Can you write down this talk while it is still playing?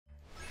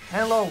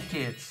Hello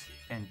kids,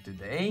 and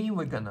today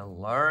we're gonna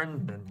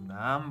learn the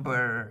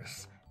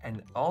numbers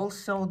and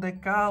also the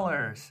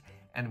colors,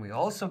 and we're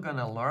also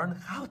gonna learn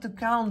how to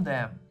count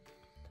them.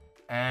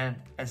 And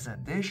as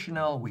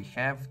additional, we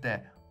have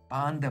the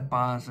panda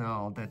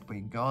puzzle that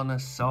we're gonna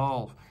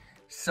solve.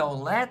 So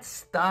let's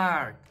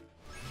start.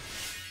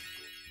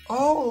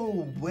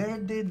 Oh, where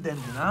did the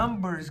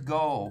numbers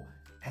go?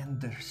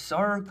 And the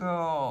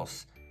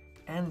circles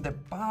and the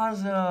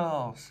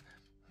puzzles.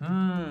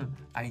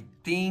 I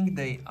think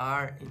they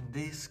are in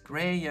these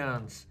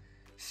crayons.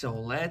 So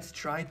let's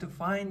try to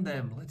find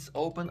them. Let's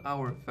open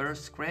our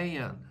first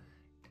crayon.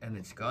 And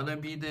it's gonna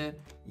be the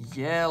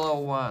yellow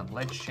one.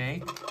 Let's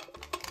shake.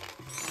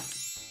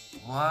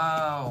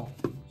 Wow,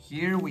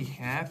 here we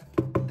have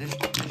the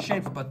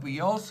shape, but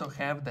we also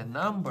have the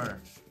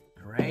number.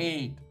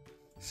 Great.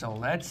 So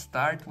let's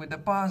start with the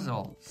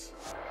puzzles.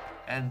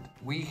 And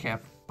we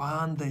have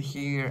panda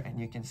here,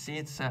 and you can see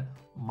it's a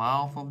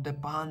mouth of the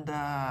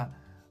panda.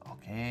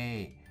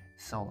 Okay,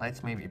 so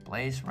let's maybe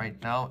place right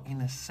now in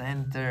the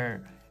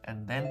center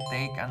and then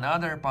take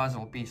another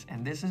puzzle piece.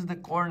 And this is the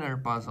corner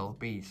puzzle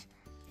piece.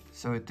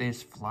 So it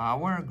is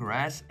flower,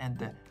 grass, and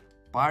the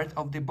part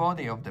of the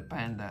body of the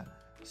panda.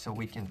 So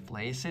we can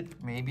place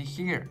it maybe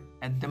here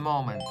at the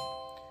moment.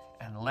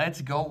 And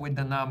let's go with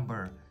the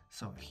number.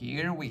 So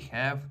here we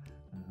have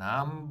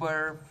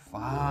number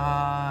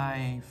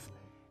 5.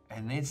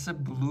 And it's a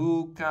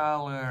blue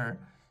color.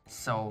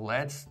 So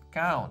let's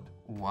count.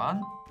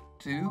 1,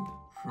 2,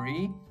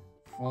 3,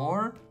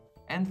 4,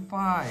 and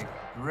 5.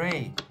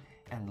 Great.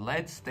 And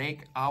let's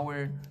take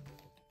our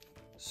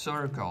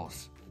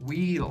circles,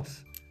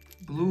 wheels,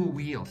 blue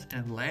wheels,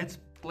 and let's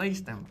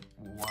place them.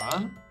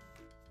 1,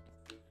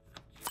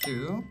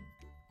 2,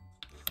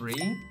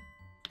 3,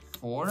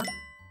 4,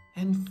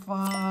 and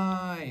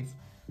 5.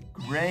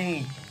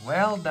 Great.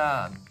 Well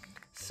done.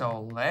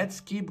 So let's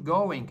keep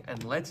going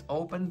and let's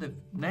open the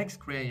next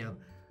crayon.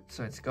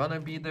 So it's gonna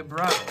be the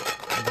brown.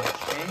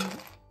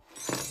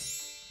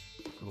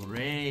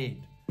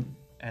 Great.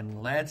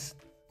 And let's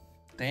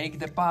take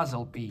the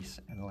puzzle piece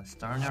and let's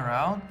turn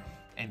around.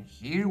 And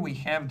here we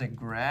have the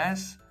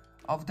grass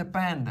of the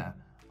panda.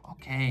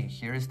 Okay,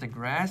 here is the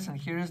grass and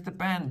here is the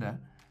panda.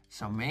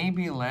 So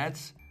maybe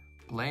let's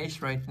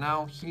place right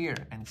now here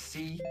and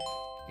see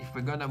if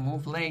we're gonna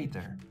move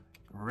later.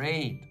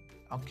 Great.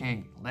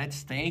 Okay,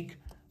 let's take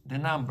the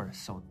number.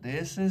 So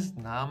this is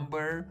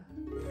number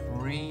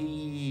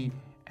 3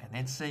 and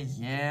it's a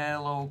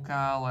yellow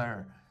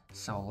color.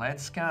 So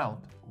let's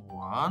count.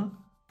 1,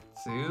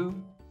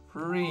 2,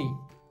 3.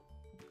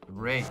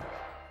 Great.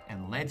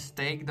 And let's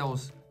take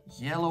those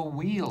yellow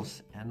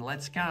wheels and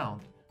let's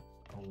count.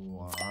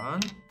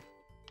 1,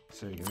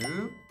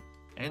 2,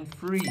 and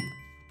 3.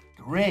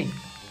 Great.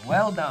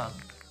 Well done.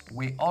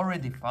 We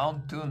already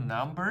found 2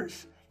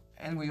 numbers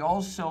and we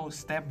also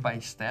step by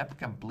step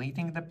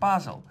completing the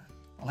puzzle.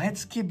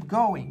 Let's keep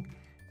going.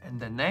 And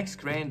the next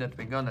crayon that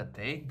we're gonna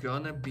take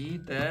gonna be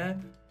the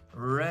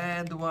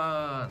red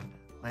one.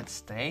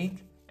 Let's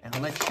take and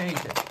let's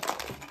shake it.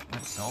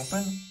 Let's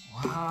open.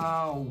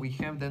 Wow, we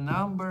have the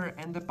number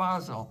and the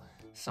puzzle.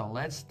 So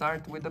let's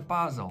start with the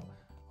puzzle.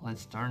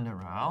 Let's turn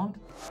around.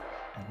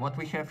 And what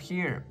we have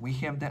here? We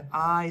have the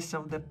eyes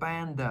of the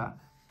panda.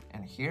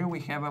 And here we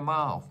have a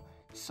mouth.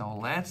 So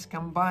let's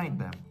combine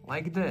them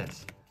like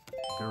this.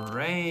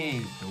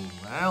 Great,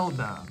 well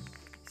done.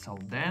 So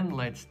then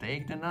let's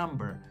take the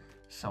number.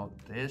 So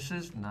this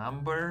is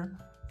number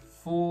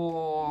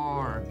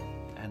 4.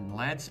 And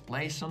let's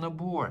place on the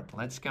board.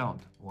 Let's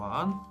count.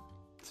 1,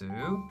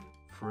 2,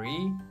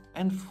 3,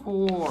 and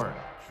 4.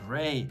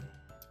 Great.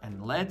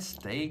 And let's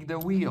take the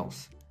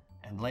wheels.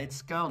 And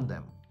let's count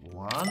them.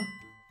 1,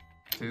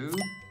 2,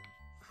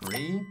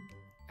 3,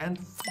 and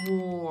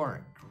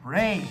 4.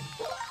 Great.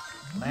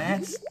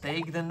 Let's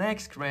take the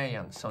next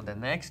crayon. So the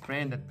next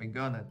crayon that we're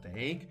gonna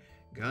take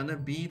gonna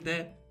be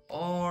the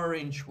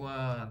orange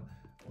one.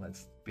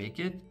 Let's pick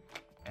it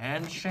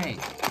and shake.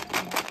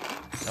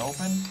 It's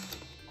open.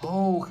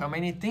 Oh, how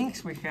many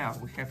things we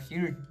have? We have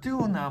here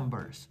 2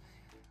 numbers.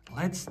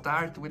 Let's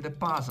start with the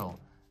puzzle.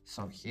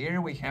 So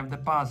here we have the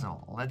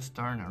puzzle. Let's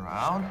turn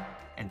around.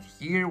 And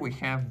here we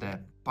have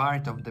the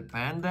part of the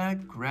panda,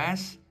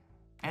 grass,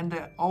 and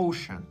the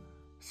ocean.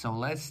 So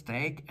let's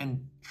take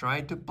and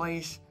try to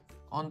place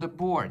on the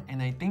board.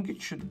 And I think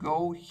it should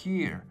go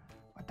here,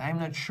 but I'm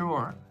not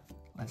sure.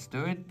 Let's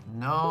do it.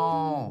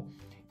 No.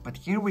 But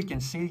here we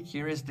can see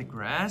here is the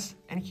grass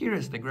and here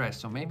is the grass.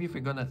 So maybe if we're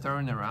gonna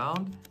turn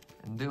around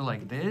and do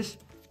like this,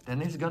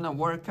 then it's gonna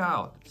work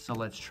out. So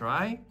let's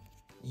try.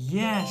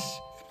 Yes,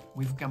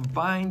 we've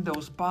combined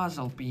those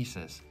puzzle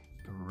pieces.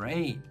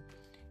 Great.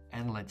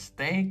 And let's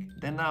take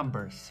the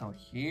numbers. So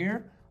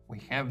here we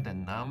have the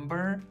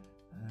number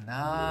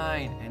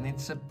 9 and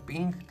it's a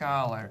pink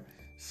color.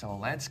 So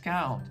let's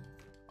count.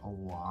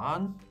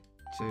 1,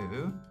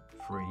 2,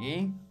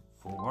 3,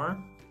 4,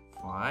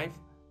 5,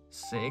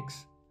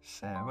 6,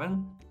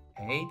 7,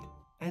 8,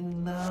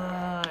 and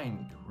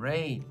 9.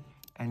 Great.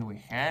 And we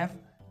have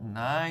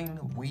 9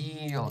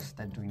 wheels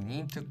that we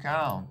need to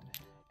count.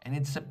 and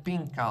it's a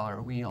pink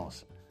color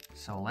wheels.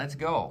 So let's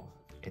go.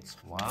 It's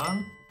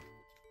 1,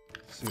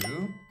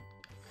 2,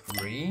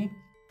 3,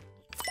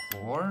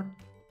 4,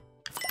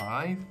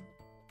 5,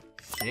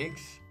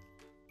 6,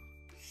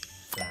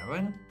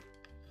 7,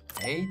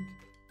 8,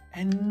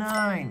 and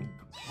 9.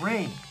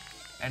 Great.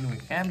 And we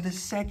have the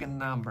second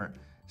number.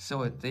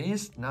 So it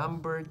is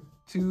number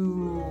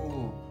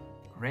 2.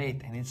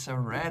 Great. And it's a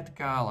red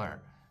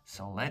color.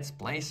 So let's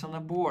place on the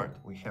board.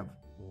 We have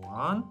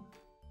 1,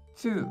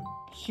 2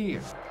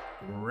 here.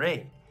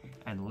 Great.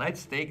 And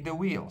let's take the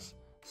wheels.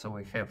 So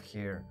we have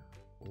here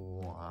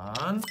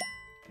 1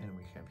 and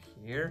we have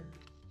here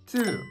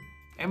 2.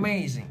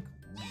 Amazing.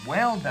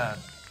 Well done.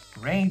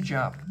 Great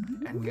job.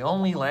 And we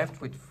only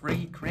left with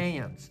 3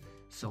 crayons.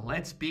 So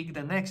let's pick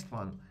the next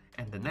one.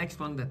 And the next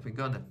one that we're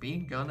gonna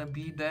pick gonna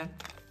be the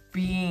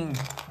pink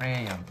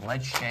crayon.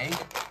 Let's shake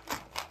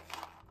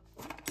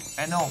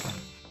and open.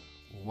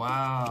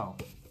 Wow,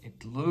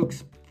 it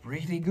looks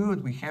pretty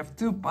good. We have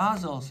 2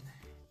 puzzles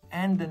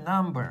and the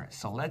number.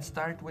 So let's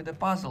start with the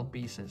puzzle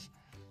pieces.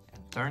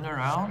 And turn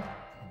around.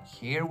 And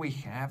here we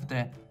have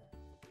the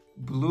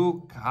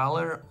blue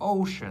color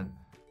ocean.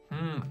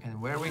 And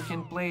where we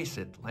can place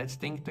it? Let's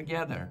think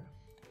together.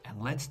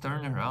 And let's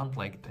turn around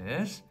like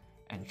this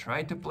and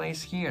try to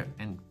place here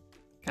and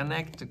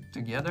connect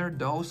together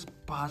those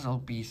puzzle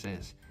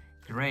pieces.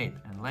 Great.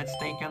 And let's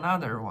take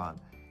another one.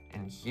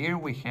 And here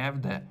we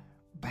have the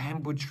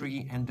bamboo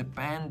tree and the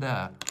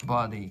panda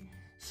body.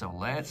 So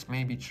let's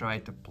maybe try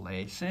to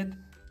place it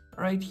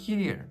right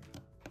here.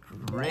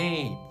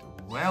 Great.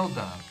 Well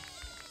done.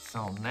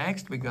 So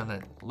next we're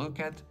gonna look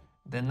at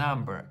the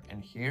number.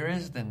 And here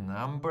is the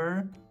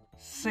number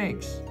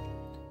 6.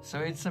 So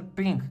it's a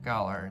pink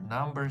color,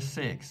 number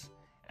 6.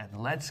 And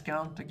let's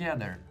count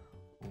together.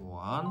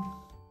 1,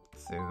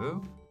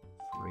 2,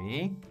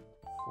 3,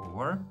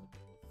 4,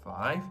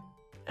 5,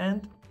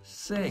 and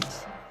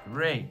 6.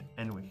 Great.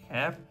 And we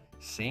have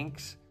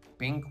 6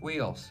 pink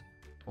wheels.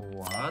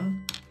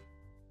 1,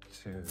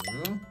 2,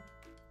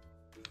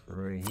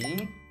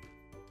 3,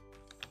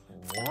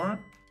 4,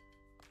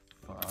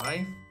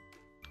 5,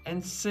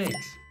 and 6.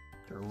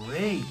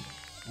 Great.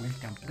 We've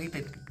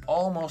completed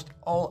almost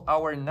all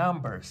our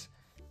numbers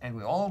and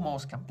we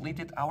almost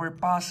completed our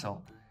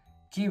puzzle.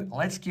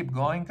 Let's keep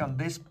going on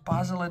this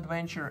puzzle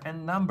adventure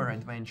and number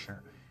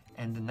adventure.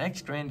 And the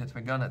next train that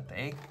we're gonna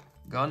take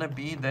gonna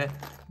be the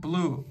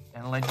blue.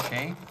 And let's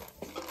shake.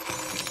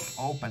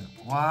 Open.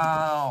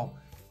 Wow,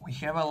 we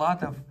have a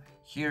lot of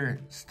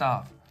here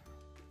stuff.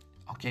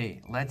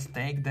 Okay, let's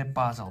take the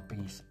puzzle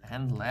piece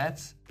and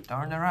let's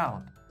turn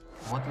around.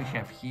 What we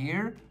have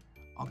here?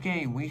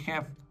 Okay, we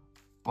have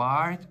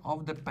part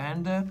of the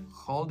panda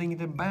holding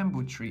the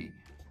bamboo tree.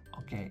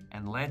 Okay,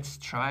 and let's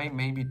try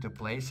maybe to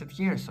place it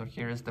here. So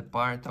here is the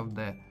part of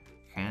the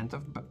hand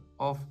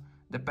of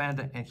the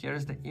panda and here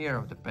is the ear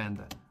of the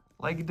panda.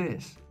 Like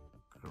this.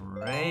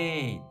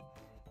 Great.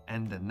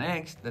 And the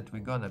next that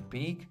we're gonna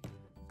pick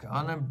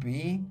gonna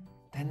be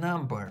the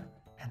number.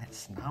 And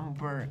it's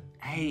number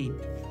 8.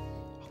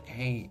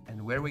 Okay,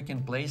 and where we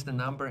can place the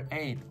number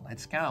 8?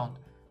 Let's count.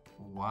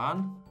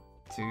 1,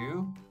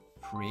 2,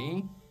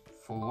 3,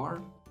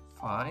 4,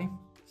 5,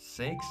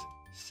 6,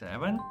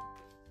 7,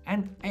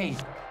 and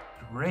 8.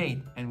 Great.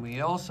 And we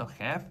also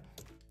have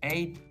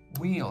 8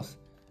 wheels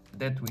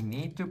that we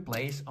need to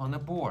place on the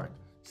board.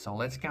 So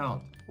let's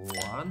count.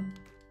 1,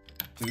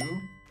 2,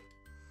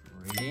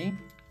 3,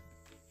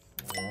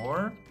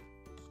 4,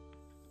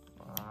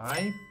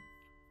 5,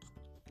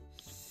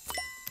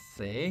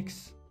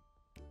 6,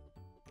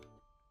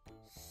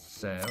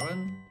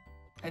 7,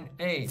 and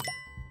 8.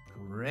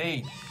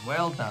 Great.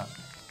 Well done.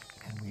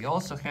 And we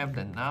also have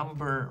the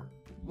number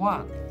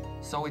 1.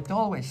 So it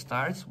always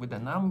starts with the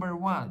number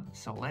 1.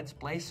 So let's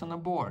place on the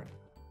board.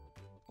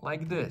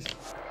 Like this.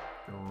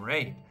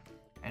 Great.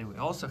 And we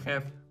also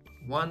have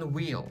 1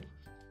 wheel.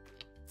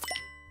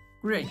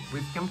 Great,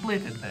 we've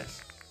completed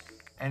this.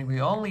 And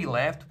we only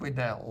left with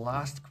the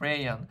last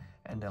crayon.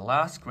 And the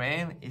last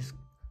crayon is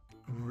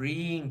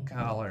green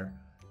color.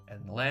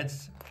 And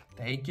let's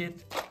take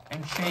it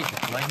and shake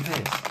it like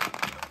this.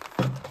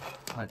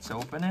 Let's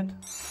open it.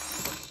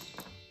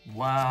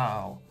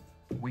 Wow,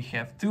 we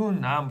have 2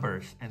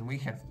 numbers and we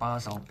have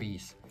puzzle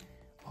piece.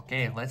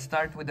 Okay, let's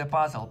start with the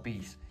puzzle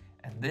piece.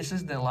 And this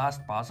is the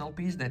last puzzle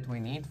piece that we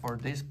need for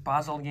this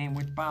puzzle game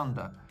with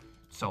panda.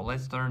 So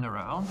let's turn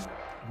around.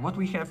 What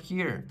we have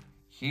here?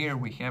 Here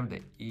we have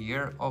the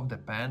ear of the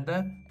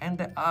panda and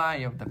the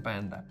eye of the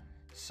panda.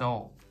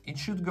 So it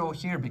should go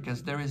here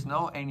because there is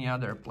no any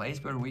other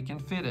place where we can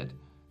fit it.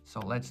 So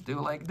let's do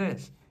like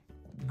this.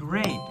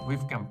 Great,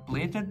 we've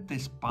completed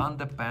this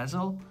panda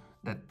puzzle.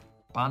 That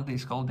panda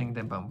is holding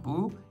the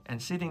bamboo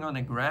and sitting on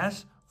the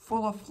grass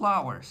full of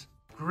flowers.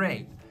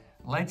 Great,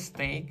 let's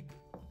take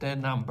the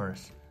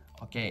numbers.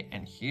 Okay,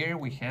 and here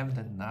we have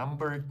the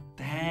number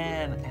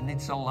 10 and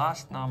it's the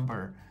last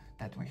number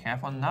that we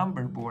have on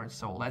number board.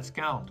 So let's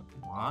count.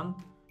 1,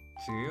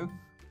 2,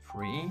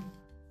 3,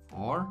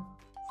 4,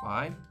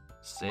 5,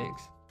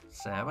 6,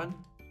 7,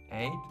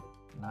 8,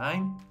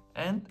 9,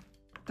 and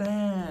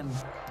 10.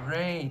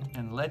 Great.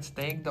 And let's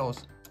take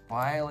those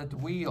violet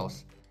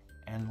wheels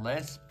and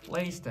let's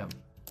place them.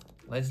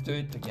 Let's do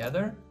it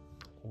together.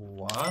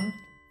 1,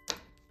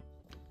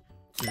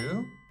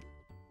 2,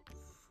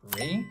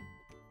 3,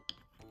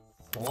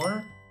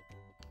 4,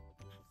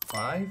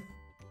 5,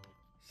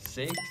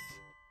 6,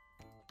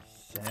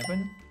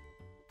 7,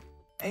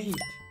 8,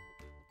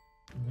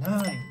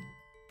 9,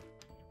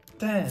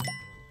 10.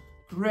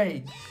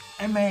 Great,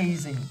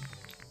 amazing.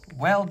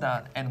 Well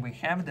done. And we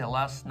have the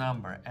last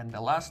number, and the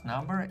last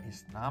number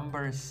is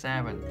number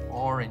 7,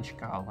 orange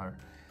color.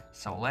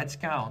 So let's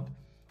count.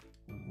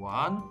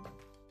 1,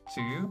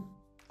 2,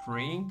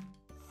 3,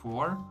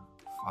 4,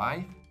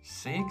 5,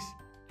 6,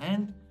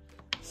 and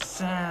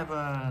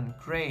 7.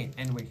 Great.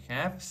 And we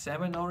have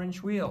 7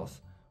 orange wheels.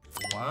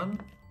 1,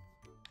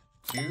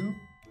 2,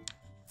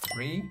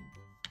 3,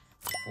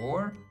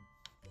 4,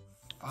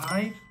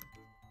 5,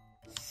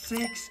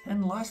 6,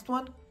 and last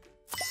one,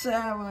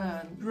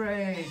 7.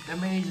 Great,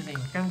 amazing,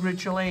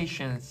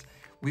 congratulations.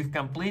 We've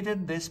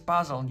completed this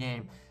puzzle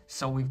game.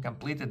 So we've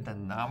completed the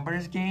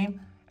numbers game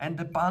and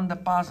the panda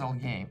puzzle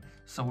game.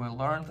 So we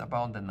learned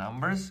about the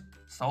numbers.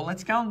 So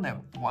let's count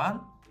them. 1,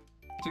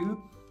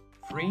 2,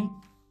 3,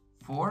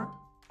 4,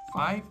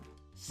 5,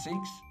 6,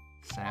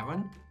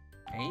 7,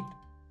 8,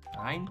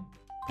 9,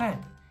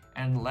 10.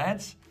 And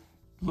let's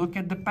look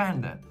at the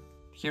panda.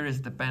 Here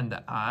is the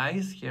panda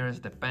eyes, here is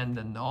the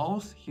panda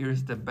nose, here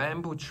is the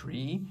bamboo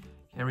tree,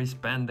 here is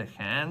panda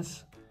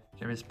hands,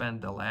 here is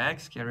panda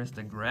legs, here is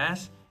the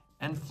grass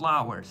and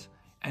flowers.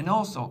 And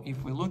also,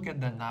 if we look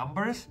at the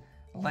numbers,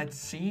 let's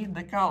see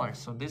the colors.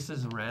 So this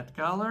is red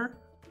color,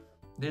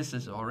 this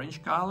is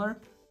orange color,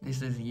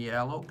 this is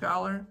yellow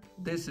color,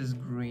 this is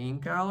green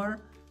color,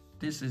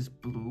 this is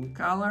blue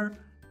color,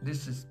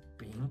 this is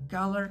pink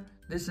color,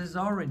 this is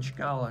orange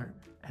color,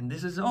 and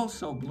this is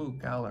also blue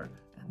color.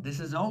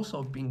 This is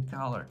also pink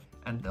color,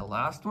 and the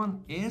last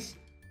one is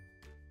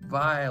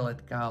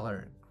violet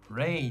color.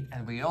 Great.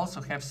 And we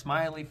also have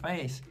smiley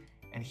face,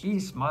 and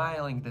he's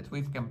smiling that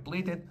we've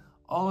completed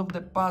all of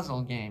the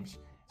puzzle games.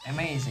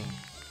 Amazing.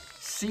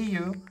 See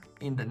you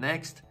in the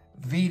next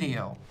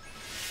video.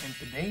 And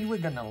today we're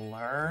gonna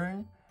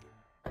learn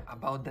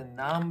about the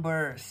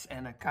numbers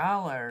and the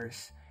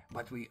colors,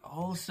 but we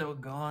also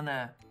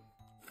gonna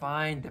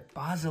find the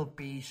puzzle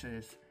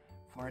pieces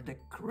for the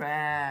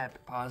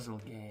crab puzzle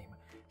game.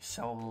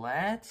 So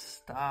let's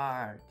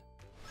start.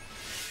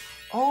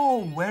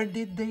 Oh, where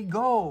did they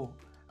go?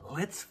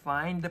 Let's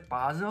find the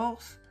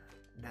puzzles,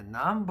 the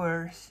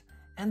numbers,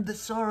 and the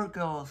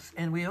circles.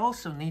 And we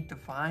also need to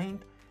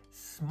find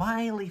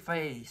smiley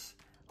face.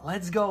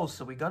 Let's go.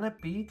 So we're gonna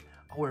pick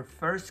our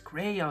first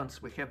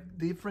crayons. We have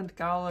different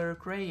color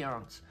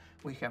crayons.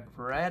 We have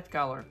red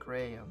color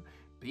crayon,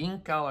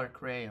 pink color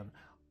crayon,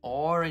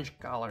 orange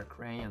color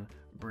crayon,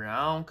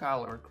 brown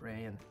color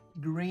crayon,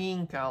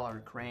 green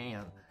color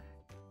crayon,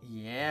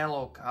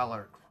 yellow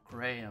color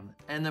crayon,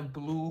 and a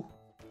blue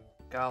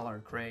color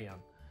crayon.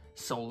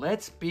 So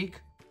let's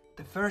pick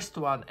the first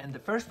one, and the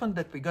first one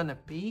that we're gonna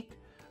pick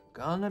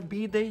gonna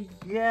be the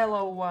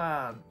yellow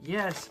one.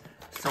 Yes,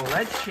 so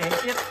let's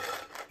shake it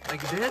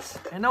like this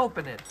and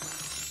open it.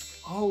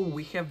 Oh,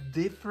 we have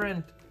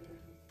different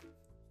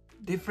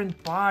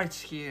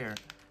parts here.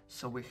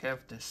 So we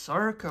have the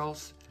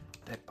circles,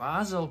 the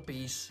puzzle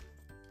piece,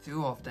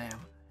 2 of them,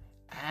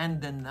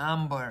 and the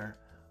number.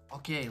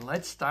 Okay,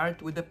 let's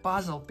start with the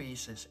puzzle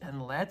pieces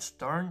and let's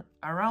turn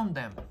around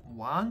them.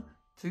 1,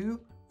 2,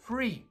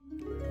 3.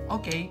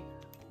 Okay,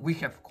 we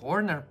have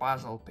corner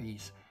puzzle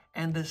piece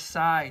and the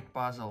side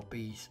puzzle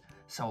piece.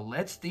 So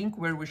let's think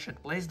where we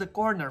should place the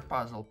corner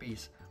puzzle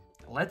piece.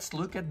 Let's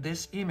look at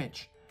this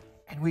image.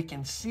 And we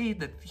can see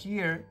that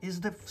here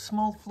is the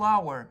small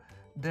flower,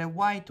 the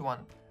white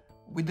one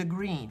with the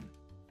green.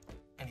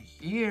 And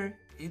here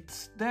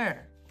it's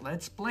there.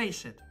 Let's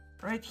place it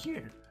right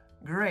here.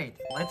 Great,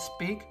 let's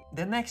pick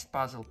the next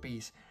puzzle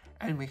piece.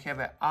 And we have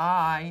an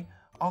eye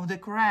of the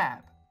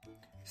crab.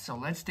 So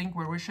let's think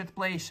where we should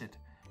place it.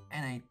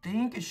 And I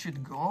think it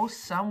should go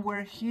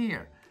somewhere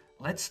here.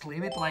 Let's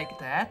leave it like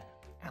that.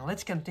 And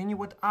let's continue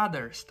with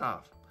other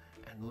stuff.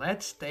 And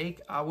let's take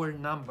our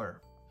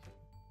number.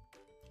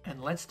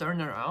 And let's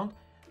turn around.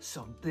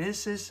 So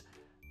this is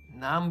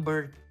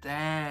number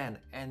 10.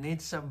 And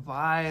it's a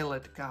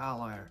violet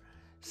color.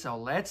 So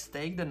let's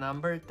take the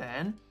number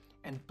 10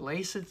 and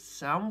place it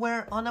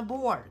somewhere on a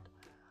board.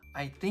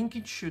 I think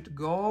it should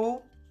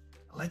go,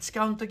 let's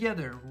count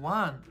together.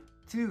 1,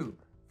 2,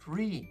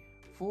 3,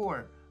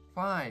 4,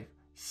 5,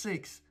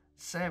 6,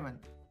 7,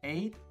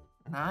 8,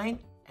 9,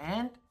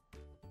 and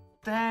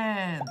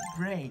 10.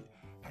 Great.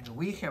 And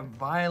we have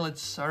violet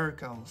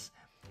circles.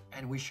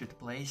 And we should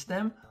place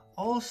them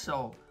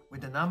also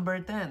with the number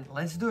 10.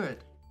 Let's do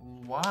it.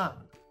 1,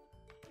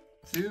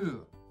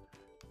 2,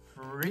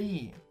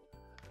 3,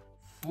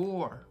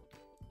 4,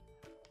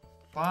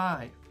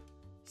 5,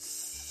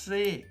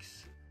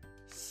 6,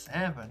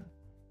 7,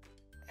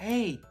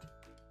 8,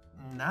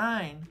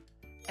 9,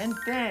 and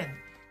 10.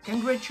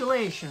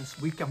 Congratulations!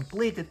 We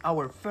completed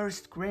our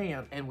first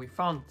crayon and we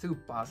found 2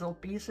 puzzle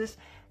pieces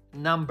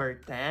number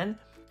 10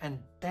 and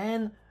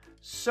 10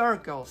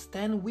 circles,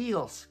 10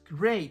 wheels.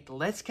 Great,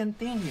 let's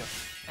continue.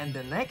 And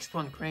the next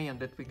one crayon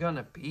that we're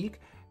gonna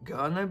pick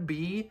gonna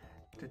be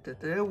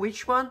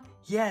which one?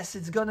 Yes,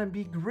 it's gonna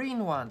be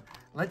green one.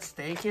 Let's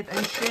take it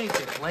and shake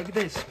it like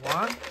this.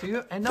 1,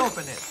 2, and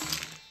open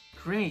it.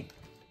 Great.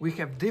 We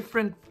have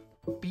different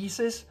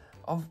pieces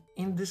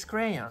in this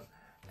crayon.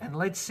 And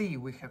let's see,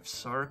 we have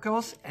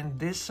circles, and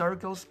these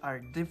circles are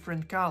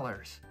different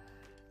colors.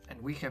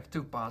 And we have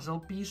 2 puzzle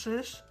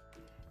pieces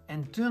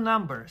and 2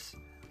 numbers.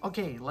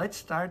 Okay, let's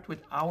start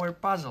with our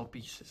puzzle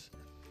pieces.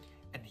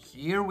 And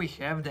here we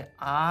have the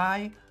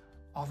eye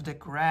of the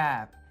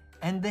crab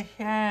and the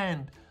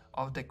hand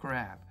of the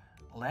crab.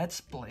 Let's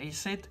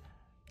place it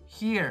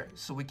here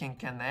so we can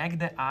connect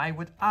the eye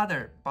with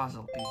other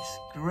puzzle piece.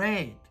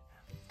 Great!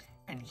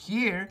 And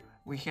here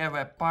we have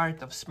a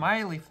part of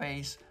smiley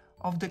face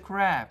of the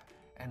crab.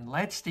 And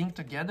let's think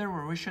together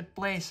where we should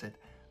place it.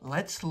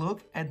 Let's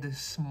look at the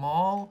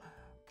small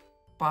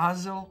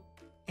puzzle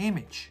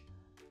image.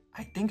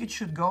 I think it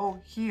should go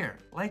here,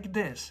 like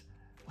this.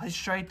 Let's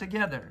try it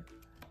together.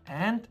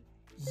 And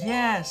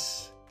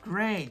yes,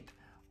 great,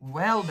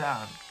 well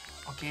done.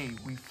 Okay,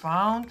 we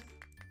found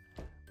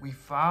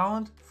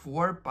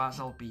 4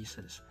 puzzle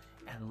pieces.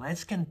 And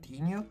let's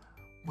continue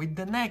with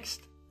the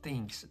next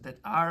things that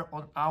are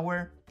on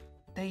our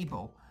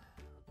table.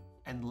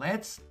 And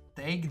let's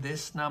take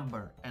this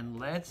number and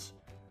let's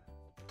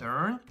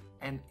turn,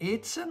 and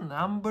it's a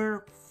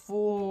number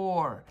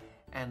 4.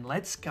 And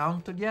let's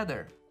count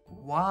together.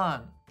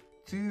 1,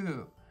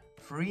 2,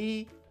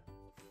 3,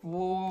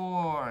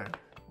 4.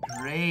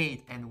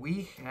 Great, and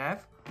we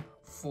have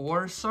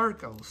 4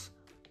 circles.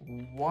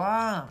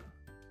 1,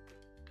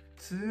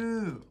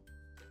 2,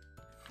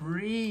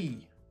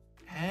 3,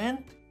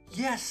 and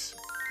yes,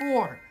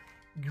 4.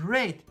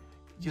 Great,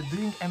 you're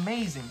doing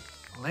amazing.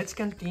 Let's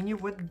continue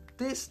with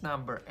this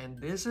number, and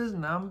this is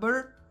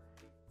number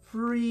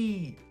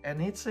 3,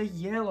 and it's a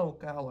yellow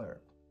color.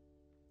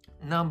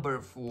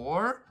 Number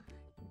 4,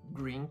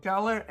 green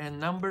color, and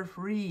number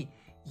 3,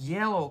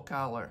 yellow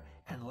color.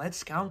 And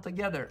let's count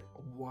together.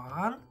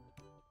 1,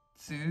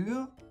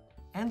 2,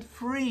 and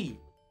 3.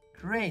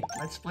 Great,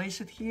 let's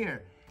place it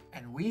here.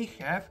 And we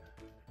have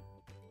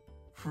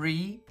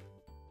 3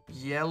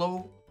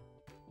 yellow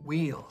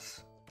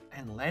wheels.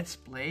 And let's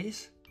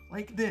place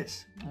like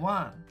this.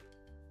 1,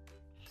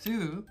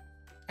 2,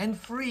 and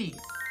 3.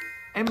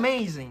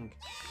 Amazing!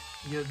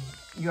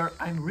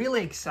 I'm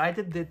really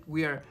excited that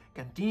we are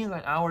continuing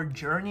on our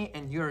journey,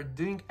 and you're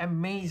doing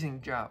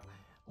amazing job.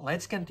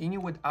 Let's continue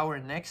with our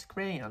next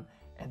crayon.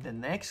 And the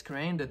next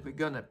crayon that we're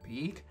gonna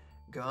pick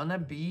gonna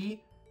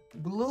be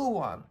blue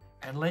one.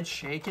 And let's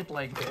shake it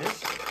like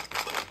this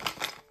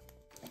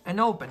and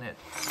open it.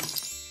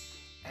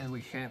 And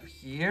we have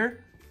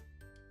here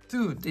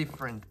 2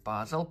 different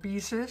puzzle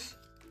pieces,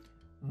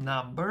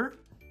 number,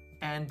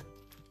 and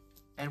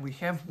we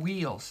have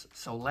wheels.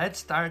 So let's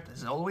start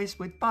as always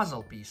with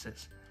puzzle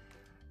pieces.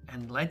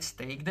 And let's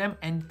take them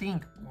and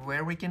think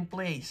where we can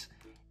place.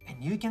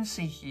 And you can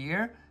see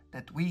here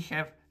that we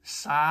have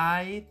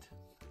side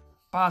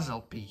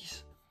puzzle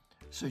piece.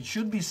 So it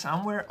should be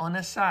somewhere on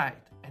a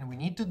side, and we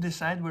need to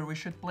decide where we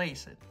should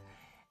place it.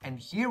 And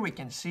here we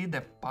can see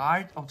the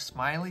part of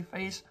smiley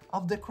face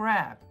of the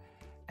crab.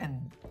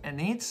 And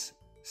it's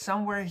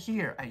somewhere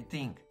here, I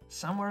think,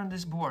 somewhere on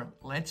this board.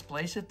 Let's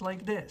place it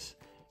like this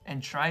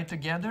and try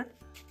together.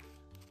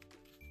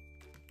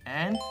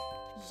 And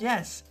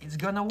yes, it's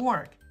gonna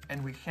work.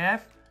 And we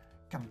have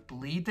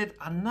completed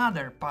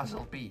another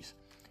puzzle piece.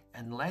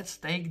 And let's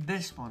take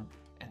this one.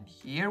 And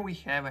here we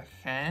have a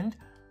hand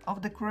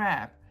of the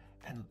crab.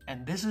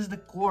 And this is the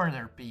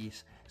corner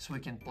piece. So we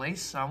can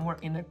place somewhere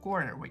in the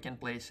corner. We can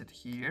place it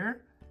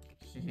here,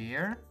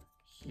 here,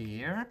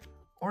 here,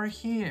 or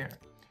here.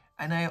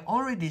 And I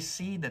already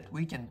see that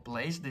we can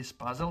place this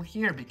puzzle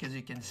here because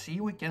you can see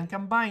we can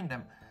combine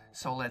them.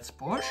 So let's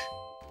push.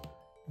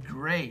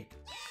 Great.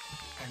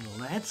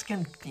 And let's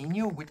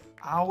continue with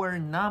our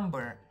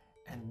number.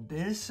 And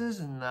this is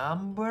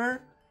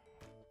number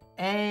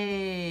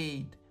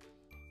 8.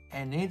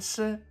 And it's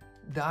a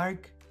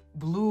dark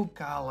blue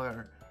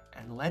color.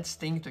 And let's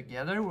think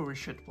together where we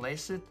should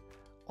place it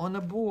on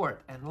the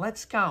board. And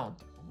let's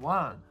count.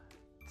 1,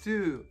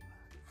 2,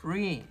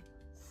 3,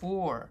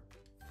 4,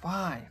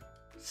 5,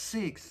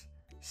 6,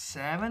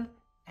 7,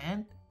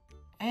 and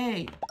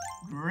 8.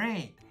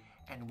 Great.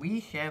 And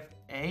we have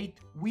 8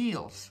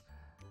 wheels.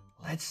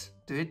 Let's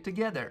do it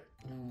together.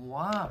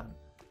 1,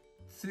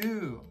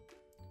 2,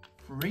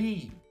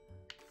 3,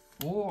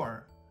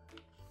 4,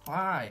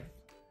 5,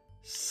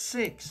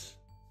 6,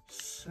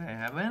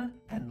 7,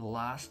 and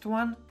last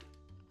one,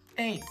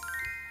 8.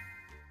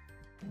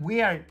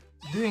 We are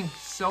doing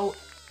so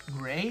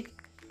great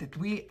that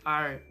we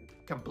are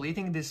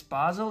completing this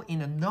puzzle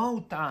in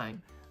no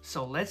time.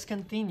 So let's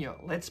continue.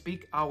 Let's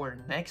pick our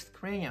next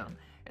crayon.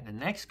 And the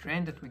next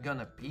crayon that we're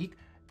gonna pick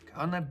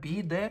gonna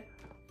be the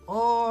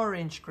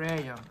orange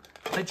crayon.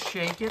 Let's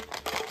shake it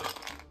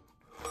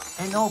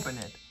and open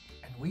it.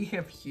 And we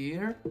have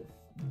here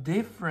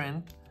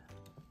different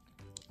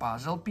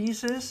puzzle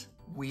pieces,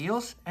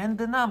 wheels, and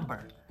the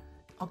number.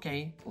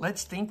 Okay,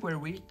 let's think where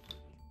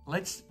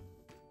let's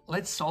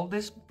solve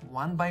this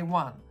one by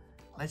one.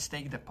 Let's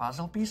take the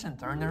puzzle piece and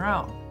turn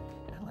around.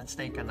 And let's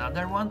take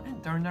another one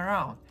and turn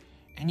around.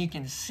 And you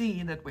can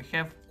see that we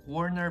have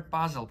corner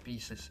puzzle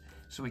pieces.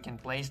 So we can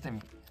place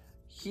them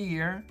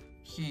here,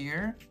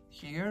 here,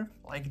 here,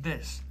 like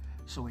this.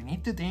 So we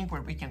need to think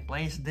where we can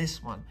place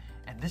this one.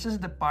 And this is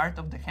the part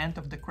of the hand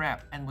of the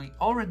crab. And we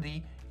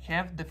already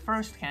have the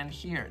first hand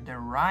here, the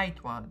right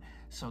one.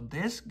 So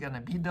this gonna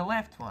be the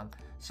left one.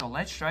 So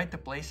let's try to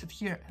place it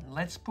here and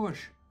let's push.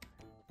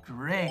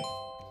 Great.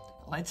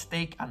 Let's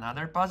take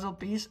another puzzle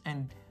piece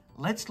and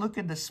let's look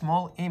at the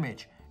small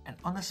image. And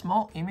on the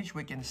small image,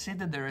 we can see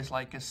that there is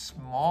like a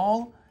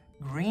small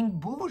green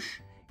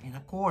bush in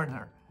a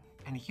corner.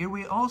 And here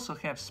we also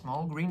have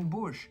small green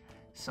bush.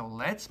 So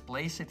let's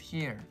place it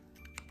here.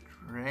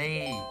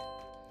 Great.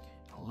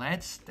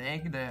 Let's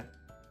take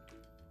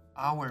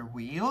our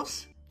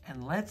wheels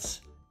and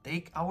let's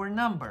take our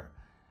number.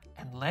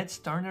 And let's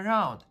turn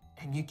around.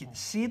 And you can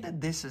see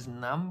that this is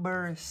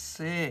number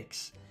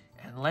 6.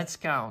 And let's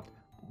count.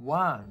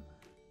 1,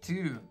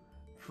 2,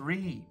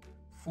 3,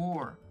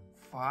 4,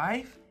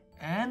 5,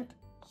 and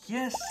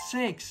yes,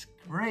 6.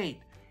 Great.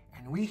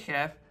 And we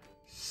have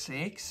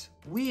 6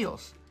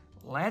 wheels.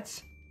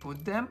 Let's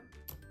put them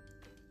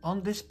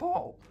on this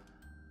pole.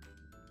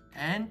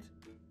 And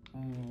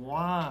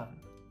 1,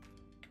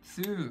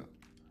 2,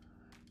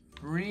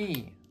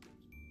 3,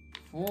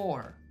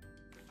 4,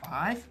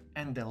 5,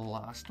 and the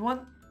last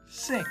one,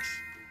 6.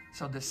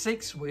 So the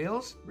 6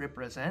 wheels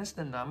represents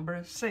the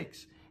number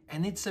 6.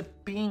 And it's a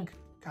pink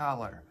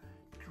color.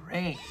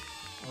 Great.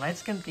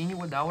 Let's continue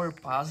with our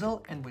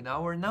puzzle and with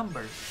our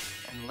numbers.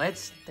 And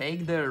let's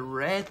take the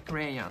red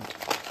crayon.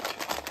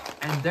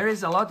 And there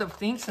is a lot of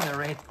things in a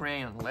red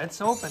crayon.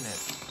 Let's open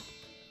it.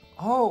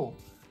 Oh,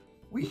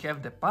 we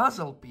have the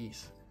puzzle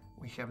piece.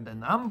 We have the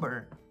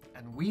number.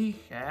 And we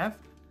have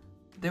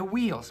the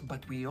wheels.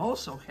 But we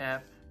also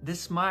have the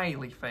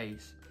smiley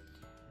face.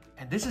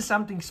 And this is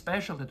something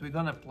special that we're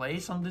gonna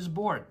place on this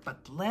board.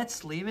 But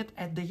let's leave it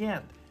at the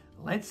end.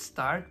 Let's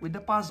start with the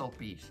puzzle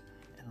piece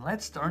and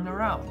let's turn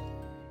around.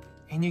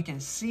 And you can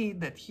see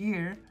that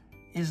here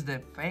is the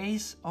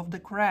face of the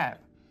crab.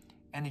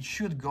 And it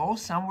should go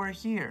somewhere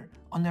here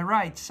on the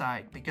right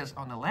side, because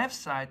on the left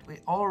side we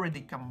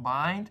already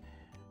combined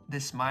the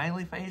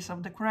smiley face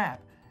of the crab.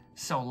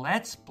 So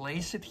let's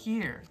place it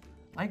here,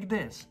 like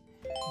this.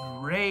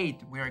 Great,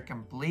 we are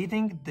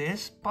completing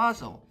this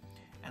puzzle.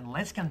 And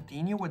let's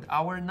continue with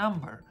our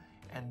number.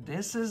 And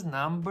this is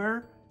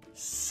number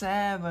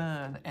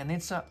 7, and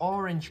it's an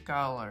orange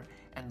color.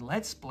 And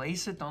let's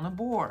place it on a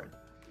board.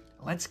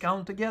 Let's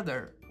count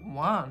together.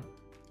 1,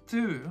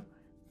 2,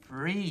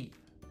 3,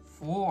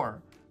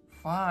 4,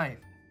 5,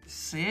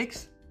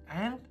 6,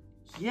 and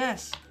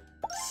yes,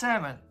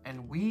 7.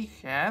 And we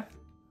have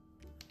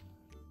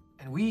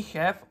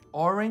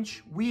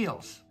orange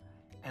wheels.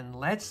 And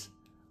let's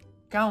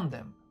count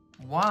them.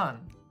 1,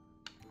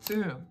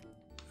 2,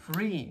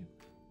 3,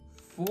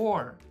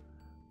 4,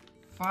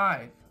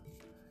 5,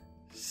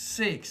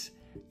 6.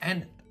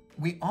 And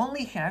we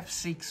only have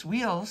 6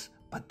 wheels,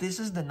 but this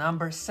is the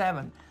number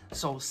 7.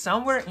 So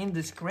somewhere in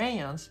these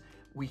crayons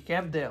we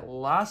have the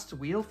last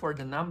wheel for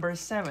the number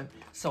 7.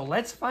 So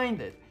let's find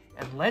it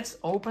and let's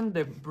open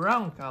the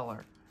brown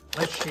color.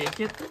 Let's shake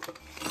it.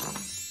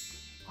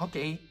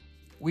 Okay,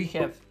 we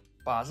have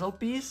puzzle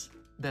piece,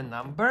 the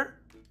number.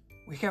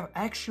 We have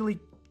actually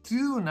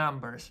 2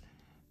 numbers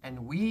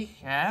and we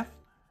have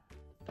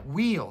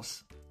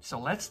wheels. So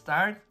let's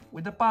start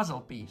with the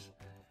puzzle piece.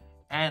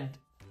 And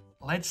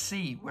let's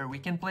see where we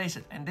can place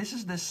it. And this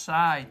is the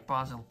side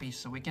puzzle piece,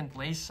 so we can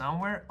place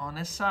somewhere on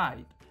a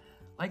side,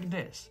 like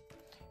this.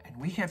 And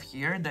we have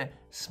here the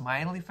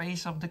smiley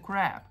face of the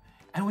crab.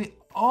 And we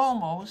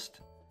almost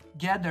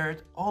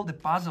gathered all the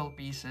puzzle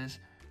pieces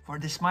for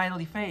the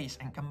smiley face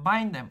and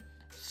combined them.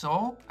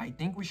 So I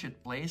think we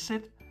should place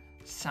it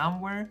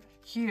somewhere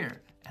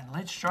here. And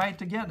let's try it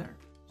together.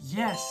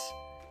 Yes!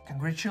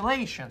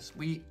 Congratulations!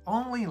 We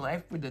only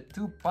left with the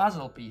 2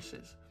 puzzle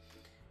pieces.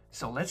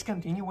 So let's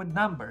continue with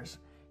numbers.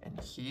 And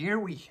here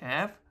we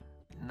have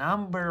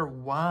number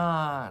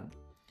 1.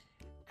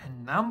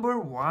 And number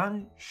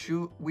 1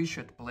 we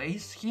should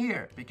place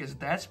here, because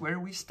that's where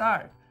we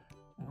start.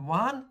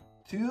 1,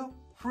 2,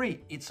 3.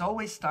 It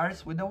always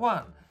starts with a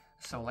 1.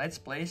 So let's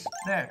place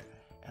there.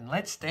 And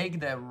let's take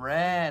the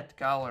red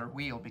color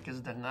wheel,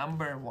 because the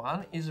number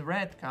 1 is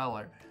red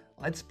color.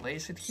 Let's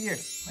place it here,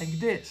 like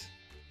this.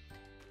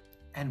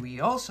 And we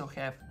also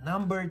have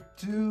number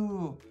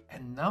 2.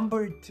 And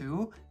number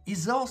 2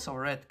 is also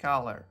red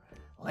color.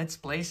 Let's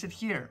place it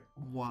here.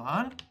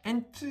 1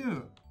 and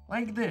 2,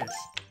 like this.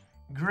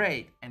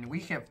 Great. And we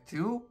have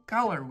 2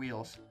 color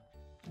wheels.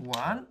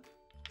 1,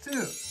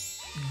 2.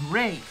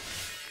 Great.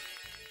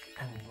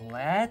 And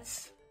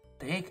let's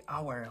take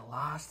our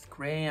last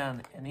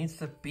crayon. And it's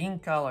a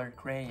pink color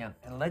crayon.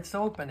 And let's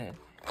open it.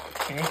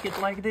 Shake it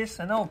like this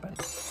and open.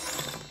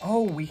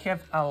 Oh, we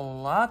have a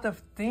lot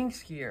of things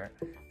here.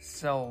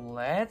 So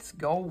let's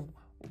go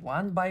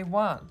one by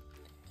one.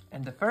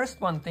 And the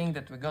first one thing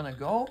that we're gonna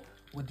go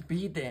would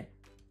be the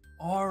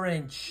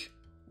orange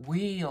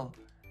wheel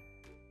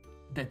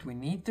that we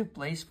need to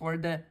place for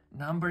the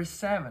number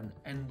 7.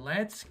 And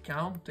let's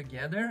count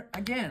together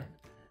again.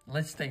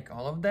 Let's take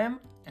all of them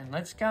and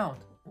let's count.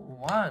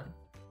 1,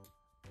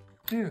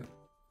 2,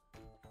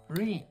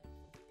 3,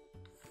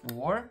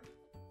 4,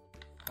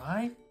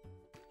 5,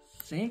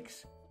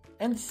 6,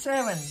 and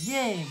 7.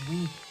 Yay!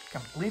 We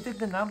completed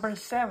the number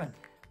 7.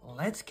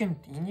 Let's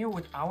continue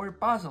with our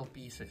puzzle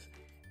pieces.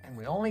 And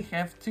we only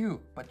have 2,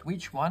 but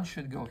which one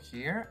should go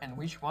here and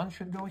which one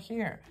should go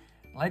here?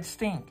 Let's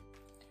think.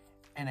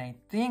 And I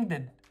think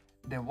that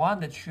the one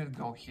that should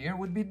go here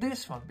would be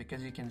this one,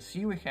 because you can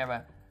see we have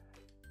a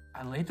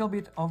little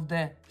bit of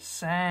the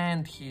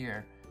sand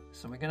here.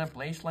 So we're gonna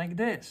place like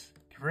this.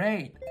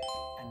 Great.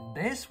 And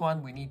this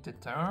one we need to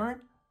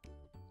turn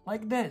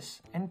like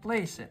this and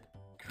place it.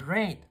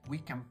 Great. We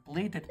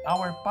completed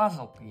our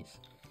puzzle piece.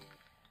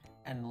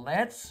 And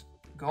let's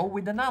go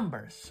with the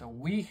numbers. So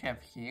we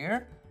have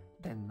here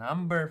the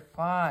number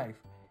 5,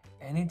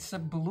 and it's a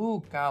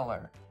blue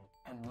color.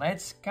 And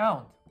let's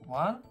count.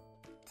 1,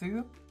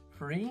 2,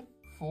 3,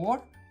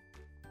 4,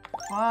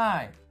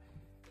 5.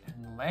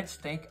 And let's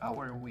take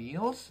our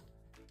wheels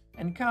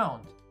and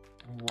count.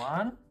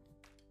 1,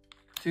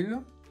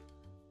 2,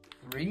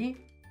 3,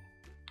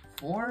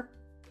 4,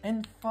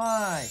 and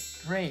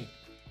 5. Great.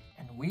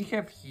 And we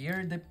have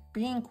here the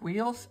pink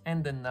wheels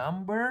and the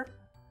number,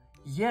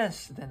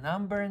 yes, the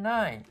number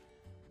 9.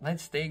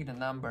 Let's take the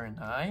number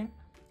 9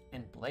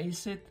 and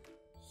place it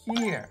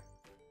here.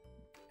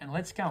 And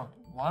let's count.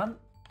 1,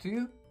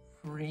 2,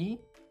 3,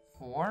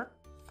 4,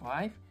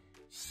 5,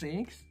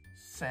 6,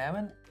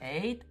 7,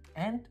 8,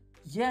 and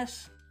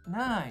yes,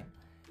 9.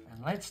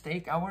 And let's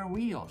take our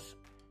wheels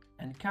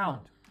and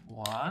count.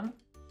 1,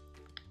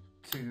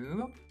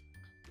 2,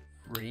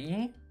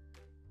 3,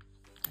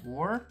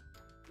 4,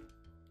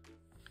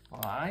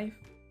 5,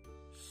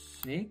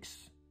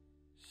 6,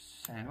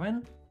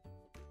 7,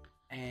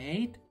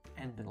 8,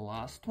 and the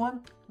last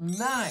one,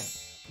 9.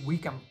 We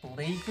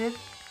completed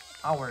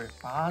our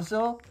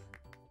puzzle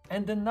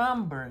and the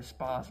numbers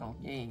puzzle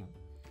game.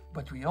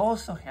 But we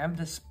also have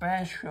the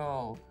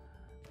special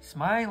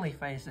smiley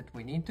face that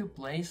we need to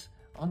place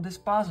on this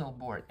puzzle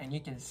board. And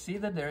you can see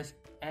that there's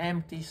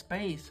empty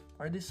space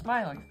for the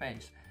smiley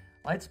face.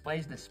 Let's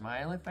place the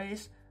smiley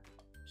face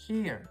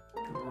here.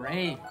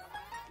 Great.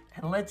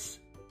 And let's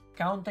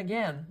count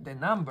again the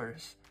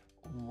numbers.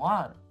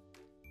 1,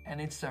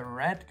 and it's a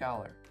red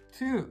color.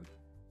 2,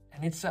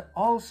 and it's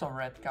also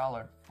red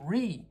color.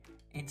 3,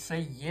 it's a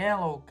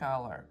yellow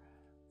color.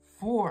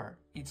 4,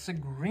 it's a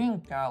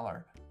green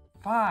color.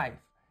 5,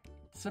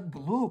 it's a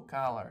blue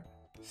color.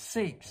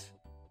 6,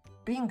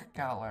 pink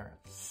color.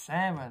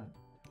 7,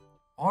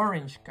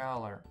 orange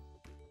color.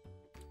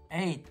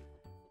 8,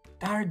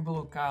 dark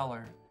blue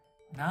color.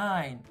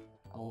 9,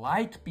 a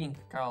light pink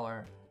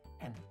color.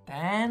 And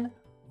 10,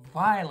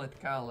 violet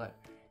color.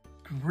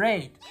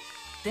 Great!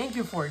 Thank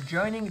you for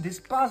joining this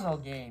puzzle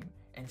game,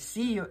 and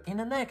see you in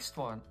the next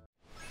one.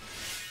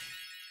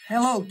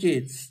 Hello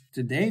kids!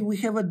 Today we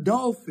have a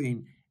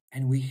dolphin,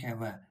 and we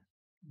have a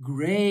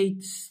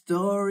great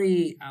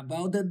story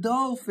about the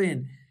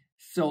dolphin.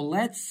 So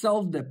let's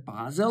solve the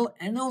puzzle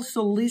and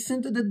also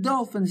listen to the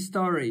dolphin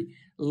story.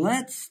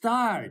 Let's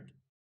start!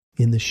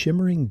 In the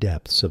shimmering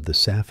depths of the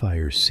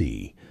sapphire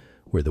sea,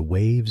 where the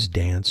waves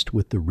danced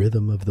with the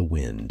rhythm of the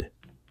wind,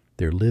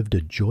 there lived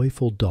a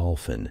joyful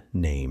dolphin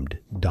named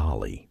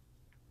Dolly.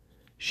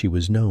 She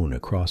was known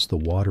across the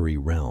watery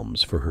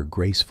realms for her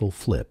graceful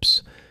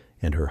flips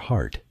and her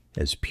heart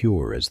as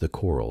pure as the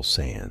coral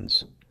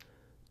sands.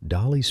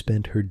 Dolly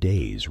spent her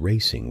days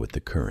racing with the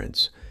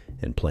currents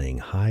and playing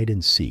hide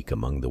and seek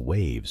among the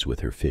waves with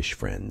her fish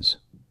friends.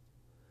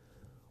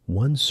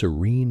 One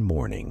serene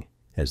morning,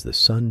 as the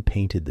sun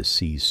painted the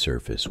sea's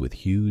surface with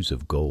hues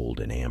of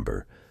gold and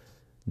amber,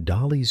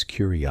 Dolly's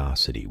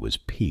curiosity was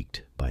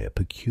piqued by a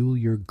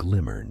peculiar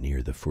glimmer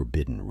near the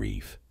forbidden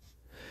reef.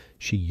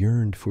 She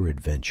yearned for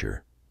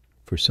adventure,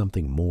 for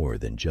something more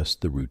than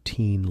just the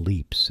routine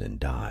leaps and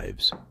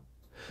dives.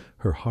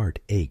 Her heart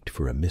ached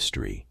for a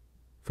mystery,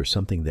 for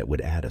something that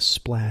would add a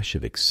splash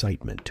of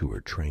excitement to her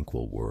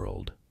tranquil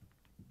world.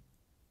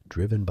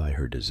 Driven by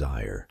her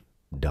desire,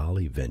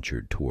 Dolly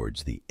ventured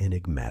towards the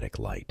enigmatic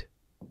light.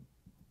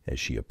 As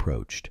she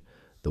approached,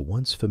 the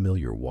once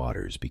familiar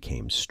waters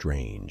became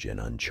strange and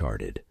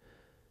uncharted.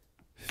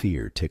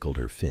 Fear tickled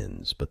her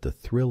fins, but the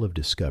thrill of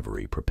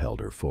discovery propelled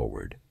her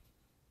forward.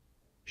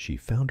 She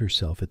found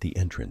herself at the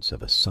entrance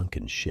of a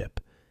sunken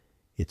ship,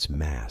 its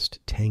mast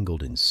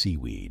tangled in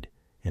seaweed,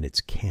 and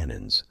its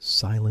cannons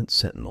silent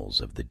sentinels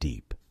of the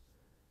deep.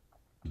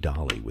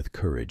 Dolly, with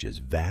courage as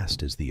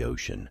vast as the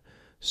ocean,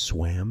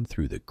 swam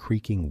through the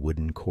creaking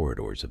wooden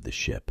corridors of the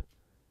ship.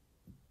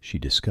 She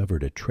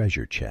discovered a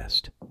treasure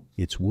chest,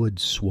 its wood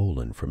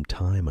swollen from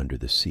time under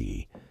the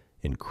sea,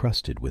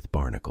 encrusted with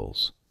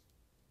barnacles.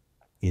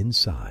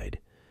 Inside,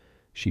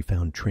 she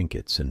found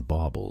trinkets and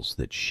baubles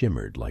that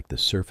shimmered like the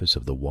surface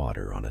of the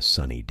water on a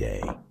sunny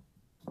day.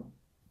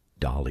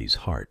 Dolly's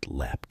heart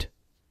leapt.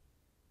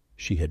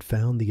 She had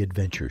found the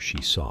adventure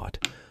she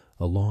sought,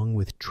 along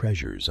with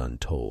treasures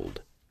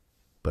untold.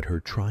 But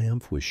her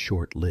triumph was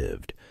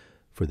short-lived,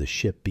 for the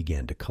ship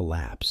began to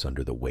collapse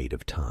under the weight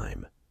of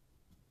time.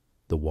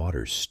 The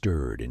waters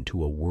stirred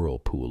into a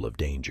whirlpool of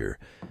danger,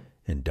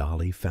 and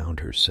Dolly found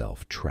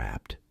herself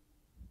trapped.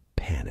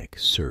 Panic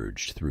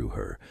surged through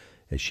her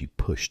as she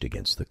pushed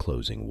against the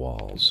closing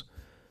walls.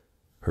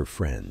 Her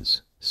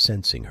friends,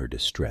 sensing her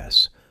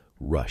distress,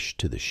 rushed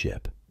to the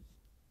ship.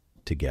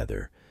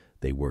 Together,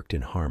 they worked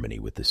in harmony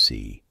with the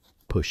sea,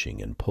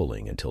 pushing and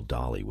pulling until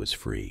Dolly was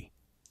free.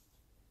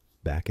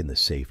 Back in the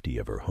safety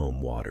of her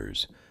home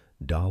waters,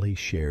 Dolly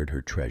shared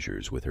her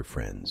treasures with her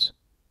friends.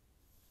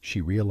 She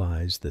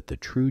realized that the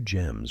true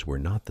gems were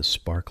not the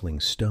sparkling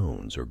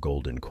stones or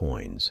golden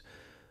coins,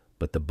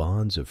 but the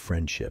bonds of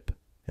friendship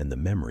and the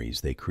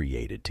memories they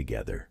created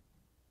together.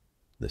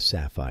 The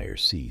sapphire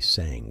sea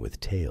sang with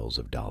tales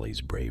of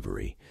Dolly's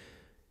bravery,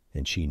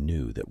 and she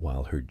knew that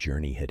while her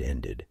journey had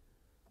ended,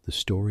 the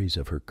stories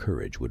of her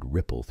courage would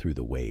ripple through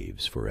the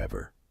waves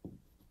forever.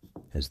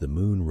 As the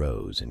moon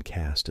rose and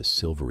cast a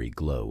silvery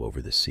glow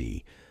over the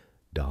sea,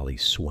 Dolly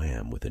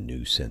swam with a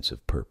new sense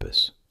of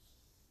purpose.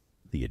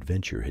 The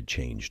adventure had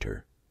changed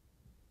her.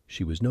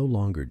 She was no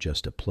longer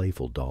just a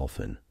playful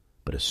dolphin,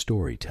 but a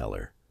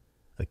storyteller,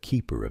 a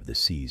keeper of the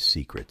sea's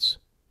secrets.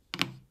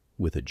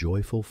 With a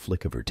joyful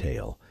flick of her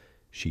tail,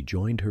 she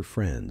joined her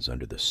friends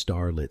under the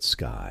starlit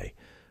sky,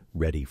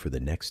 ready for the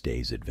next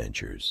day's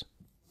adventures.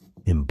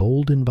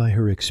 Emboldened by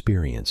her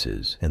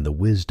experiences and the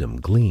wisdom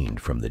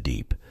gleaned from the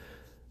deep,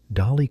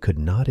 Dolly could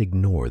not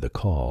ignore the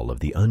call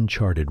of the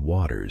uncharted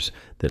waters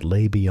that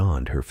lay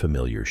beyond her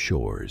familiar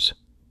shores.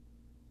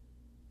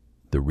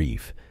 The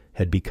reef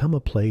had become a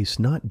place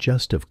not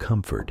just of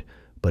comfort,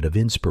 but of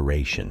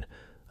inspiration,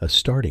 a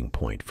starting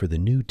point for the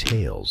new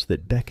tales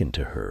that beckoned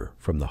to her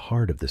from the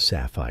heart of the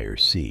sapphire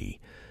sea.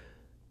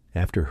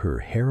 After her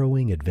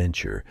harrowing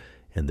adventure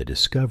and the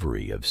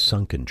discovery of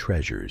sunken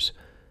treasures,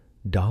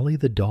 Dolly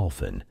the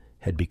dolphin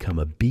had become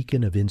a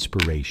beacon of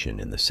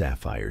inspiration in the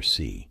sapphire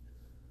sea.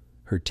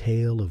 Her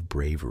tale of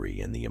bravery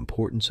and the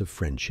importance of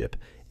friendship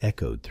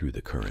echoed through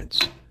the currents,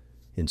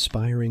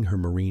 inspiring her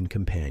marine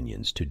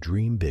companions to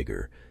dream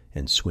bigger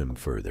and swim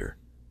further.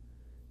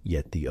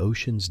 Yet the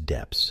ocean's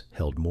depths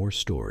held more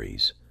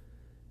stories,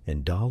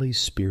 and Dolly's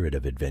spirit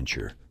of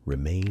adventure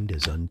remained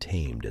as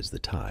untamed as the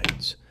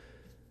tides.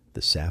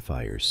 The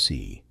sapphire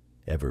sea,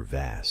 ever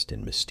vast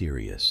and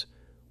mysterious,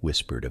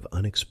 whispered of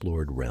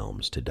unexplored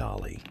realms to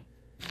Dolly.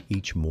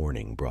 Each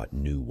morning brought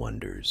new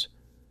wonders: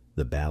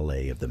 the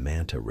ballet of the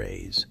manta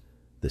rays,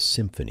 the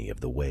symphony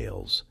of the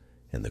whales,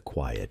 and the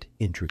quiet,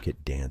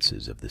 intricate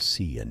dances of the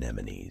sea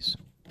anemones.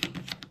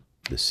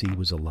 The sea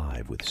was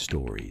alive with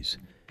stories,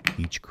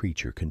 each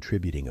creature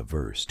contributing a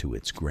verse to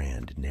its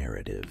grand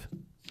narrative.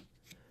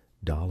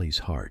 Dolly's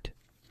heart,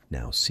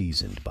 now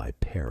seasoned by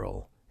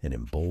peril and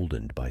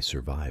emboldened by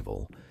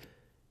survival,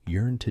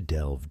 yearned to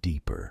delve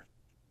deeper,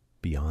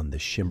 beyond the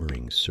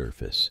shimmering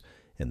surface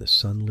and the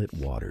sunlit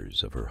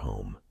waters of her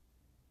home.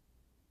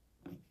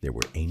 There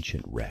were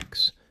ancient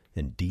wrecks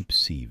and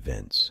deep-sea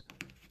vents,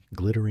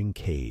 glittering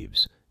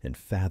caves and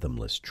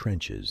fathomless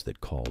trenches that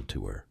called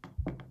to her.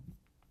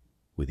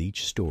 With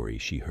each story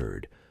she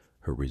heard,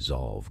 her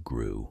resolve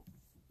grew.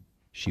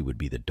 She would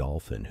be the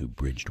dolphin who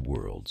bridged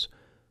worlds,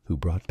 who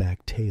brought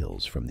back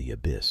tales from the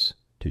abyss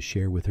to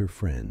share with her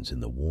friends in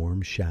the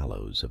warm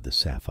shallows of the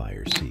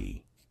sapphire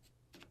sea.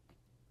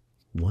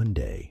 One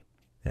day,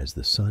 as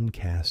the sun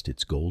cast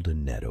its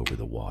golden net over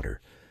the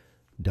water,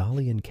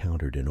 Dolly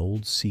encountered an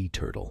old sea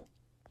turtle,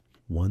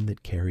 one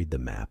that carried the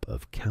map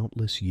of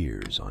countless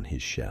years on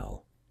his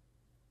shell.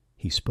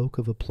 He spoke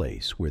of a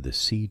place where the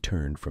sea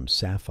turned from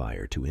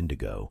sapphire to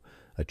indigo,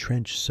 a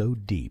trench so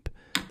deep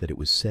that it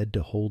was said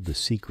to hold the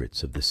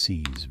secrets of the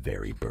sea's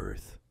very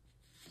birth.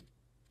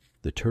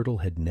 The turtle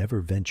had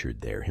never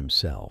ventured there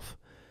himself.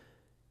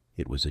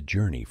 It was a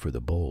journey for the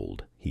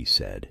bold, he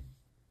said,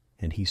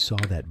 and he saw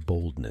that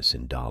boldness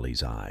in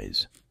Dolly's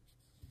eyes.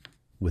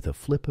 With a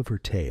flip of her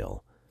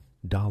tail,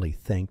 Dolly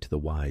thanked the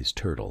wise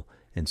turtle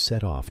and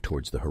set off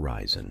towards the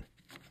horizon.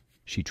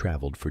 She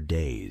traveled for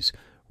days,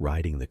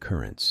 riding the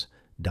currents,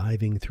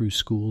 diving through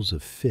schools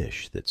of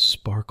fish that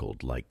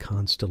sparkled like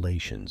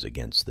constellations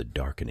against the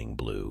darkening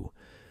blue.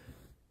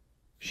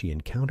 She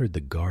encountered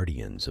the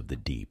guardians of the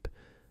deep,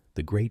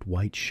 the great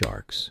white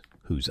sharks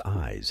whose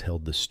eyes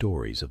held the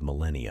stories of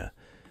millennia,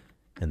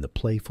 and the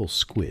playful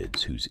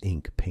squids whose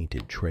ink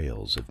painted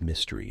trails of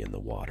mystery in the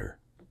water.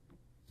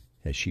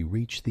 As she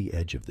reached the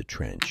edge of the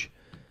trench,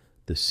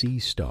 the sea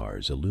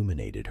stars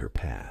illuminated her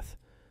path,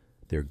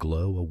 their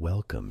glow a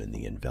welcome in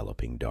the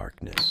enveloping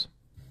darkness.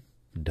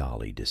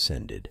 Dolly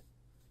descended,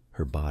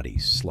 her body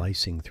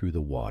slicing through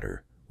the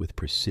water with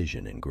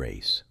precision and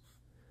grace.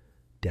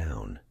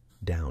 Down,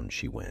 down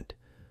she went,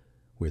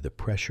 where the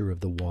pressure of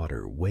the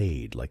water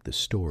weighed like the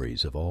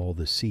stories of all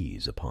the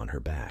seas upon her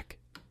back.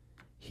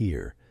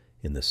 Here,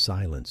 in the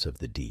silence of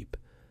the deep,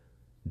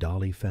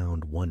 Dolly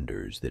found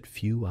wonders that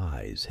few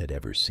eyes had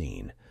ever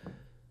seen,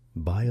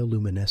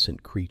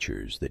 Bioluminescent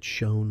creatures that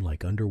shone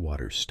like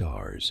underwater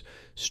stars,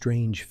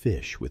 strange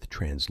fish with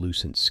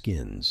translucent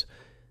skins,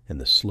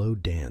 and the slow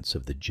dance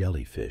of the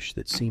jellyfish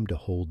that seemed to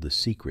hold the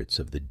secrets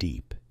of the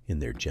deep in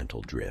their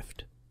gentle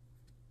drift.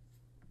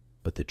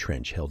 But the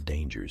trench held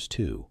dangers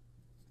too.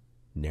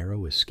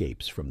 Narrow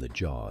escapes from the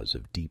jaws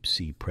of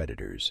deep-sea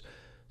predators,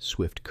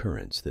 swift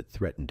currents that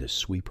threatened to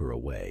sweep her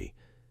away,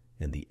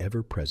 and the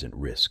ever-present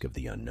risk of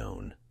the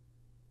unknown.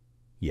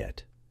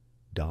 Yet,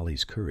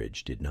 Dolly's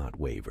courage did not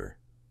waver.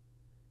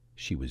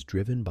 She was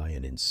driven by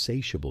an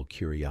insatiable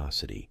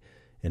curiosity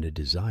and a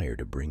desire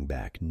to bring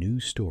back new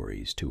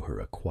stories to her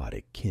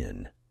aquatic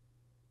kin.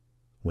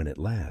 When at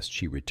last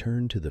she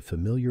returned to the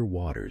familiar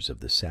waters of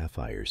the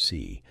Sapphire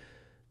Sea,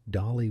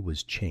 Dolly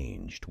was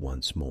changed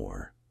once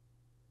more.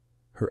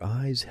 Her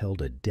eyes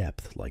held a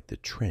depth like the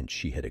trench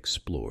she had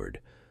explored,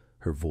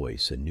 her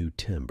voice a new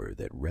timbre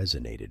that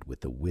resonated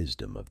with the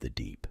wisdom of the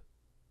deep.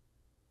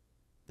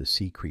 The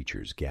sea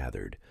creatures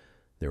gathered,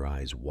 their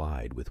eyes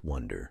wide with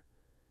wonder,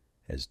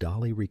 as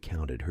Dolly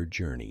recounted her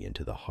journey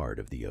into the heart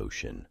of the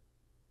ocean.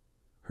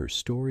 Her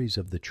stories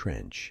of the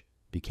trench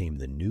became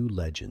the new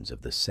legends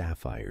of the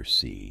Sapphire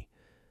Sea,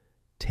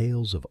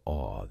 tales of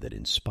awe that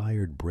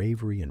inspired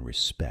bravery and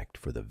respect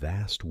for the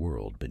vast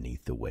world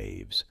beneath the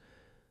waves.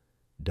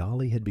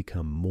 Dolly had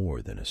become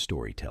more than a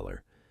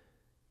storyteller.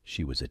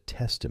 She was a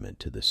testament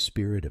to the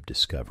spirit of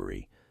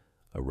discovery,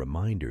 a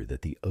reminder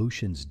that the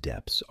ocean's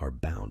depths are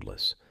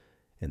boundless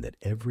and that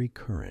every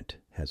current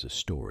has a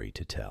story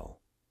to tell.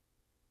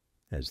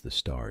 As the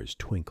stars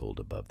twinkled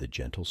above the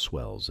gentle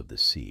swells of the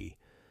sea,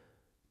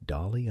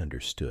 Dolly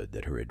understood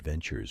that her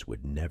adventures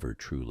would never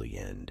truly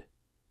end.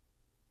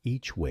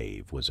 Each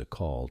wave was a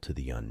call to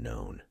the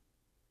unknown,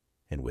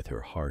 and with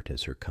her heart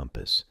as her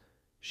compass,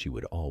 she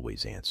would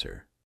always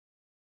answer.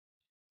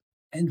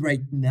 And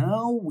right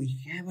now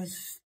we have a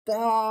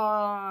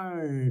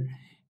star.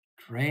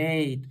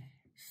 Great.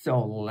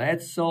 So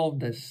let's solve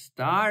the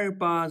star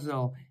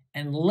puzzle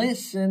and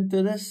listen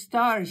to the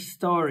star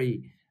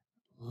story.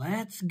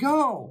 Let's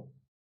go.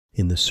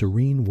 In the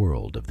serene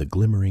world of the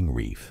glimmering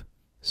reef,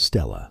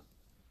 Stella,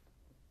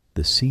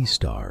 the sea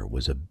star,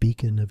 was a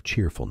beacon of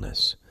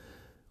cheerfulness.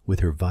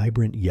 With her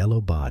vibrant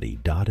yellow body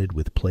dotted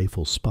with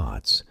playful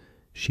spots,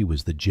 she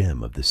was the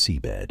gem of the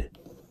seabed.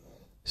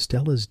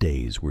 Stella's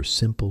days were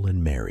simple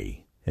and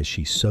merry as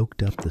she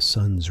soaked up the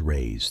sun's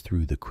rays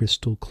through the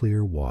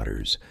crystal-clear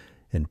waters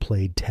and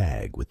played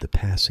tag with the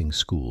passing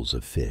schools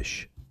of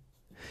fish.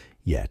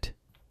 Yet,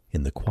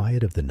 in the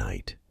quiet of the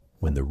night,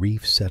 when the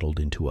reef settled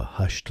into a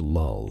hushed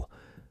lull,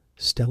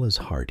 Stella's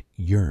heart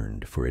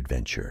yearned for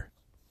adventure.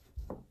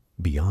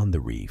 Beyond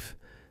the reef,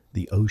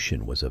 the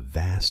ocean was a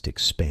vast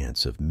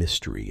expanse of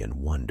mystery and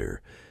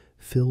wonder,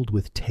 filled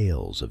with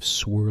tales of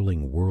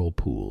swirling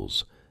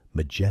whirlpools,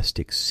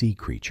 majestic sea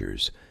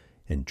creatures,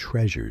 and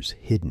treasures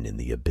hidden in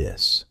the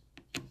abyss.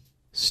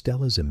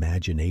 Stella's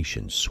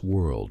imagination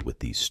swirled with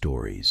these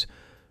stories,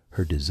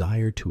 her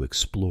desire to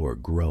explore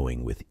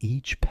growing with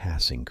each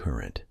passing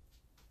current.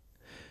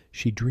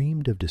 She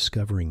dreamed of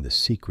discovering the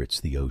secrets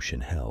the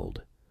ocean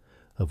held,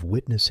 of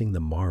witnessing the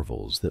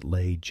marvels that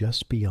lay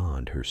just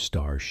beyond her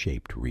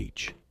star-shaped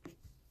reach.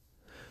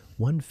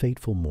 One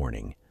fateful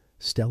morning,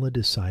 Stella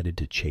decided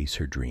to chase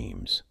her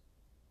dreams.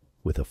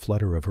 With a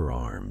flutter of her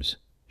arms,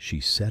 she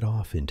set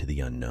off into the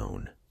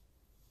unknown.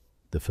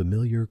 The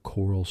familiar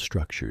coral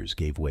structures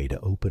gave way to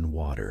open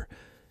water,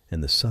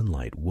 and the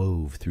sunlight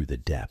wove through the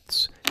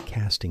depths,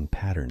 casting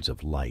patterns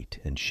of light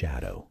and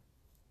shadow.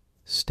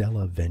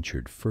 Stella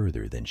ventured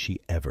further than she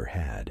ever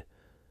had,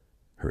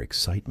 her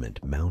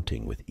excitement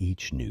mounting with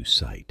each new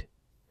sight.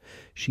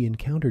 She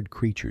encountered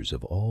creatures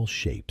of all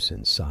shapes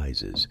and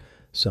sizes,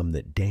 some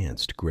that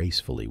danced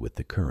gracefully with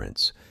the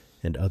currents,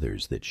 and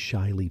others that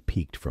shyly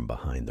peeked from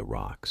behind the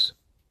rocks.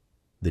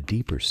 The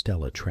deeper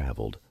Stella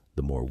traveled,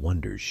 the more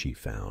wonders she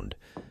found.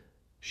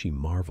 She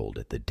marveled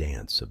at the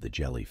dance of the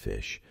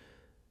jellyfish,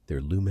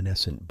 their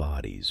luminescent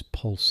bodies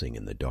pulsing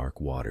in the dark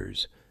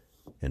waters,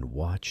 and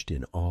watched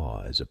in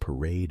awe as a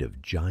parade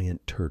of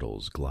giant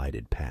turtles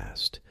glided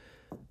past,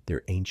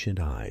 their ancient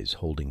eyes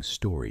holding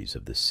stories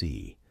of the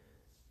sea.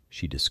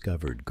 She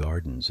discovered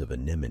gardens of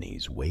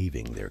anemones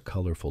waving their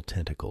colorful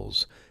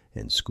tentacles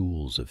and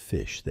schools of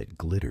fish that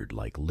glittered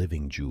like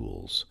living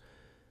jewels.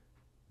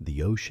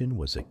 The ocean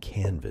was a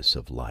canvas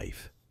of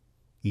life,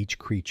 each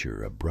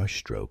creature a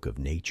brushstroke of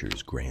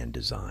nature's grand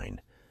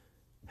design.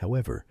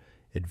 However,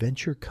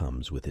 adventure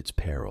comes with its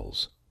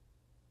perils.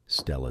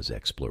 Stella's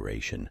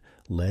exploration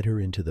led her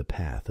into the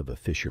path of a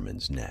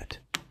fisherman's net.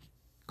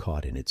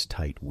 Caught in its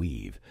tight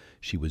weave,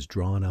 she was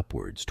drawn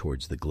upwards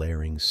towards the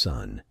glaring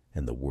sun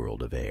and the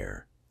world of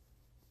air.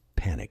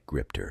 Panic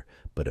gripped her,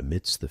 but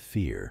amidst the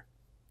fear,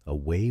 a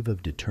wave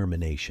of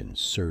determination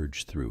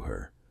surged through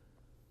her.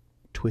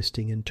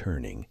 Twisting and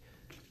turning,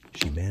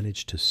 she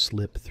managed to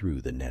slip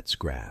through the net's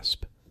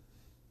grasp,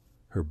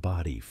 her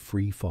body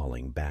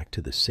free-falling back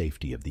to the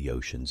safety of the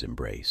ocean's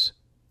embrace.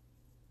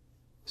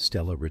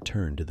 Stella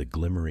returned to the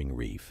glimmering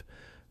reef,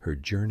 her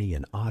journey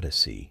an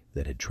odyssey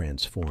that had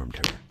transformed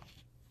her.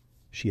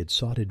 She had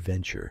sought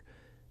adventure,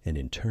 And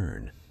in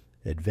turn,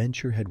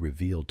 adventure had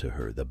revealed to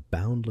her the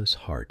boundless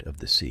heart of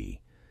the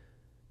sea.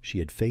 She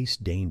had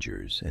faced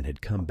dangers and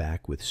had come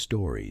back with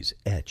stories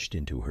etched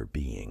into her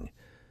being.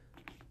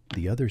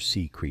 The other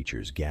sea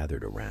creatures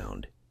gathered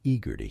around,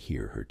 eager to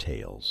hear her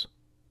tales.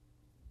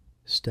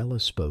 Stella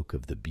spoke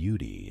of the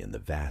beauty and the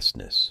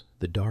vastness,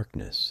 the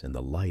darkness and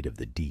the light of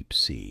the deep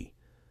sea,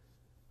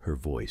 her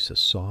voice a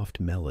soft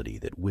melody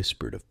that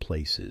whispered of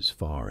places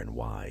far and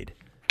wide.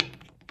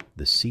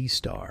 The sea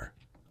star,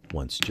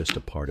 once just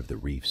a part of the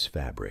reef's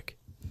fabric,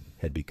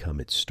 had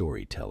become its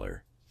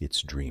storyteller,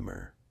 its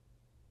dreamer.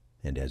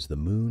 And as the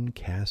moon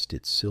cast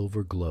its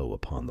silver glow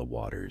upon the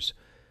waters,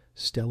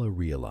 Stella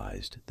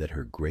realized that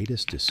her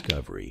greatest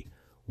discovery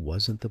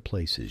wasn't the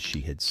places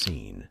she had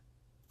seen,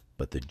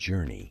 but the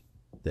journey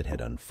that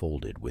had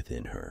unfolded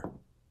within her.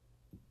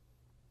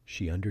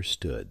 She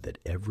understood that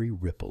every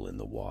ripple in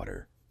the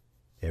water,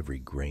 every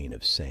grain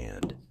of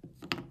sand,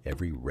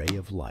 every ray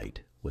of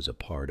light was a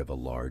part of a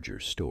larger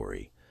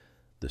story,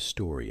 the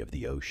story of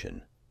the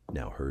ocean,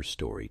 now her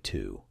story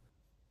too.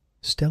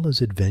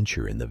 Stella's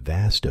adventure in the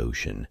vast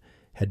ocean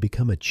had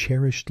become a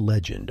cherished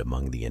legend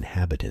among the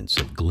inhabitants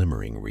of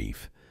Glimmering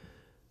Reef.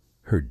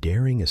 Her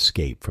daring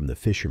escape from the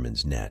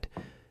fisherman's net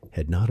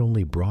had not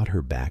only brought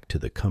her back to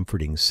the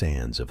comforting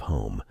sands of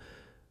home,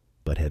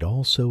 but had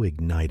also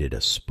ignited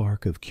a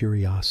spark of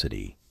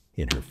curiosity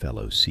in her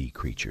fellow sea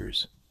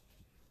creatures.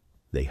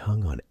 They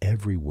hung on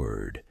every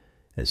word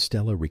as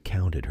Stella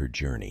recounted her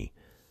journey,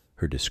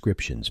 her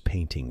descriptions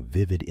painting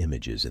vivid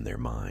images in their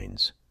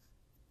minds.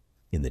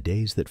 In the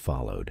days that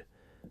followed,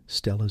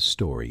 Stella's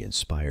story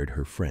inspired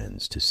her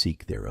friends to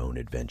seek their own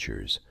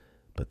adventures,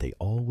 but they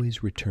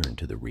always returned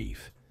to the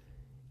reef,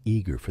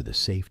 eager for the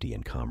safety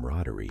and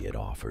camaraderie it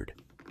offered.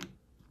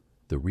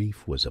 The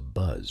reef was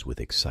abuzz with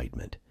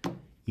excitement,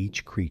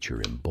 each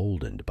creature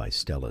emboldened by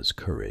Stella's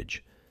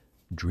courage,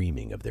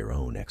 dreaming of their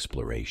own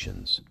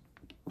explorations.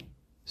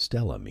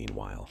 Stella,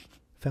 meanwhile,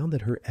 found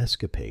that her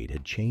escapade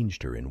had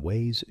changed her in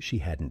ways she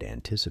hadn't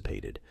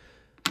anticipated.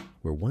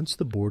 Where once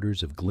the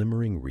borders of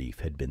Glimmering Reef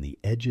had been the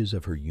edges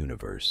of her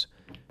universe,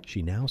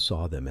 she now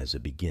saw them as a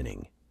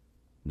beginning,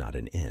 not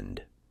an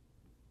end.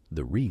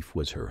 The reef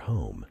was her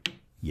home,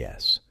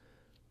 yes,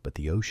 but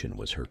the ocean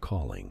was her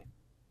calling.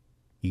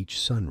 Each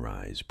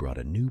sunrise brought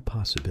a new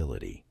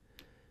possibility,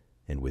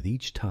 and with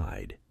each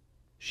tide,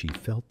 she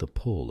felt the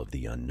pull of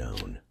the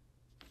unknown.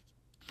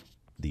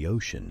 The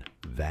ocean,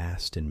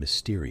 vast and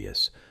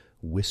mysterious,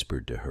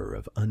 whispered to her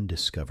of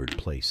undiscovered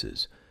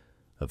places,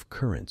 of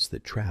currents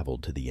that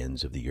traveled to the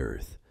ends of the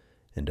earth,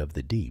 and of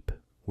the deep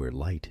where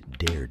light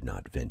dared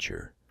not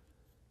venture.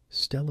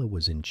 Stella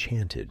was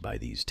enchanted by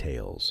these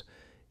tales,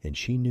 and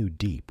she knew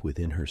deep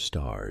within her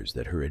stars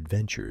that her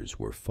adventures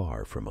were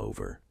far from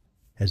over.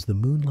 As the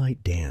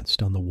moonlight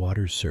danced on the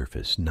water's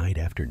surface night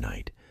after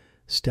night,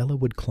 Stella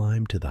would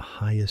climb to the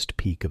highest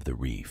peak of the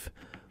reef,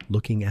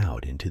 looking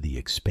out into the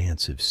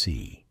expansive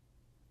sea.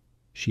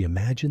 She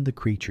imagined the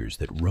creatures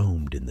that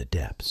roamed in the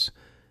depths,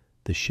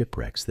 the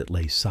shipwrecks that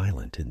lay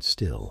silent and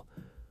still,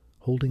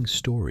 holding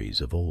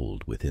stories of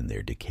old within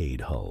their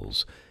decayed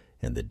hulls,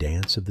 and the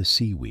dance of the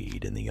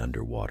seaweed in the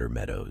underwater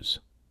meadows.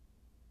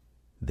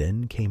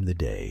 Then came the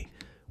day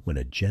when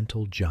a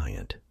gentle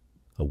giant,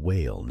 a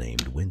whale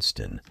named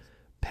Winston,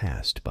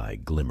 passed by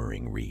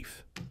Glimmering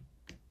Reef.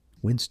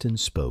 Winston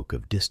spoke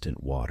of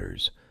distant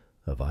waters,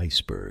 of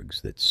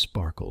icebergs that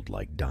sparkled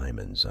like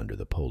diamonds under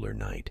the polar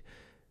night,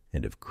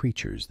 and of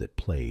creatures that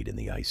played in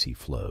the icy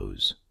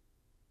flows.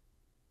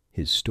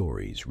 His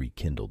stories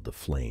rekindled the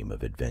flame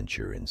of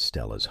adventure in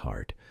Stella's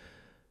heart.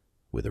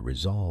 With a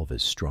resolve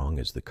as strong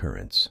as the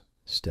currents,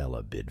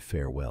 Stella bid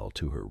farewell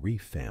to her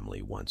reef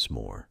family once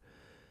more.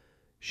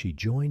 She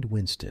joined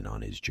Winston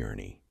on his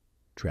journey,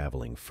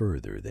 traveling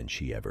further than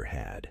she ever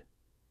had.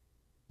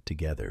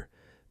 Together,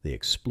 they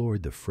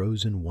explored the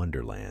frozen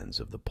wonderlands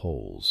of the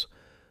poles,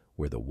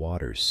 where the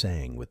water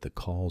sang with the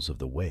calls of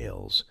the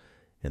whales,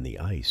 and the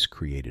ice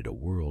created a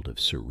world of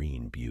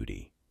serene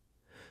beauty.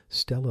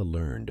 Stella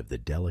learned of the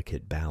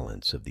delicate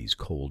balance of these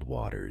cold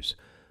waters,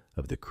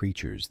 of the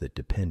creatures that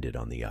depended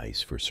on the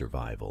ice for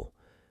survival,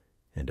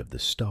 and of the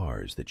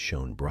stars that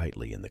shone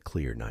brightly in the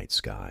clear night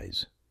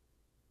skies.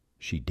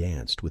 She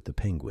danced with the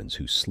penguins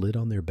who slid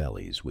on their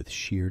bellies with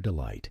sheer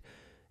delight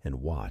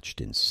and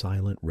watched in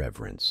silent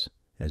reverence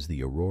as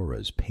the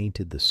auroras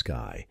painted the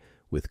sky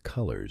with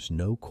colors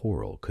no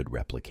coral could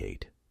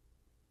replicate.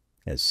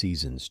 As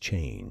seasons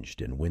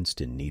changed and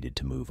Winston needed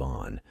to move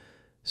on,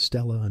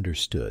 Stella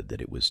understood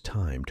that it was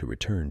time to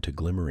return to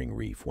Glimmering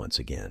Reef once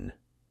again.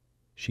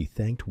 She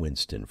thanked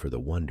Winston for the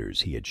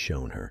wonders he had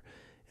shown her,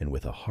 and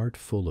with a heart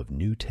full of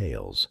new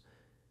tales,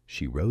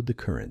 she rode the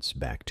currents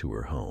back to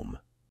her home.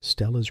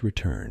 Stella's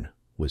return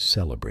was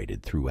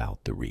celebrated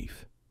throughout the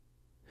reef.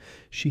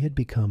 She had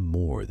become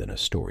more than a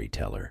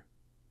storyteller.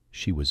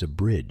 She was a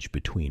bridge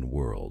between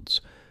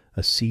worlds,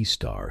 a sea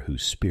star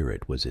whose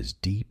spirit was as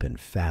deep and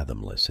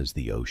fathomless as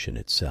the ocean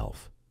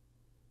itself.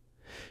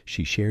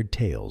 She shared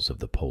tales of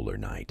the polar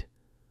night,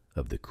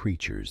 of the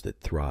creatures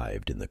that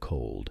thrived in the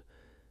cold,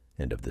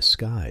 and of the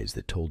skies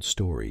that told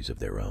stories of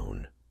their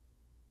own.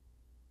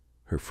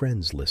 Her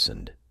friends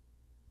listened,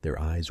 their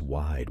eyes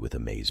wide with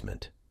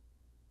amazement.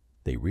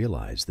 They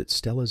realized that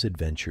Stella's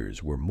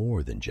adventures were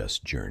more than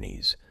just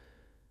journeys.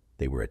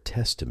 They were a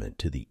testament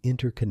to the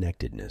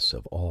interconnectedness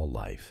of all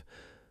life,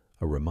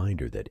 a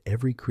reminder that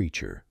every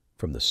creature,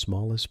 from the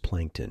smallest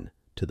plankton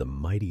to the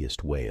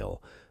mightiest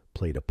whale,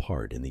 played a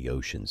part in the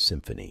ocean's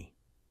symphony.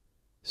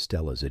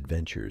 Stella's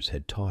adventures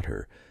had taught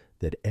her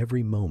that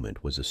every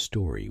moment was a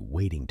story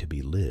waiting to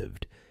be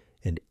lived,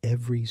 and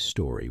every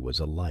story was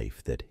a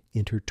life that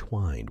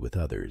intertwined with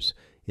others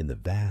in the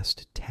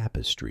vast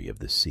tapestry of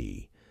the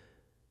sea.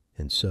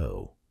 And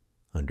so,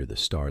 under the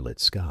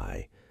starlit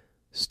sky,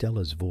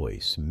 Stella's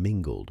voice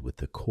mingled with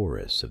the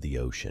chorus of the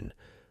ocean,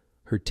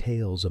 her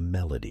tales a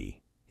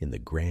melody in the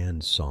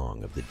grand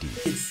song of the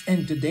deep.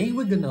 And today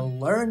we're gonna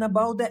learn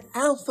about the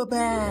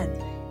alphabet.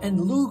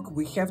 And look,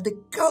 we have the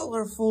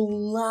colorful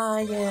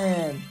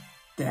lion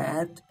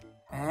that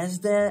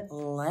has the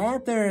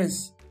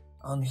letters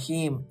on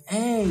him: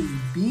 A,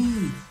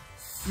 B,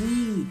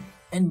 C,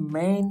 and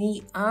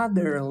many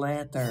other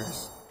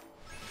letters.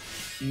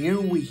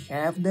 Here we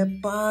have the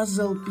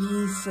puzzle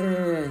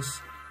pieces,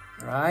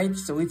 right?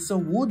 So it's a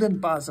wooden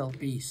puzzle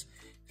piece.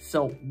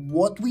 So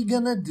what we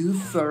gonna do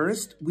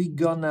first, we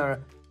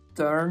gonna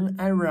turn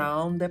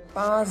around the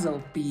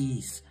puzzle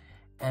piece.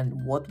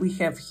 And what we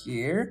have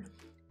here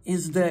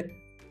is the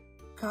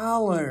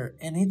color,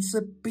 and it's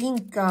a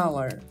pink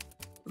color,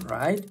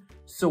 right?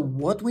 So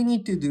what we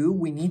need to do,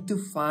 we need to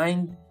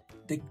find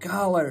the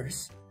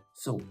colors.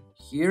 So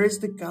here is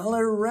the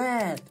color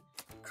red.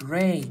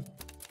 Great.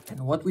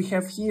 And what we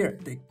have here,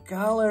 the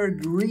color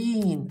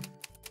green.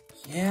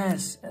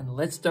 Yes, and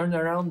let's turn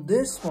around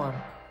this one.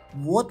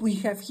 What we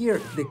have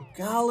here, the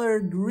color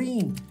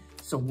green.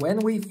 So when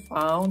we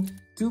found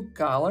two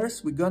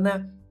colors, we're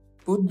gonna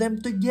put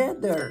them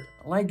together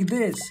like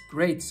this.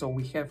 Great, so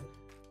we have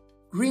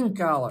green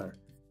color,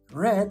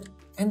 red,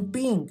 and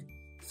pink.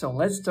 So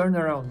let's turn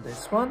around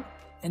this one.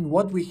 And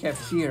what we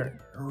have here,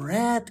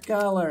 red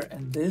color,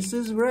 and this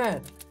is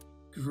red.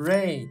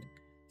 Great.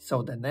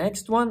 So the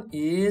next one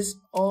is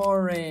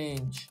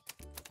orange.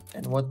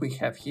 And what we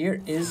have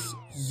here is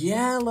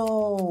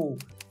yellow.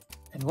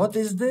 And what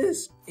is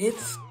this?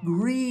 It's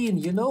green.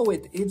 You know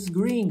it. It's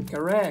green.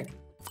 Correct.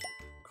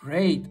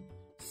 Great.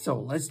 So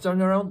let's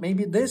turn around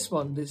maybe this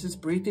one. This is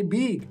pretty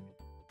big.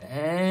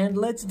 And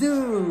let's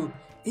do.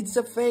 It's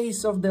a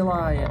face of the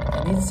lion.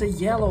 And it's a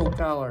yellow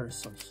color.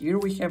 So here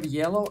we have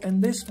yellow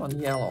and this one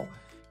yellow.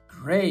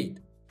 Great.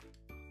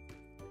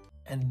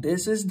 And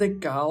this is the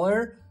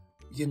color.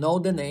 You know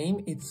the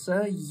name, it's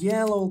a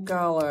yellow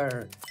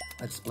color.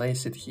 Let's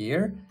place it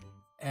here.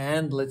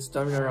 And let's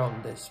turn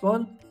around this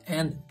one.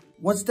 And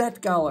what's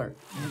that color?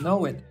 You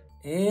know it.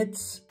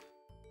 It's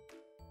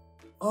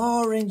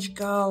orange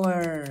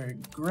color.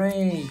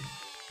 Great.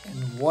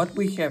 And what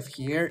we have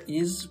here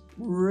is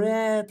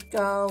red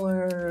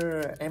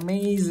color.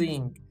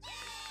 Amazing.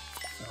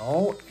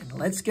 So, and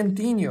let's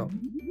continue.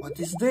 What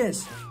is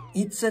this?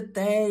 It's a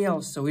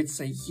tail. So it's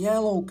a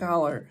yellow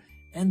color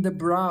and the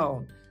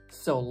brown.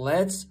 So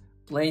let's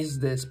place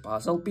this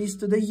puzzle piece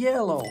to the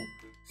yellow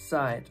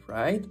side,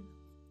 right?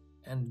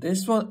 And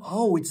this one,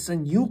 oh, it's a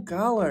new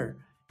color.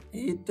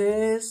 It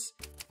is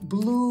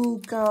blue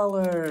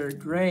color.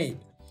 Great.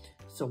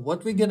 So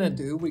what we're gonna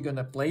do, we're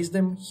gonna place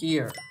them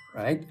here,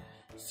 right?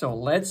 So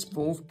let's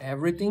move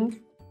everything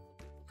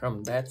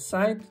from that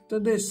side to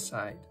this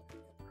side,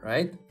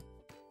 right?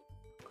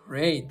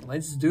 Great.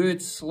 Let's do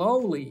it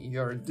slowly.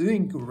 You're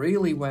doing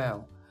really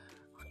well.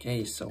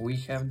 Okay, so we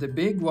have the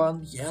big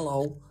one,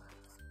 yellow.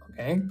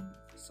 Okay,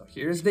 so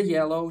here's the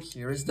yellow,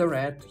 here's the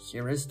red,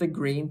 here is the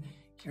green,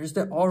 here's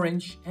the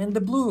orange and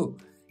the blue.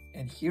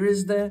 And here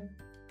is the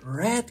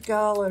red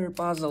color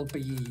puzzle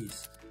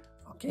piece.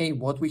 Okay,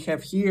 what we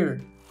have here?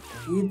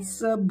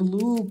 It's a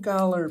blue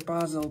color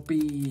puzzle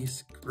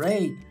piece.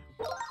 Great.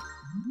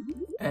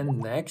 And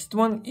next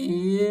one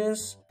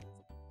is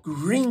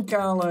green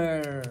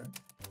color.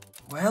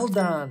 Well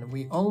done.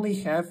 We only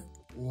have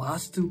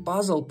last two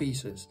puzzle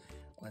pieces.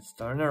 Let's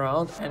turn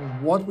around,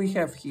 and what we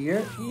have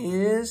here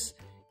is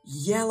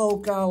yellow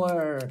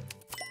color.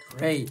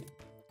 Great.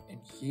 And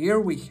here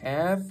we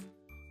have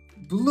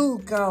blue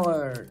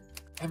color.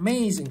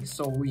 Amazing.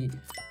 So we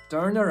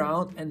turn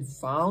around and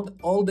found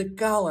all the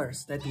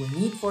colors that we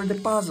need for the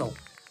puzzle.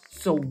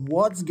 So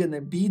what's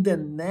gonna be the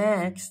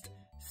next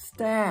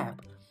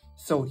step?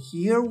 So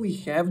here we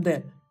have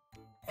the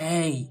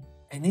A,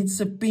 and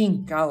it's a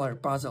pink color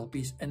puzzle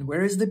piece. And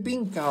where is the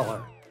pink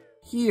color?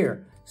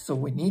 Here. So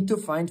we need to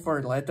find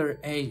for letter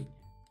A.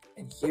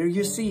 And here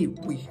you see,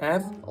 we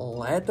have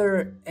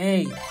letter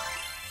A.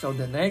 So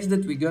the next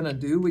that we're gonna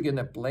do, we're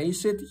gonna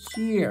place it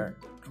here.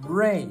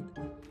 Great.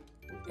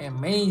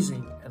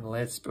 Amazing. And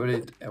let's put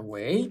it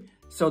away.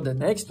 So the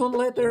next one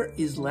letter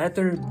is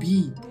letter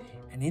B.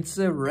 And it's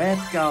a red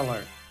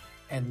color.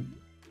 And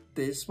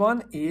this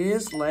one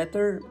is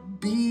letter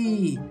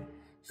B.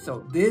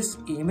 So this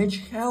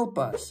image help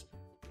us.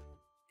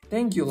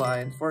 Thank you,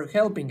 Lion, for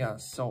helping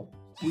us. So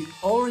we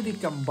already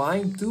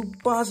combined two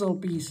puzzle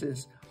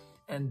pieces.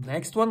 And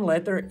next one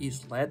letter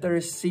is letter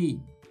C.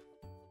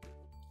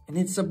 and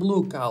it's a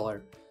blue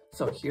color.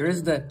 So here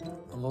is the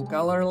blue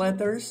color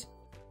letters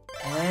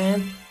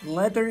and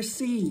letter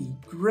C.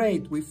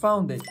 Great, we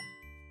found it.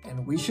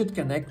 And we should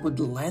connect with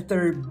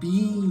letter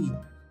B,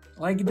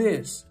 like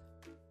this.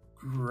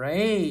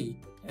 Great,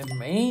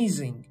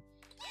 amazing.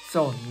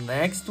 So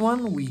next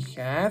one we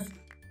have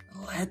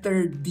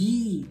letter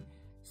D.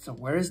 So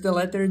where is the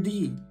letter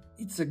D?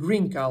 It's a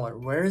green color.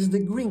 Where is the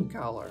green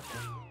color?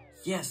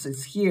 Yes,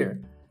 it's here.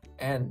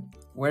 And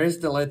where is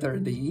the letter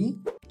D?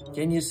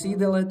 Can you see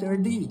the letter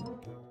D?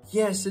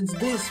 Yes, it's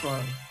this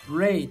one.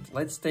 Great.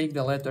 Let's take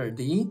the letter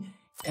D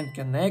and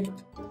connect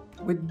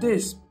with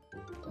this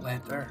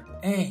letter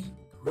A.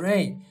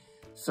 Great.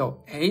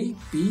 So A,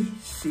 B,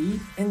 C,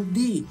 and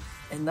D.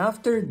 And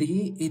after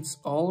D, it's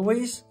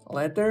always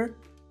letter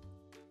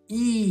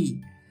E.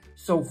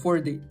 So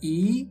for the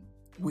E,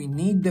 we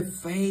need the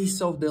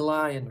face of the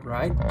lion,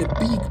 right? The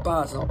big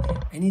puzzle.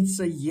 And it's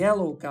a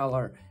yellow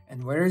color.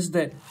 And where is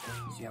the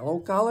yellow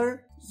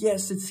color?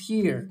 Yes, it's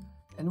here.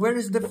 And where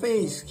is the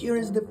face? Here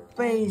is the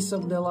face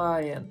of the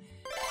lion.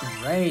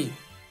 Great.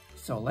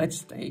 So let's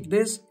take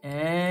this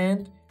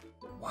and...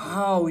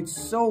 Wow, it's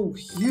so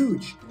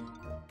huge.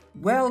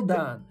 Well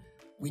done.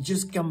 We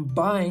just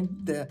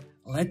combined the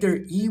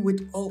letter E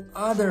with all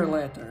other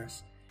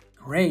letters.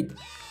 Great.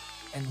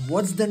 And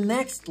what's the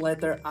next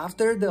letter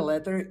after the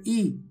letter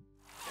E?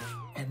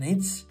 And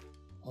it's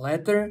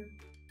letter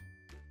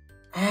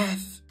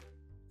F.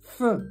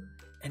 F.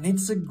 And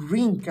it's a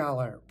green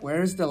color.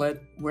 Where's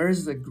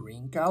the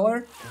green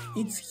color?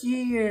 It's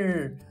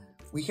here.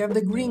 We have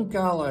the green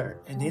color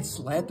and it's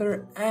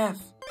letter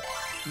F.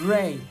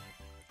 Great.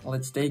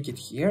 Let's take it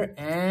here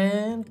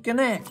and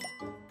connect.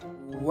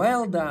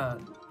 Well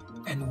done.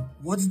 And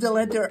what's the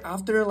letter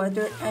after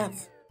letter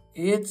F?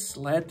 It's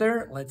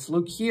letter, let's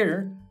look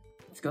here.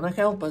 It's gonna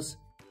help us.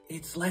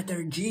 It's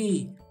letter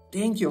G.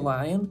 Thank you,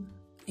 Lion.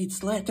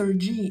 It's letter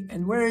G.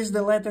 And where is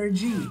the letter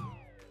G?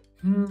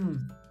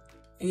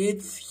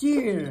 It's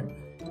here.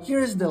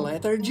 Here's the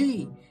letter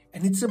G.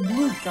 And it's a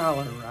blue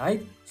color,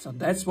 right? So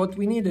that's what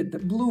we needed, the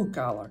blue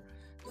color.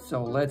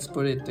 So let's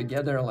put it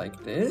together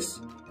like this.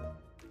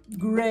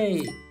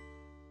 Great.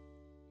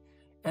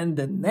 And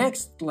the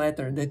next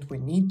letter that we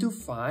need to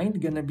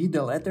find gonna be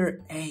the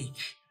letter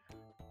H.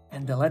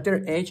 And the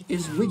letter H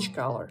is which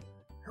color?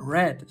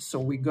 Red. So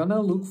we're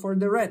gonna look for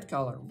the red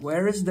color.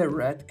 Where is the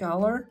red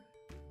color?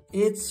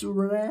 It's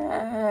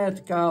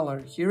red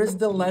color. Here is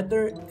the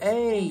letter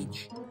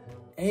H.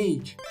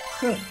 H.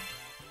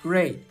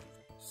 Great.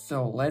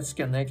 So let's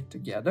connect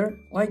together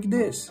like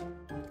this.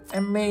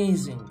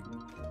 Amazing.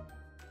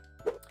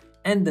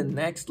 And the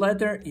next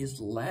letter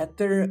is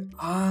letter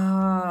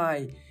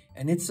I.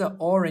 And it's an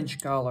orange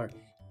color.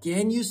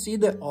 Can you see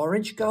the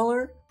orange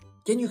color?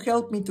 Can you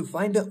help me to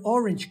find the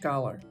orange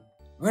color?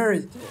 Where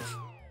is this?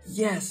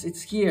 Yes,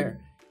 it's here.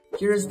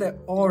 Here's the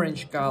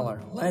orange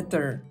color.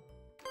 Letter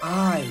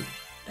I.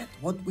 That's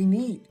what we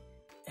need.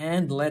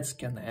 And let's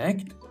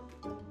connect.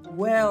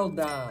 Well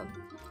done.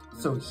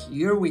 So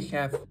here we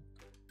have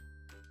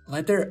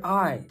letter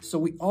I. So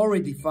we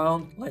already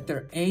found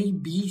letter A,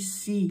 B,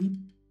 C,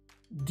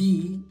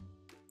 D,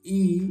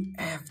 E,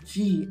 F,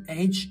 G,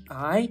 H,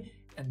 I.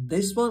 And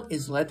this one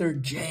is letter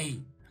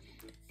J.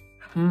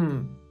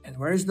 And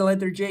where is the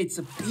letter J? It's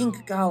a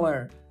pink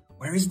color.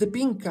 Where is the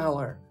pink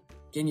color?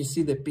 Can you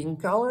see the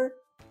pink color?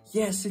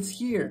 Yes, it's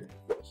here.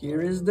 Here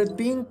is the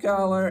pink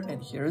color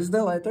and here is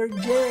the letter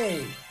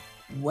J.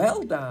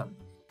 Well done.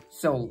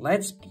 So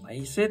let's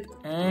place it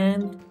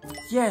and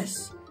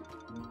yes,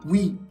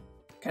 we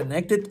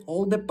connected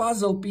all the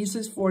puzzle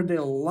pieces for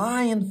the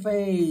lion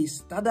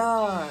face.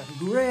 Ta-da!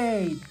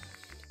 Great!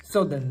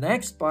 So the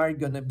next part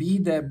gonna be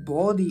the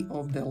body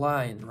of the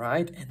lion,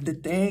 right? And the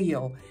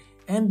tail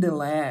and the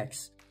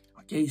legs.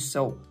 Okay,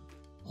 so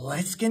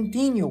let's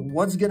continue.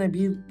 What's gonna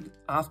be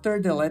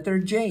after the letter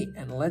J?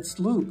 And let's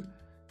look.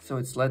 So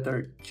it's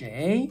letter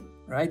J,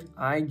 right?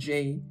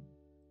 I-J.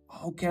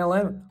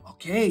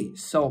 Okay,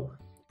 so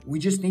we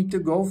just need to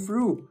go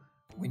through.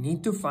 We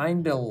need to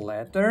find the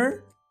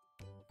letter.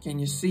 Can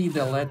you see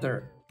the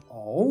letter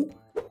O?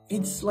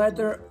 It's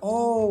letter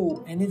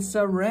O, and it's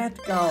a red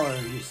color,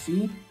 you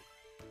see?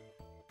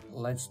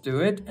 Let's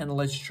do it, and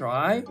let's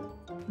try.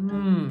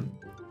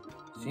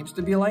 Seems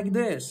to be like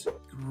this.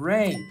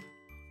 Great.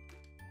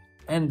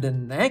 And the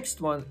next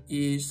one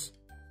is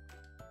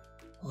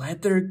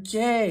letter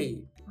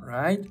K,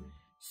 right?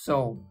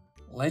 So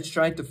let's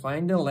try to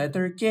find the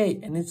letter K,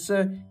 and it's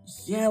a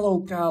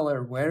yellow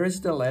color. Where is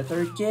the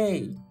letter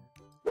K?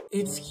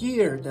 It's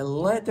here, the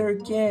letter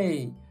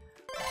K.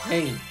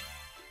 Okay,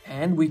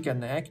 and we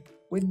connect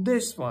with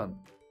this one.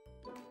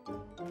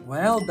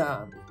 Well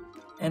done.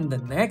 And the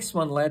next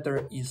one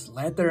letter is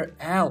letter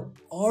L,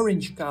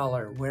 orange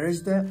color. Where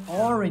is the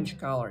orange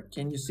color?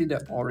 Can you see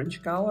the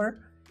orange color?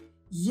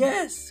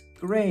 Yes,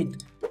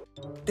 great.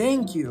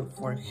 Thank you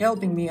for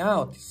helping me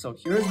out. So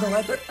here's the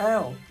letter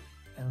L.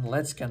 And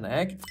let's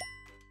connect.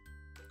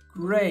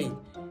 Great.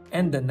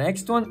 And the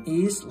next one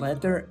is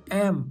letter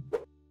M.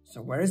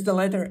 So where is the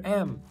letter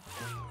M?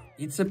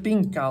 It's a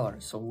pink color.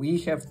 So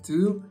we have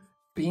two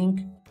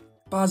pink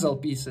puzzle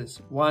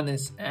pieces. One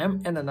is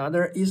M and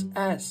another is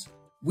S.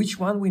 Which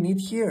one we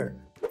need here?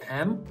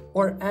 M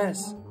or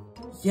S?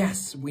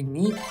 Yes, we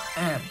need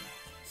M.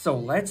 So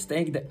let's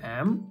take the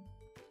M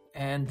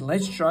and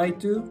let's try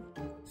to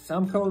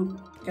somehow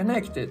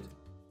connect it.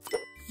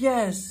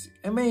 Yes,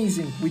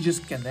 amazing. We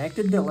just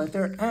connected the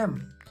letter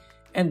M.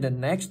 And the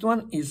next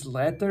one is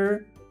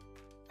letter,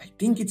 I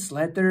think it's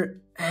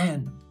letter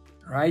N,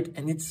 right?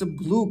 And it's a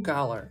blue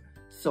color.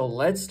 So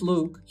let's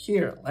look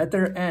here,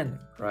 letter N,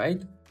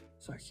 right?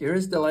 So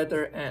here's the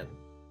letter N.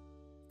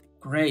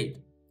 Great.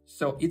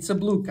 So it's a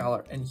blue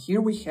color. And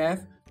here we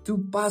have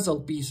two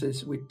puzzle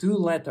pieces with two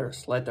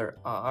letters, letter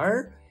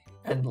R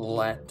and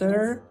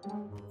letter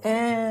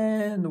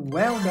N.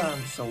 Well done.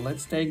 So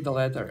let's take the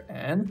letter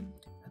N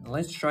and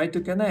let's try to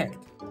connect.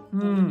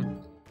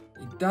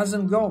 It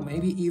doesn't go.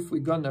 Maybe if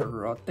we're gonna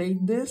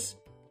rotate this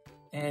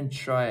and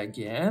try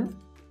again.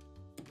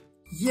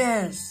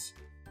 Yes.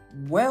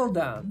 Well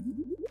done.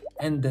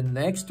 And the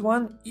next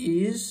one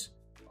is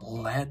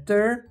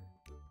letter.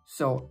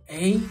 So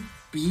A,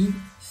 B,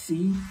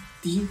 C,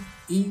 D,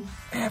 E,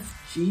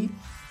 F, G,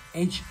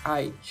 H,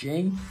 I,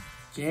 J,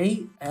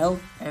 K, L,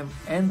 M,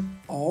 N,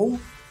 O,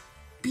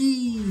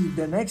 P.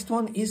 The next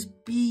one is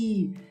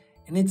P.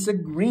 And it's a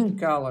green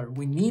color.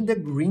 We need a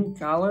green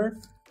color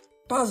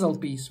puzzle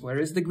piece. Where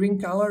is the green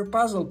color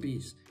puzzle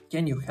piece?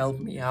 Can you help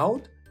me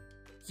out?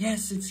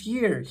 Yes, it's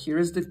here. Here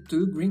is the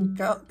two green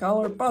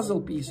color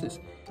puzzle pieces.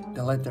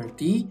 The letter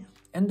T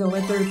and the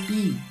letter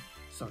P.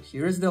 So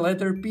here's the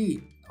letter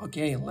P.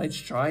 Okay, let's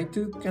try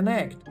to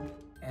connect.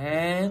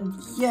 And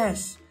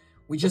yes,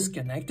 we just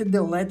connected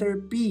the letter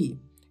P.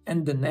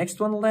 And the next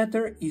one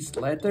letter is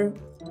letter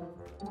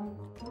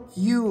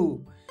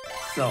Q.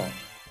 So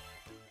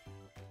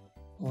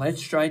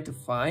let's try to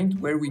find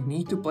where we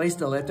need to place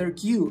the letter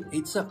Q.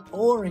 It's an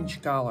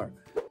orange color.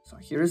 So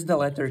here's the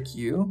letter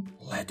Q,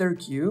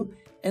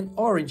 and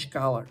orange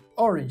color.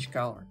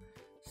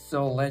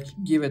 So let's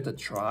give it a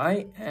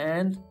try,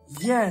 and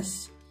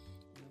yes,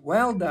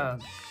 well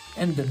done.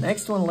 And the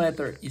next one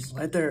letter is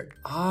letter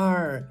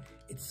R.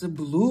 It's a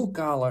blue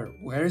color.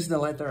 Where's the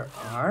letter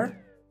R?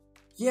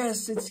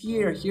 Yes, it's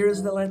here.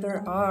 Here's the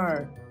letter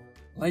R.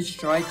 Let's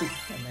try to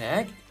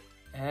connect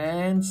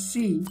and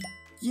see.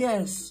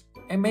 Yes,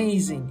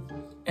 amazing.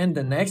 And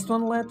the next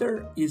one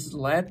letter is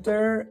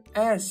letter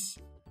S.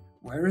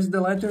 Where is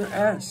the letter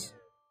S?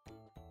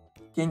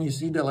 Can you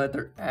see the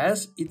letter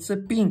S? It's a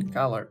pink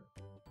color.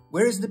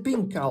 Where is the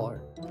pink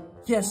color?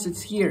 Yes,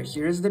 it's here.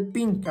 Here is the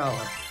pink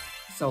color.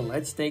 So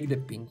let's take the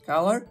pink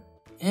color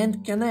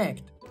and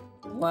connect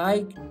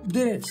like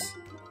this.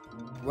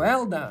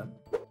 Well done.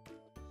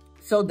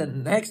 So the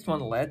next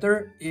one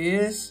letter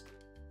is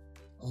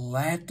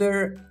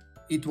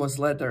it was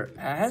letter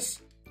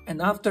S.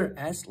 And after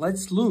S,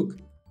 let's look.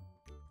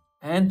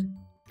 And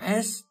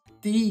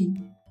S-T.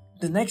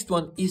 The next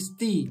one is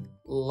T.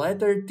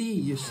 Letter T,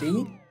 you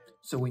see?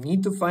 So we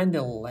need to find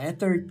the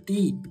letter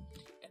T.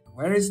 And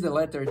where is the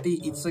letter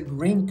T? It's a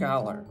green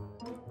color.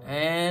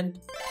 And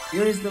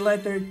here is the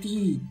letter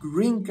T,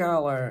 green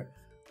color.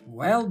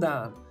 Well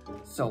done.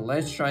 So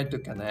let's try to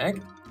connect.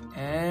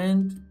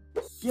 And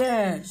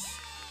yes.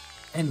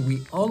 And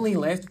we only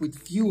left with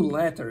few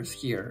letters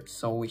here.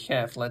 So we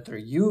have letter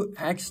U,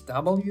 X,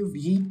 W,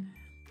 V.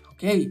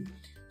 Okay.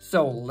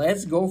 So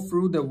let's go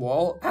through the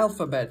whole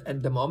alphabet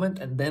at the moment,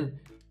 and then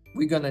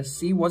we're gonna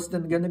see what's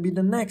gonna be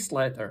the next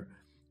letter.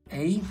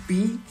 A,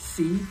 B,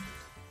 C,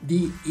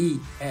 D, E,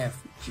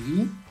 F,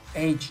 G,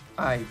 H,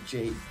 I,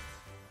 J,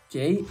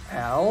 K,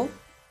 L,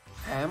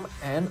 M,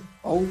 N,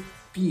 O,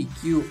 P,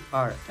 Q,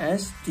 R,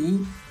 S,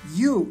 T,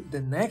 U.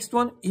 The next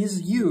one is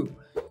U.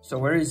 So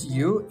where is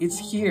U? It's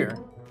here.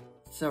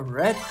 It's a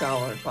red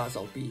color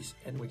puzzle piece,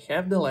 and we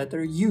have the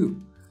letter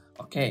U.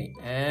 Okay,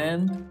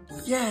 and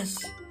yes.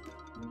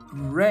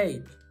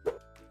 Great.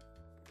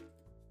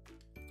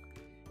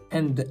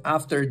 And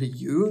after the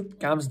U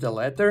comes the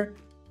letter.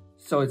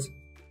 So it's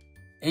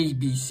A,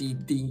 B, C,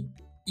 D,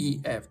 E,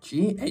 F,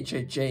 G, H,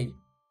 I, J,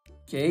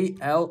 K,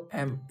 L,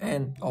 M,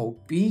 N, O,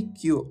 P,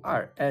 Q,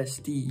 R, S,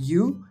 T,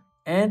 U,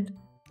 and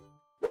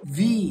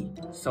V.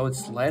 So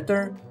it's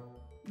letter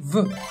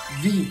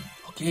V.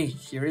 Okay,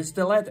 here is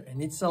the letter,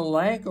 and it's a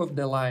leg of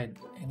the line,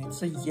 and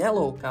it's a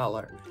yellow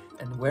color.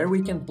 And where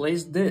we can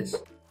place this?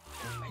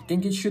 I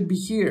think it should be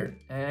here.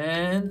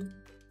 And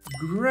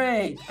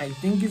great, I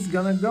think it's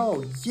gonna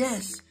go.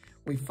 Yes,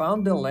 we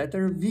found the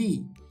letter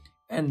V.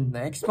 And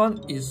next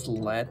one is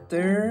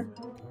letter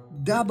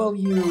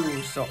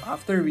W. So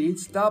after V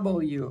it's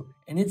W,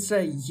 and it's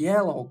a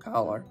yellow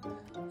color.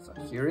 So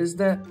here is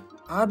the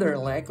other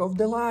leg of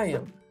the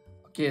lion.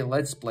 Okay,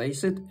 let's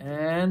place it,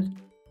 and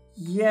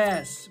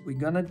yes, we're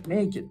gonna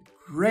make it.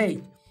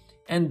 Great.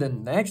 And the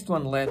next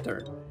one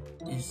letter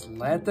is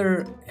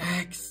letter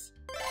X,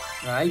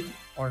 right?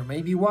 Or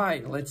maybe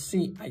Y. Let's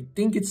see. I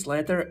think it's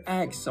letter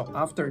X. So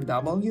after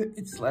W,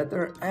 it's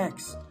letter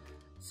X.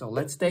 So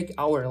let's take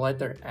our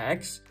letter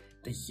X,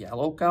 the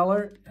yellow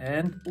color,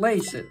 and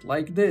place it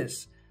like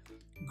this.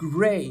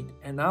 Great.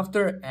 And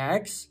after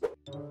X,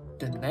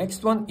 the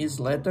next one is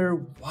letter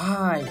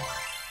Y.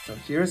 So So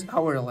here's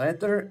our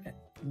letter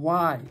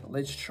Y.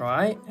 Let's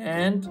try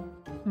and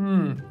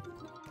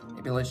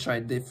maybe let's try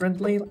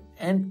differently.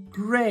 And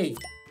great.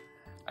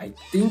 I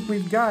think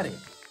we've got it.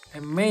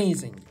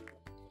 Amazing.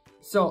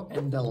 So,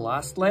 and the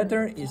last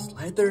letter is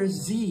letter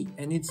Z,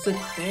 and it's the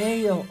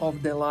tail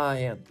of the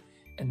lion.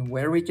 And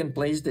where we can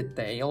place the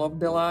tail of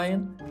the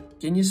lion?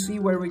 Can you see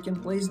where we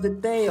can place the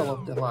tail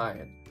of the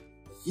lion?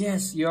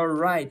 Yes, you're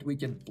right. We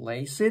can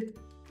place it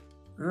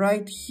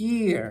right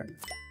here.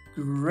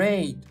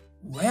 Great.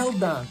 Well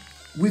done.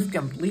 We've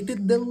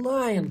completed the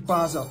lion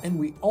puzzle, and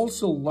we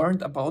also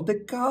learned about the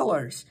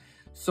colors.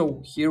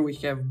 So here we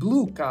have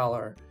blue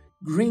color,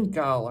 green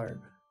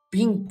color,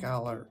 pink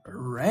color,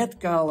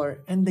 red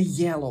color, and the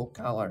yellow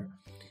color.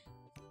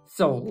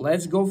 So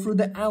let's go through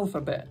the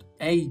alphabet.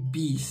 A,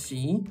 B,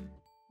 C,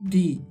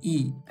 D,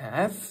 E,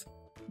 F,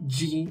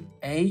 G,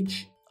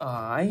 H,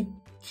 I,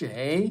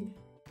 J,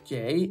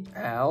 K,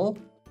 L,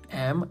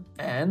 M,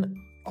 N,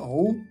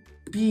 O,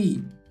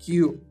 P,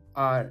 Q,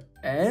 R,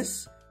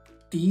 S,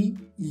 T,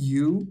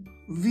 U,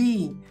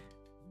 V,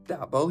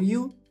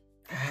 W,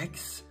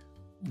 X,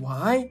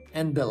 Y,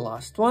 and the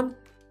last one,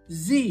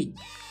 Z.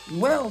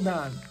 Well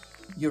done!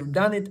 You've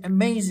done it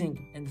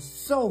amazing and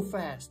so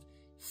fast.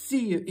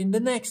 See you in the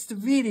next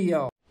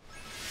video.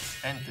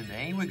 And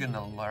today we're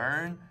gonna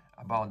learn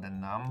about the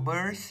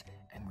numbers,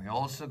 and we're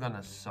also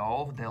gonna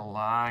solve the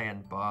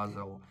lion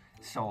puzzle.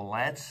 So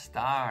let's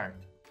start.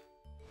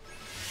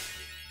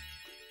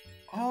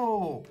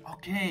 Oh,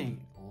 okay.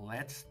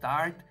 Let's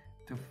start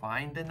to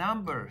find the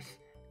numbers,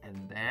 and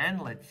then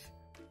let's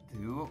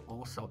do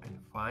also and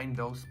find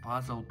those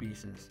puzzle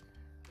pieces.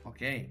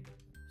 Okay,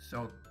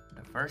 so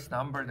the first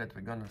number that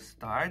we're gonna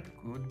start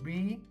could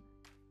be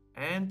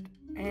and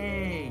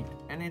 8,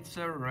 and it's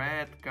a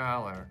red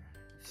color.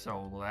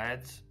 So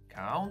let's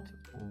count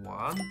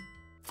 1,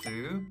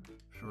 2,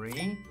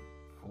 3,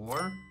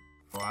 4,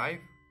 5,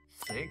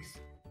 6,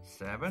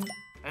 7,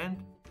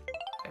 and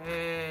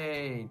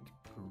 8.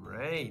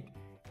 Great.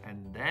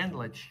 And then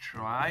let's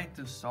try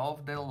to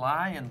solve the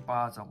lion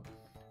puzzle.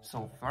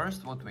 So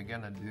first what we're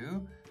gonna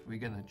do, we're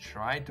gonna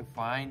try to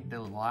find the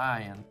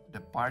lion,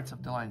 the parts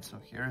of the lion. So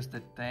here's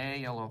the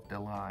tail of the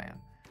lion.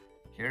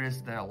 Here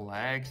is the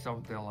legs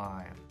of the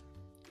lion.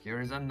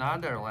 Here is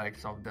another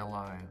legs of the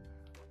lion.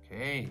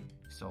 Okay,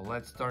 so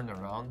let's turn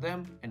around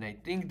them. And I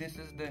think this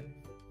is the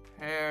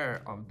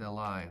hair of the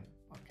lion.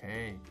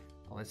 Okay,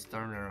 let's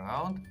turn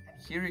around.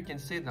 Here you can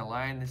see the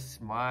lion is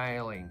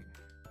smiling.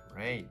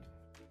 Great.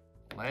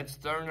 Let's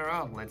turn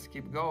around. Let's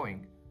keep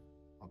going.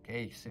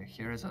 Okay, so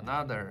here's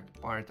another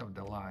part of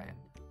the lion.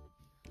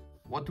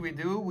 What we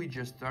do, we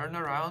just turn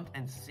around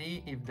and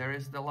see if there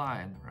is the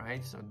lion,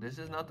 right? So this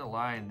is not a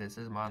lion, this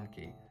is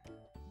monkey.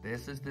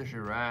 This is the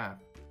giraffe.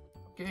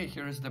 Okay,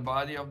 here's the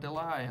body of the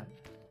lion.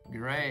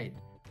 Great.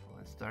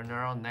 Let's turn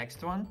around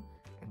next one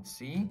and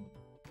see.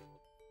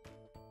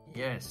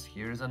 Yes,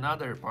 here's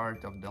another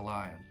part of the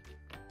lion.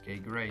 Okay,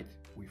 great.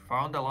 We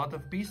found a lot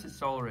of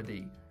pieces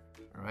already,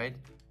 right?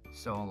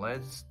 So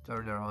let's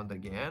turn around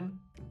again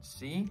and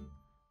see.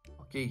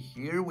 Okay,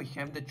 here we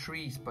have the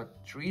trees,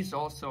 but trees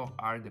also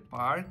are the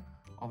part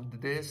of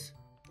this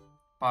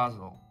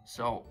puzzle.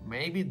 So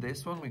maybe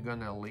this one we're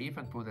gonna leave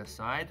and put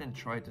aside and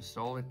try to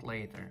solve it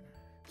later.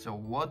 So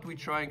what we're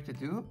trying to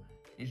do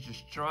is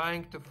just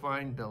trying to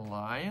find the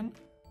lion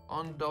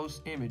on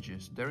those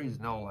images. There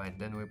is no lion,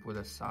 then we put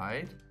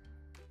aside.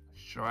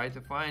 Let's try to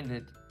find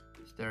it.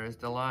 There is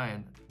the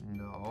lion.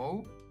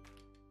 No.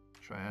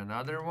 Try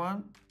another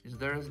one.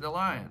 There is the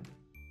lion.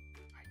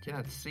 I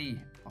cannot see.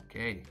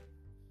 Okay.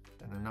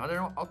 Then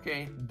another one.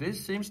 Okay, this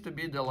seems to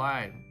be the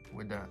lion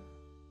with the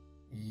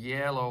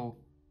yellow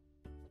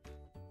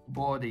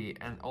body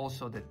and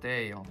also the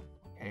tail.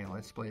 Okay,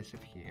 let's place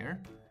it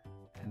here.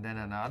 And then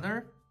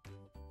another.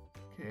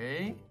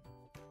 Okay.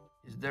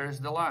 There's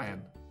the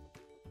lion.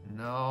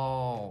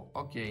 No.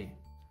 Okay.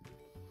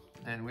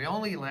 Then we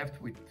only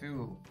left with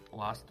two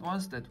last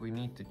ones that we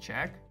need to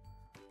check.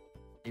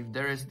 If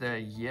there is the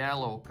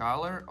yellow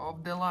color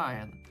of the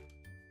lion.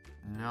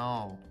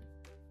 No.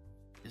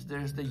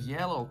 There's the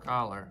yellow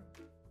color.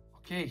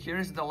 Okay,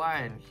 here's the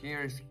lion.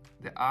 Here's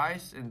the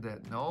eyes and the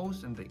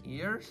nose and the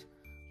ears.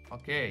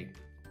 Okay,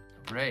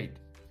 great.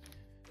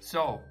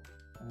 So,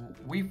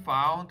 we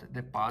found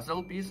the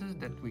puzzle pieces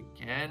that we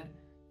can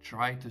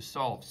try to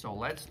solve. So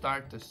let's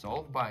start to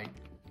solve by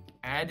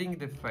adding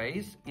the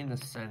face in the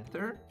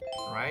center,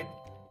 right?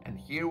 And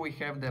here we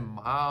have the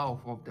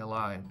mouth of the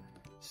lion.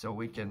 So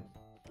we can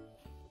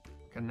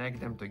connect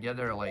them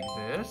together like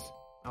this.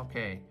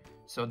 Okay,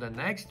 so the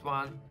next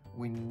one,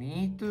 we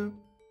need to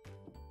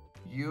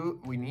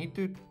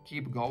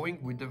keep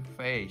going with the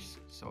face.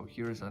 So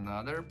here's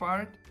another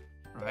part,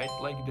 right?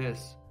 Like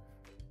this.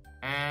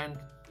 And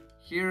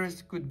here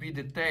could be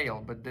the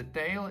tail, but the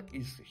tail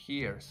is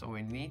here. So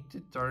we need to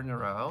turn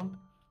around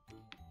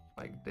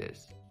like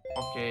this.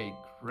 Okay,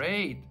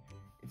 great.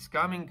 It's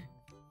coming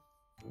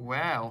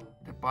well,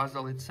 the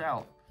puzzle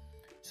itself.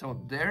 So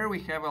there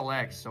we have a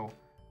leg. So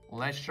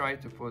let's try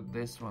to put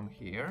this one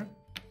here.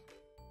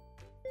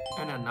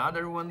 And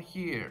another one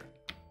here.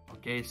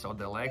 Okay, so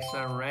the legs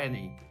are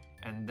ready.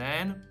 And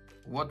then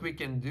what we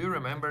can do,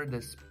 remember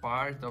this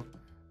part of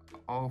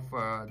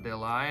the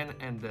lion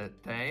and the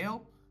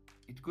tail?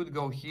 It could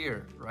go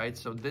here, right?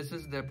 So this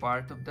is the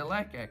part of the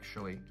leg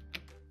actually.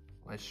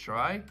 Let's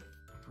try.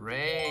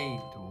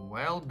 Great,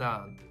 well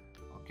done.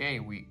 Okay,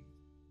 we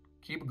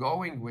keep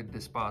going with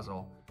this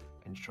puzzle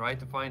and try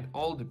to find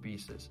all the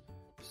pieces.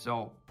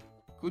 So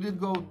could it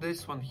go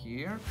this one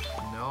here?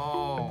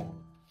 No.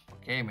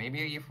 Okay,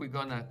 maybe if we're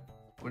gonna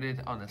put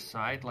it on the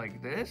side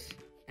like this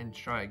and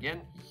try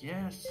again.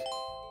 Yes,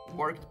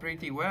 worked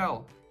pretty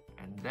well.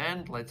 And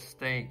then let's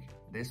take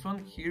this one.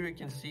 Here you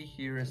can see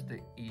here is the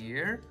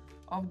ear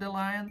of the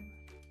lion.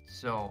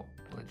 So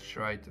let's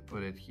try to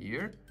put it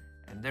here.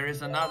 And there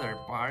is another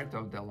part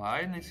of the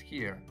lion is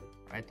here.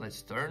 Right,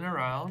 let's turn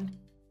around.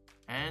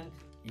 And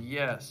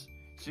yes,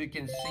 so you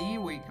can see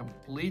we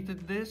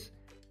completed this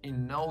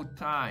in no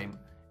time.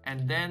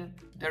 And then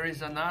there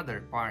is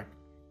another part.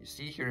 You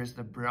see here is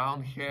the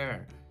brown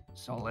hair.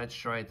 So let's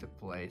try to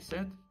place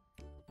it.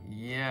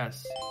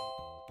 Yes,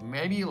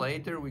 maybe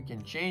later we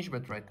can change,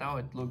 but right now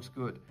it looks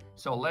good.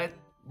 So let's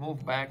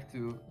move back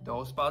to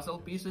those puzzle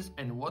pieces,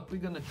 and what we're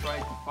gonna try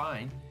to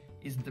find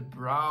is the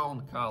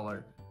brown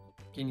color.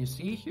 Can you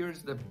see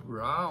here's the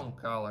brown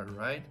color,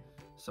 right?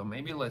 So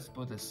maybe let's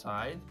put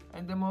aside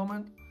at the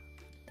moment.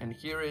 And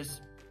here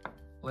is,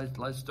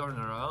 let's turn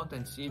around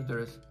and see if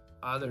there's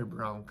other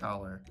brown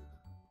color.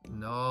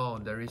 No,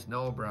 there is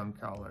no brown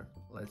color.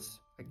 Let's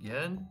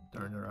again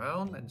turn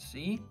around and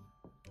see.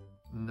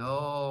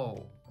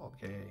 No.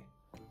 Okay,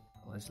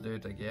 let's do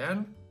it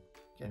again.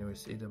 Can we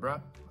see the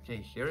brown?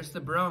 Okay, here's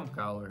the brown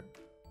color,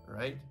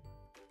 right?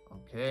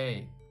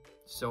 Okay,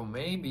 so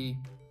maybe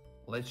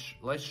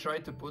let's try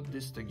to put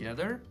this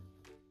together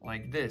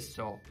like this.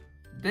 So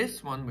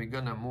this one we're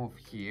gonna move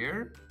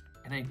here,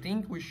 and I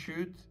think we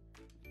should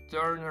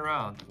turn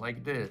around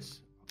like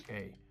this.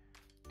 Okay,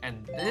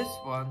 and this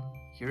one,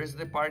 here's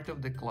the part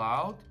of the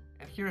cloud,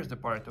 and here's the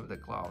part of the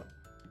cloud.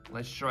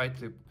 Let's try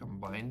to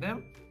combine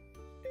them.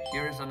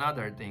 Here is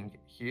another thing.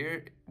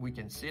 Here we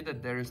can see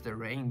that there is the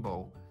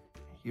rainbow.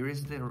 Here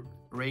is the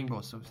rainbow.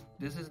 So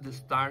this is the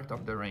start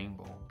of the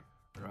rainbow,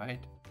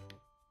 right?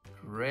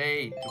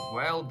 Great,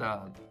 well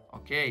done.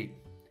 Okay,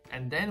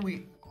 and then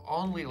we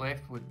only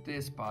left with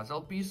these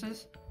puzzle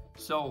pieces.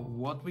 So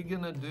what we're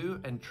gonna do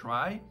and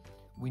try,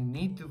 we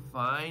need to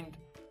find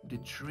the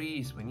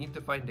trees. We need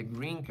to find the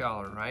green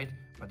color, right?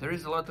 But there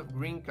is a lot of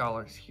green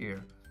colors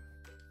here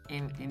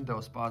in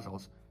those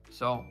puzzles.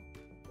 So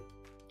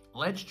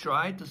let's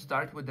try to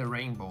start with the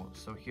rainbow.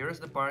 So here's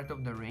the part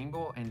of the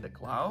rainbow and the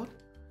cloud.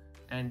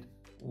 And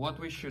what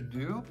we should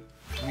do,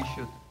 we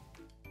should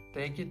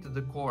take it to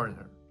the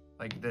corner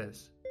like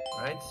this,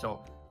 right?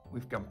 So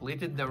we've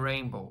completed the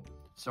rainbow.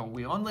 So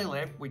we only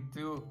left with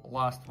two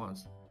last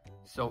ones.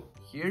 So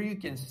here you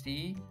can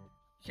see,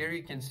 here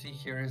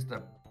is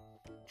the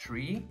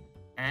tree,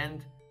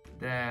 and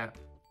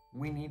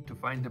we need to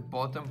find the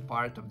bottom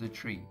part of the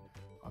tree.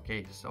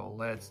 Okay, so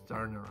let's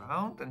turn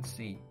around and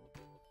see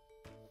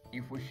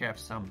if we have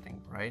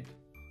something, right?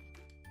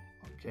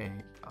 Okay,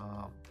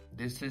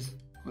 this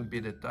could be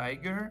the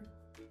tiger,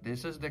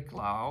 this is the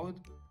cloud,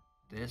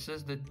 this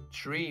is the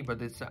tree,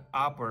 but it's the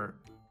upper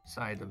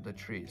side of the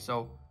tree.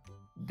 So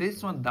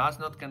this one does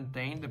not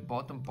contain the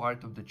bottom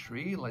part of the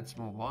tree. Let's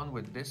move on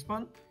with this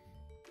one.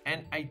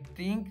 And I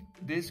think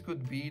this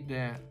could be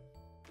the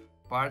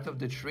part of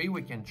the tree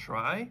we can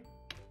try.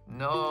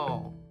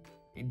 No,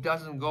 it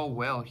doesn't go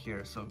well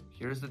here. So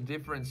here's the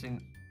difference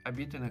in a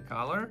bit in the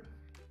color,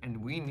 and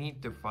we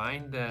need to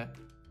find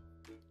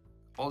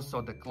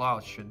also the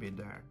clouds should be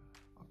there.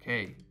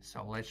 Okay,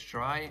 so let's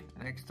try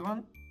next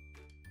one.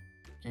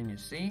 Can you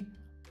see?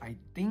 I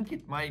think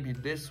it might be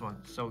this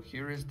one. So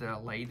here is the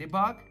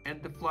ladybug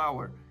and the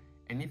flower.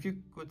 And if you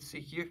could see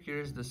here,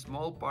 here's the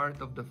small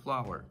part of the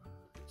flower.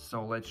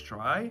 So let's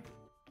try.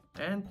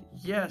 And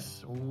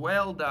yes,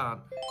 well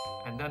done.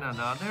 And then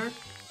another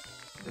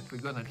that we're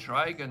gonna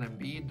try gonna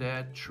be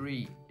the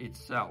tree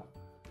itself.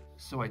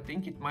 So I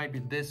think it might be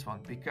this one,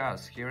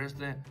 because here is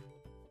the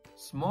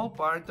small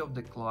part of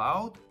the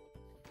cloud,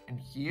 and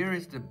here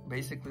is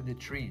basically the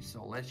tree.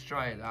 So let's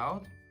try it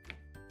out.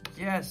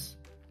 Yes,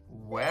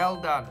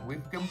 well done.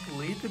 We've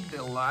completed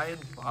the lion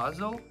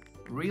puzzle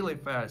really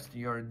fast.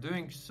 You're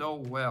doing so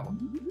well.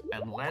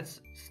 And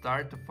let's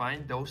start to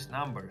find those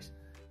numbers.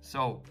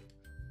 So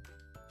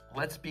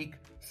let's pick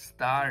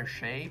star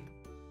shape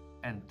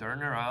and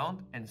turn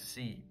around and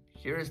see.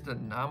 Here's the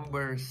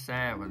number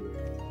 7,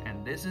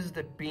 and this is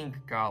the pink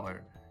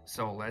color.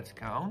 So let's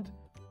count.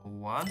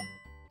 1,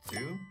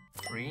 2,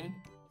 3,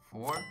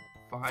 4,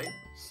 5,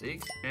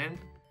 6, and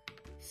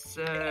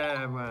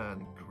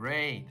 7.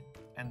 Great.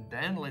 And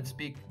then let's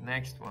pick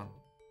next one.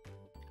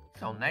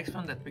 So next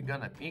one that we're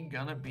gonna pick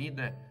gonna be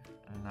the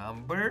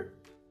number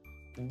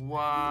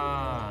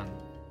 1,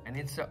 and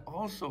it's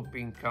also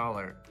pink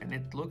color, and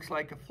it looks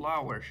like a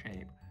flower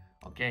shape.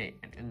 Okay,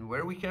 and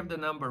where we have the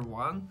number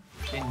 1,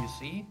 can you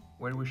see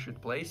where we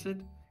should place it?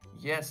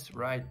 Yes,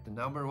 right, the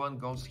number 1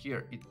 goes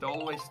here. It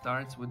always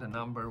starts with the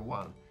number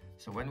 1.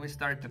 So when we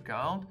start to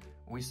count,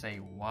 we say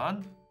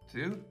 1,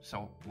 2,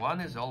 so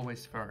 1 is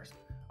always first.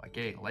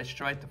 Okay, let's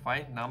try to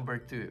find number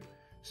 2.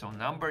 So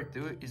number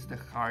 2 is the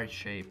heart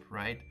shape,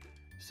 right?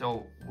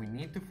 So we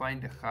need to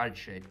find the heart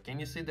shape. Can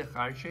you see the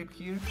heart shape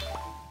here?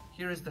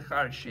 Here is the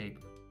heart shape.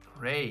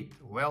 Great,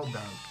 well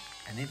done.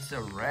 And it's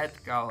a red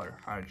color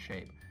heart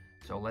shape.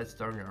 So let's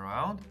turn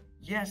around.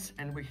 Yes,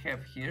 and we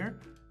have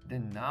here the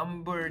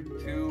number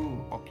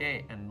 2.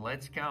 Okay, and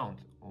let's count.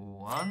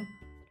 1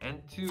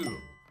 and 2.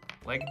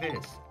 Like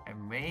this.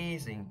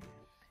 Amazing.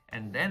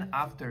 And then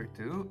after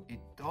 2, it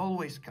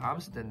always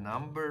comes the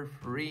number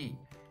 3.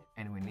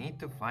 And we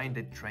need to find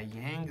the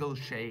triangle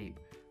shape,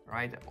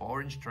 right? The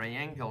orange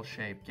triangle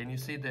shape. Can you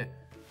see the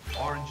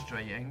orange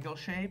triangle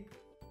shape?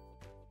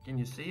 Can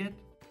you see it?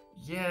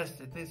 Yes,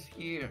 it is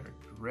here.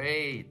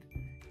 Great.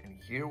 And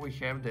here we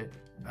have the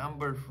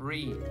number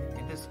 3.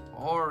 It is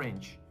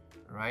orange,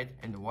 right?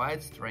 And why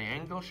it's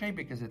triangle shape?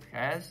 Because it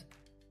has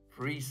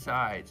 3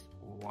 sides.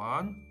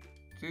 1,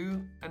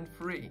 2, and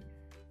 3.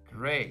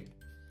 Great.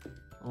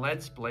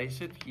 Let's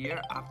place it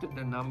here after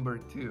the number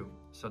 2.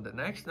 So the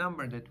next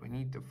number that we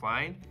need to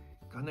find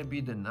gonna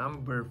be the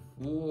number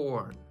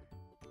 4.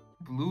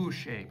 Blue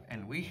shape.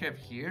 And we have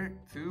here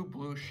 2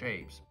 blue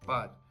shapes.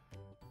 But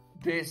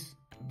this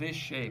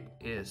shape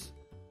is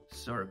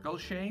circle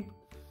shape.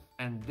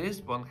 And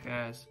this one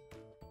has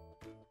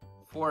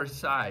 4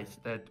 sides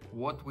that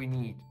what we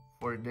need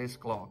for this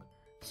clock.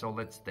 So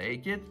let's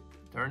take it,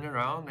 turn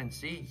around and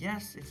see.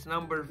 Yes, it's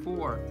number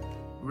 4.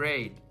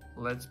 Great.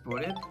 Let's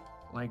put it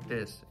like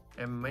this.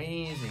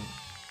 Amazing.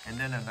 And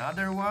then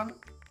another one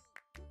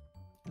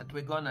that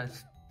we're gonna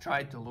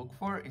try to look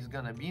for is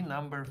gonna be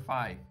number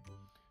 5.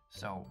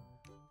 So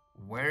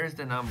where's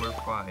the number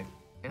 5?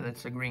 And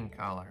it's a green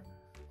color.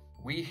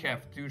 We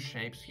have 2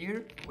 shapes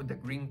here with the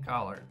green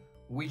color.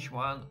 Which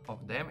one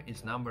of them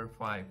is number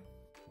 5?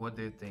 What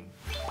do you think?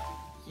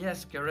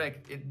 Yes,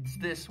 correct. It's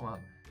this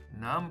one.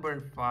 Number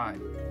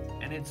 5.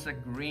 And it's a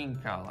green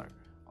color.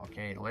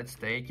 Okay, let's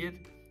take it.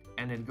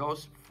 And it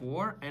goes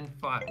 4 and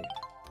 5.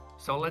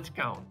 So let's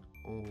count.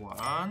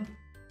 1,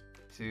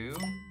 2,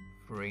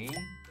 3,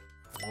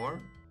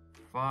 4,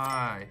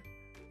 5.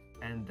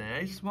 And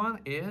this one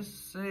is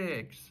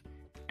 6.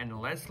 And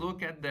let's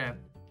look at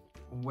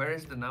where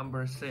is the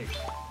number 6?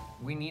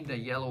 We need the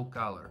yellow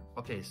color.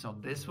 Okay, so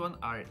this one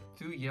are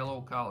 2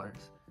 yellow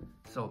colors.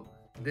 So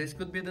this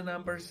could be the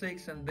number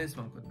 6 and this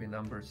one could be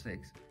number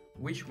 6.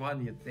 Which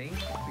one you think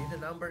could be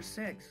the number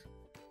 6?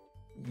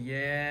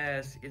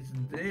 Yes, it's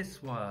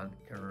this one.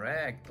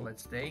 Correct.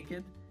 Let's take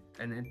it.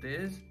 And it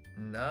is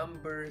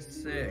number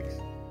 6.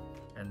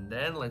 And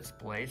then let's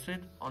place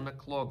it on the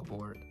clock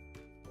board.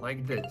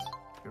 Like this.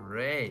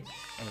 Great.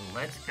 And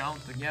let's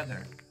count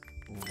together.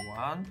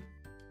 1,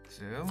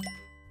 2,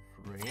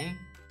 3,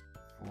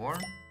 4,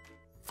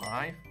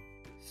 5,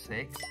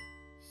 6,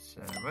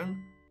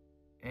 7,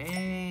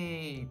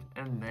 8.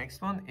 And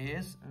next one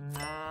is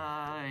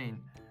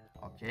 9.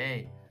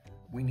 Okay.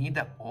 We need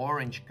the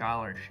orange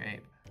color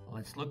shape.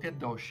 Let's look at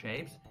those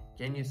shapes.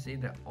 Can you see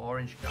the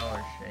orange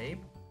color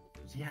shape?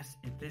 Yes,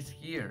 it is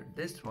here.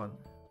 This one.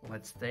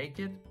 Let's take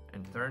it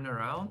and turn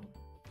around.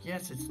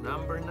 Yes, it's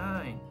number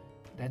 9.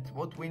 That's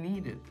what we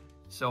needed.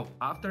 So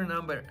after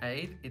number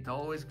 8, it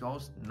always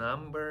goes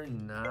number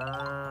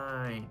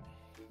 9.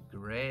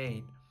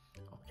 Great.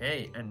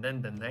 Okay, and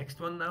then the next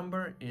one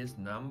number is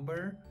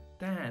number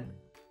 10.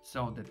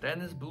 So the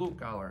 10 is blue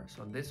color.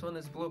 So this one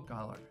is blue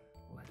color.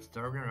 Let's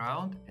turn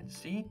around and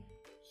see.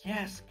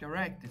 Yes,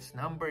 correct. It's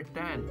number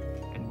 10.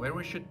 And where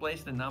we should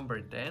place the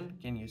number 10,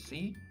 can you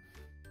see?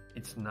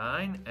 It's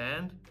 9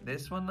 and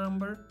this one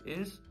number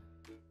is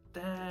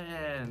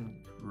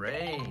 10.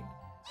 Great.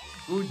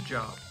 Good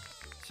job.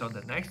 So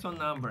the next one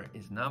number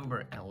is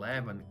number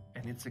 11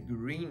 and it's a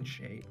green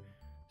shape.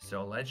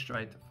 So let's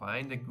try to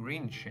find the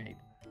green shape.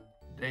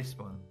 This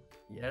one.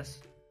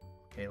 Yes.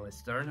 Okay,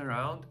 let's turn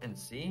around and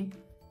see.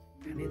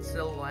 And it's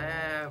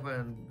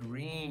 11.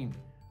 Green.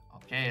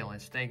 Okay,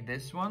 let's take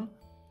this one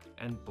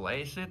and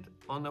place it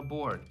on the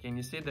board. Can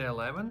you see the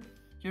 11?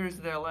 Here is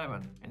the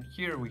 11. And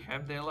here we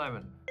have the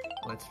 11.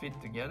 Let's fit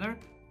together.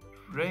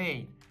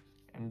 Great.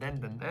 And then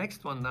the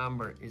next one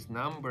number is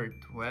number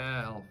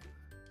 12.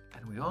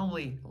 And we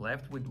only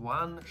left with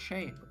one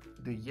shape,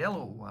 the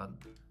yellow one.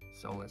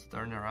 So let's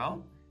turn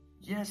around.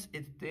 Yes,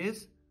 it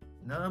is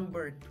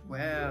number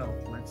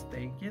 12. Let's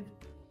take it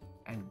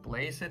and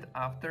place it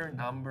after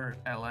number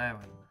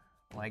 11.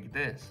 Like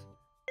this.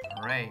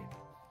 Great.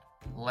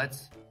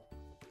 Let's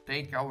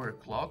take our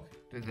clock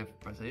to the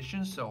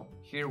position. So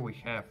here we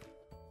have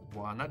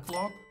 1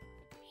 o'clock.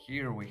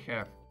 Here we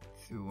have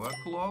 2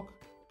 o'clock.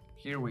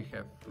 Here we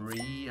have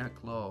 3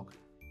 o'clock.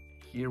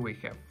 Here we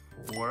have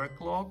 4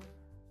 o'clock.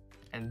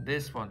 And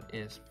this one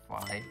is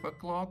 5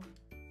 o'clock.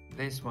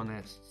 This one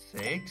is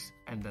 6.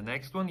 And the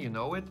next one, you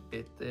know it,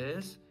 it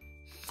is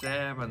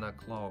 7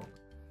 o'clock.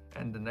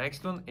 And the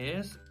next one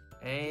is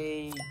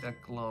 8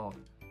 o'clock.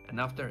 And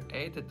after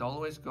 8, it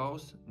always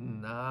goes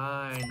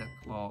 9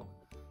 o'clock.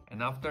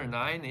 And after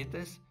 9, it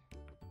is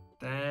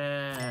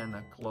 10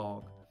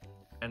 o'clock.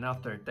 And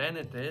after 10,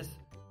 it is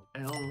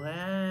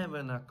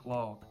 11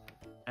 o'clock.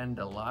 And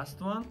the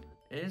last one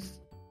is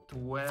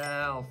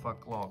 12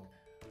 o'clock.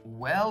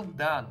 Well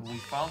done! We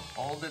found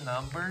all the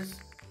numbers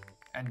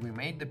and we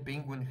made the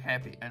penguin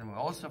happy. And we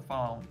also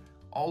found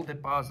all the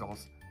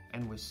puzzles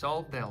and we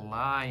solved the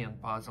lion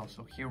puzzle.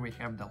 So here we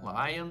have the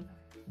lion,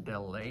 the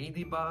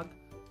ladybug,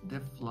 the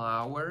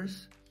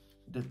flowers,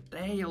 the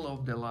tail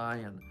of the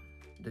lion,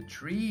 the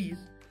trees,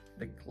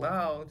 the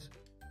clouds,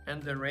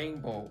 and the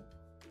rainbow.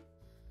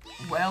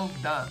 Well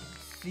done!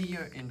 See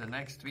you in the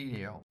next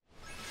video.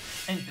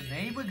 And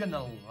today we're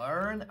gonna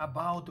learn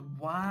about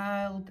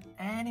wild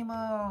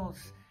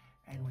animals.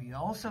 And we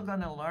also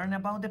gonna learn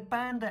about the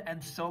panda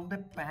and solve the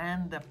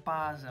panda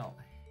puzzle.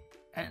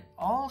 And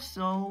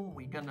also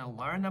we're gonna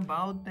learn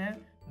about the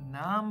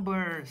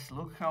numbers.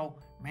 Look how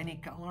many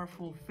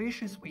colorful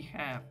fishes we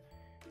have.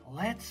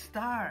 Let's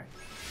start.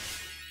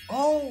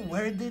 Oh,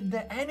 where did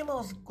the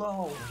animals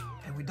go?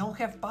 And we don't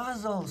have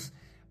puzzles,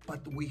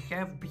 but we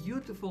have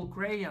beautiful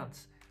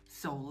crayons.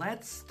 So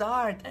let's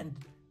start and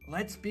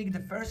let's pick the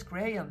first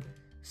crayon.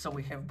 So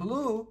we have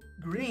blue,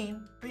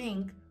 green,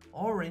 pink,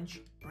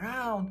 orange,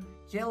 brown,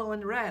 yellow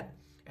and red.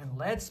 And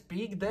let's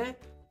pick the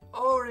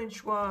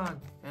orange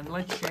one. And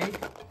let's shake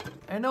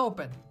and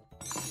open.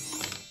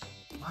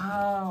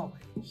 Wow,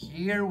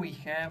 here we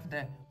have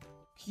the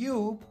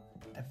cube,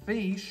 the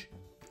fish,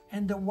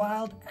 and the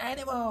wild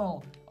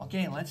animal.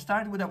 Okay, let's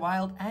start with the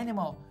wild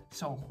animal.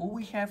 So who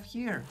we have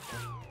here?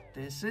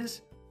 This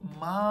is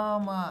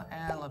mama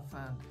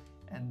elephant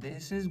and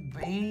this is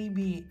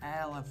baby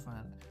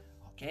elephant.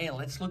 Okay,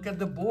 let's look at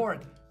the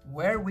board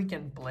where we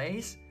can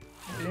place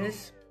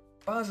this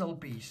puzzle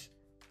piece.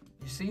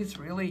 You see, it's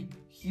really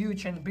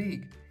huge and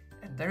big.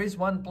 And there is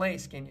one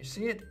place. Can you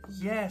see it?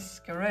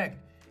 Yes,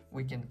 correct.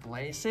 We can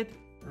place it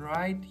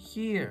right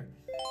here.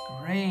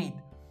 Great.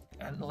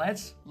 And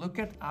let's look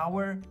at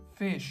our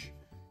fish.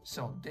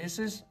 So this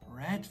is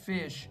red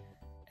fish.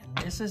 And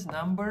this is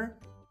number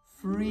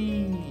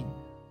 3.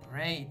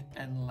 Great.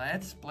 And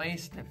let's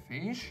place the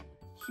fish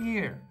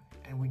here.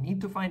 And we need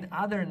to find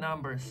other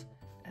numbers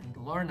and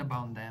learn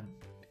about them.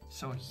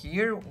 So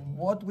here,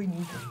 what we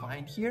need to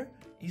find here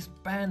is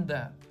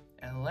panda.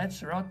 And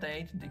let's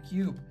rotate the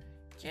cube.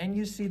 Can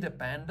you see the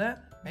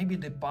panda? Maybe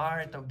the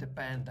part of the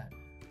panda,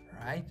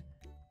 right?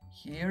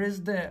 Here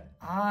is the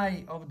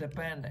eye of the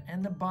panda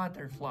and the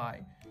butterfly.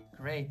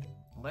 Great.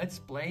 Let's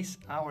place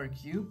our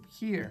cube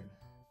here.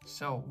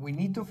 So we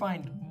need to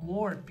find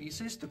more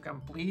pieces to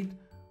complete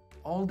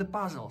all the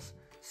puzzles.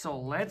 So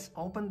let's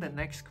open the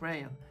next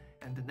crayon.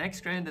 And the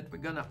next crayon that we're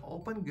gonna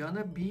open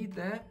gonna be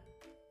the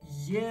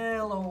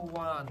yellow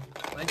one.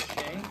 Let's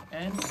shake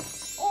and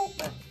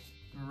open.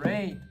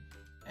 Great.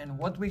 And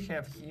what we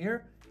have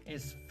here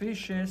is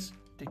fishes,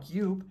 the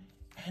cube,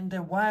 and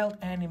the wild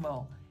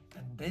animal.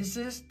 And this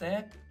is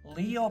the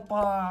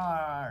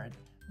leopard,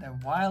 the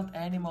wild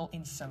animal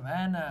in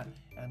savannah.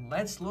 And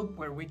let's look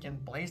where we can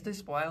place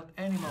this wild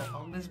animal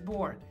on this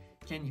board.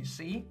 Can you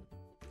see?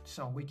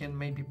 So we can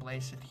maybe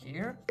place it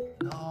here.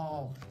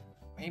 No.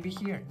 Maybe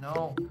here.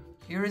 No.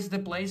 Here is the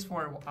place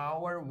for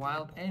our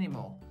wild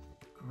animal.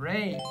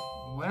 Great.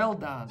 Well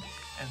done.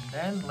 And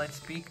then let's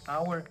pick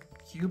our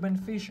cube and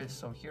fishes.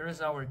 So here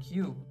is our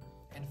cube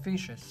and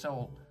fishes.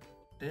 So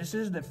this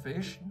is the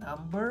fish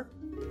number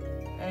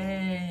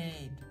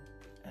 8.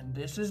 And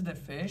this is the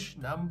fish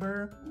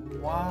number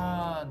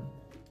 1.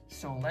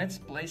 So let's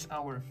place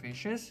our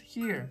fishes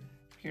here.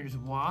 Here's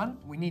 1.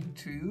 We need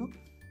 2,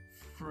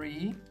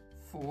 3,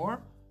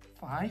 4,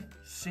 5,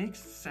 6,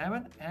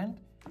 7, and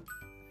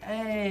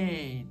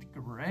 8.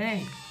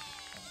 Great.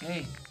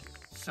 Okay.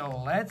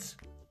 So let's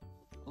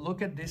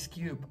look at this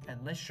cube and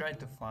let's try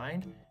to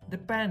find the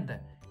panda.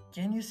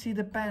 Can you see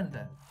the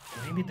panda?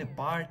 Maybe the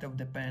part of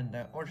the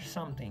panda or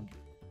something.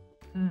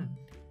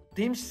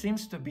 This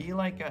seems to be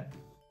like a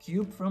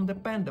cube from the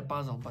panda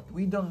puzzle, but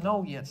we don't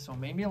know yet. So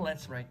maybe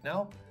let's right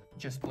now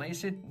just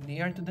place it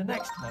near to the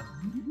next one.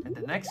 And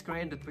the next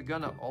crayon that we're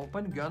gonna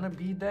open gonna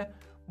be the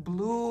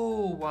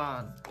blue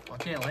one.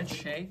 Okay, let's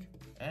shake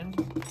and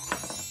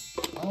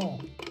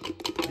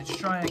let's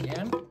try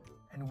again.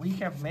 And we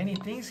have many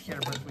things here,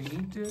 but we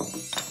need to...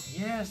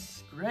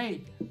 Yes,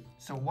 great.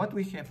 So what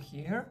we have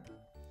here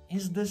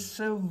is the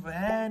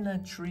savannah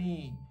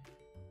tree.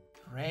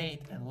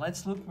 Great, and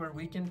let's look where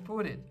we can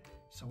put it.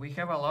 So we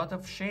have a lot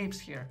of shapes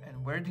here.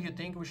 And where do you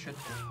think we should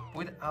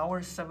put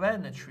our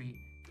savannah tree?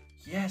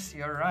 Yes,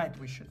 you're right.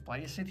 We should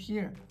place it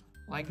here,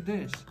 like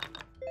this.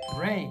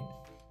 Great.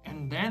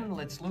 And then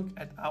let's look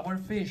at our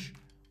fish.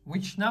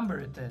 Which number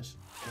it is?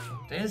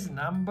 It is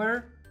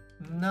number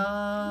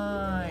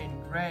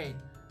 9. Great.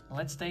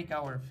 Let's take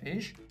our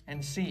fish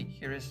and see.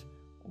 Here is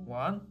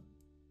 1,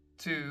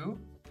 2,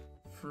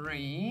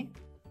 3,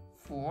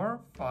 4,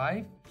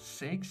 5,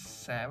 6,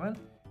 7,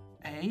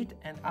 8.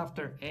 And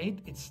after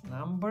 8, it's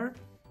number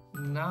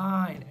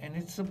 9. And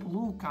it's a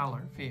blue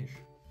color fish.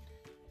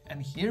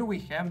 And here we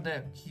have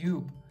the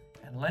cube.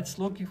 And let's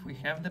look if we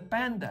have the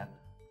panda.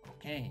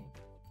 Okay.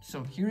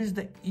 So here is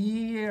the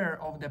ear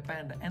of the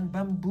panda and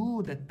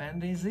bamboo that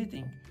panda is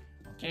eating.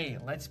 Okay,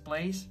 let's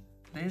place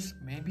this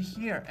maybe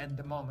here at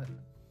the moment.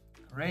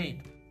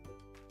 Great.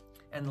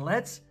 And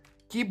let's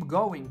keep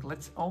going.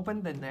 Let's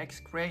open the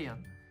next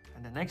crayon.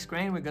 And the next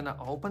crayon we're gonna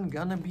open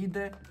gonna be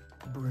the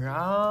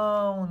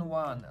brown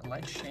one.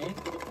 Let's shake.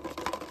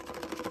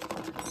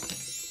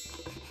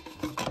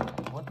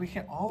 What we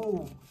have?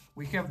 Oh,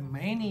 we have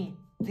many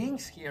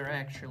things here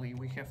actually.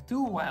 We have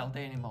two wild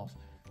animals.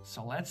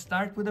 So let's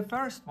start with the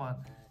first one.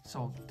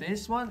 So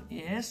this one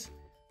is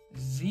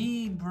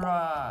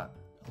zebra.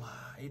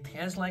 It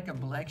has like a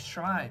black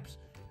stripes.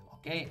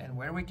 Okay, and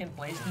where we can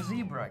place the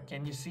zebra?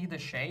 Can you see the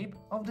shape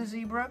of the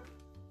zebra?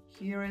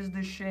 Here is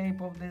the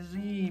shape of the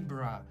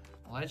zebra.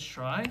 Let's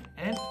try,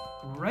 and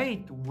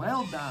great,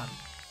 well done.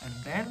 And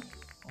then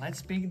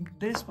let's pick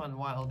this one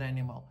wild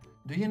animal.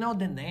 Do you know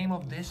the name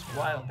of this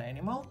wild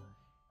animal?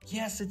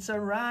 Yes, it's a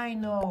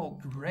rhino.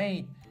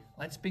 Great.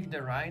 Let's pick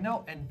the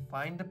rhino and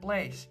find the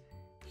place.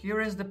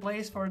 Here is the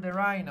place for the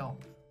rhino.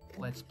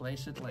 Let's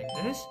place it like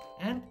this,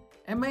 and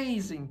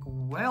amazing,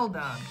 well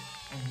done.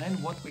 And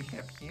then what we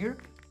have here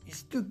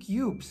is two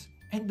cubes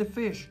and the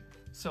fish.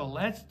 So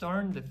let's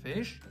turn the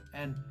fish,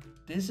 and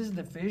this is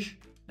the fish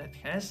that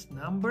has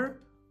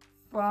number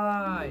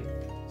 5.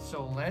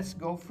 So let's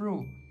go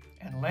through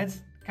and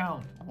let's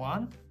count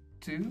 1,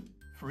 2,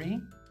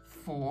 3,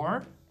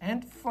 4,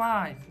 and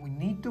 5. We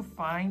need to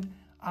find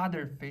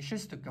other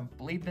fishes to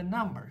complete the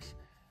numbers.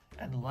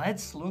 And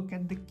let's look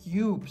at the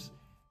cubes.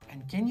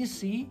 And can you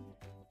see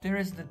there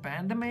is the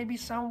panda maybe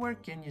somewhere?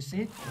 Can you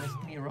see it?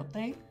 Let me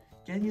rotate.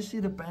 Can you see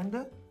the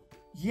panda?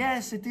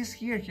 Yes, it is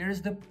here. Here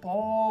is the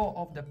paw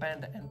of the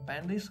panda, and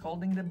panda is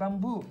holding the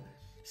bamboo.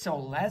 So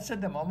let's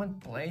at the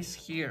moment place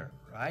here,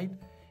 right?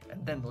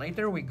 And then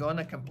later we're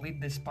gonna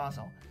complete this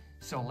puzzle.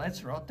 So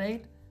let's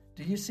rotate.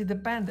 Do you see the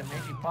panda?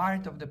 Maybe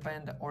part of the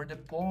panda, or the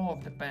paw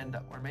of the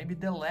panda, or maybe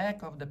the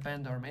leg of the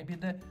panda, or maybe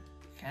the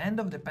hand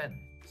of the panda.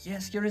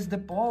 Yes, here is the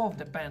paw of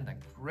the panda.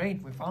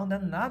 Great, we found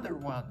another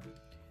one.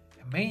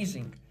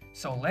 Amazing.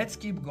 So let's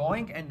keep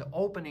going and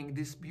opening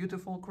these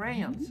beautiful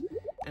crayons.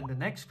 And the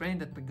next crayon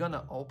that we're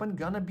gonna open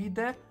gonna be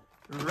the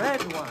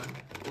red one.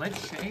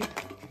 Let's shake,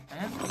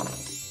 and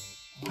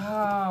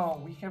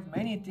wow, we have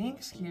many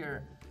things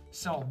here.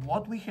 So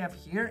what we have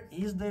here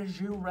is the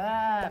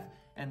giraffe.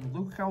 And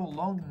look how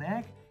long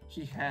neck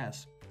he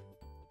has.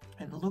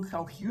 And look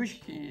how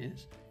huge he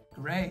is.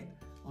 Great.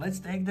 Let's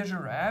take the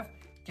giraffe.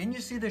 Can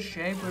you see the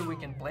shape where we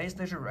can place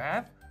the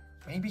giraffe?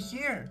 Maybe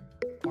here,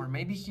 or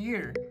maybe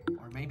here,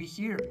 or maybe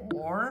here,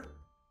 or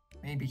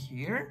maybe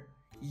here?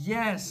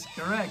 Yes,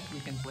 correct. We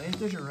can place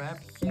the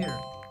giraffe here.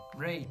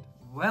 Great.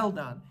 Well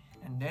done.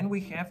 And then we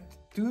have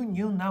two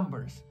new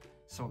numbers.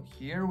 So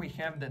here we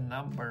have the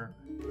number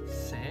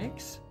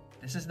 6.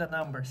 This is the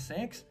number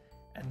 6.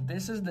 And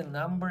this is the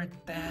number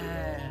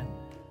 10.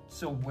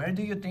 So where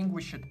do you think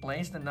we should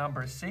place the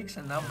number 6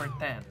 and number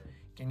 10?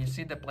 Can you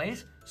see the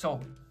place?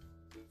 So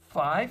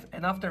 5,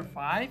 and after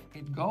 5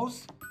 it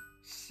goes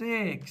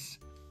 6.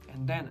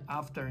 And then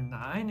after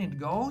 9 it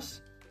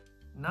goes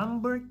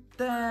number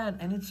 10,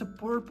 and it's a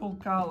purple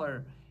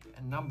color.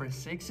 And number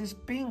 6 is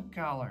pink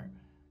color.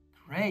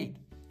 Great.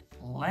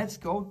 Let's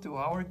go to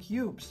our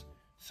cubes.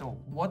 So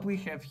what we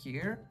have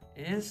here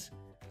is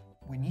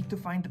we need to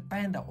find the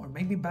panda, or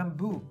maybe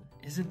bamboo.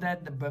 Is it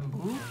that the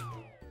bamboo?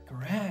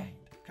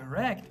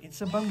 Correct,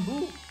 it's a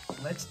bamboo.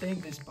 Let's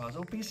take this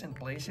puzzle piece and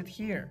place it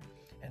here.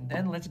 And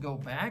then let's go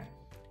back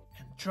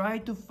and try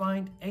to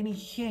find any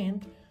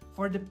hint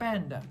for the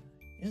panda.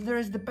 There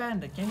is the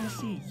panda, can you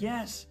see?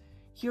 Yes,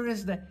 here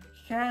is the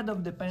head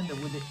of the panda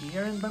with the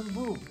ear and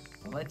bamboo.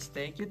 Let's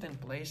take it and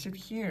place it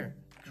here.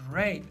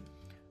 Great.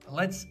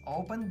 Let's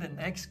open the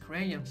next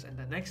crayons, and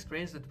the next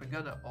crayons that we're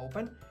gonna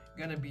open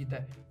gonna be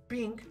the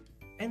pink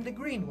and the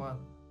green one.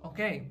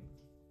 Okay.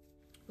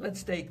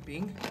 Let's take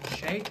pink,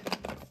 shake,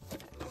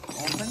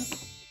 open,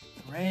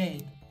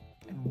 great.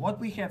 And what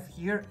we have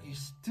here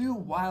is two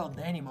wild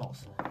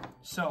animals.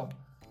 So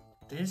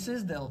this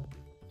is the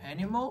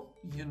animal,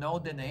 you know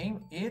the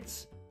name,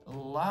 it's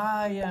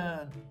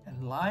lion.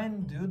 And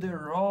lion do the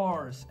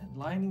roars, and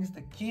lion is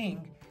the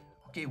king.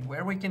 Okay,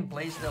 where we can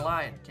place the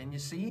lion? Can you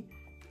see?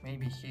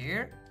 Maybe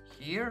here,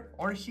 here,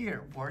 or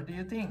here. Where do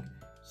you think?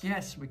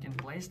 Yes, we can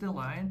place the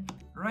lion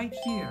right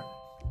here.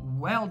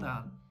 Well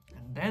done.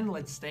 Then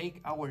let's take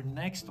our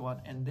next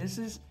one, and this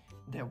is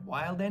the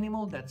wild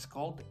animal that's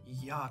called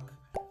yak.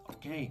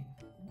 Okay,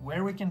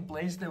 where we can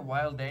place the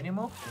wild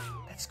animal?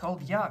 That's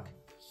called yak.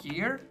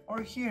 Here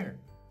or here?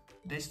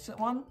 This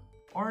one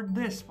or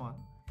this one?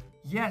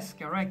 Yes,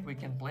 correct. We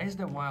can place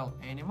the wild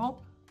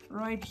animal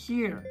right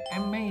here.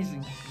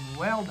 Amazing.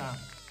 Well done.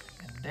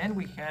 And then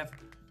we have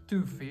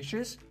two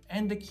fishes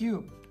and the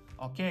cube.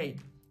 Okay,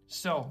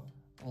 so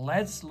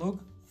let's look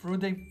through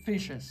the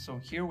fishes. So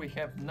here we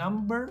have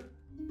number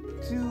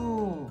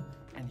 2,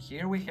 and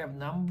here we have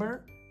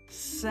number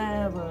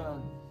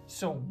 7.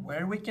 So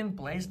where we can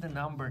place the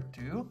number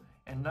 2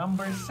 and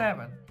number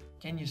 7?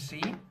 Can you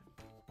see?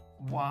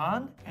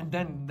 1, and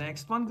then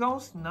next one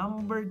goes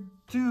number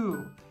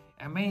 2.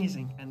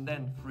 Amazing. And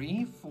then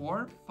 3,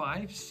 4,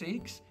 5,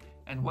 6.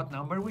 And what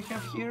number we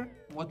have here?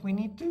 What we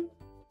need to?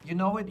 You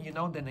know it, you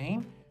know the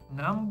name?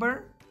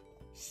 Number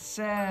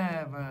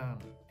 7,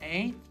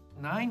 8,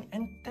 9,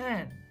 and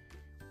 10.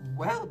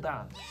 Well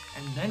done.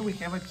 And then we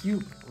have a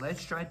cube.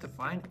 Let's try to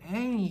find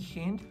any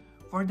hint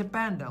for the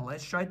panda.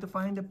 Let's try to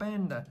find the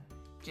panda.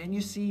 Can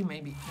you see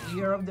maybe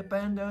ear of the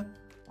panda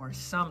or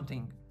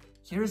something?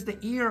 Here's the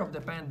ear of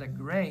the panda.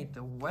 Great.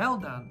 Well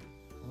done.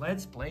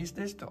 Let's place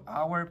this to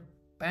our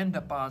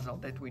panda puzzle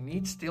that we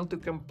need still to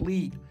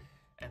complete.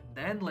 And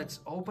then let's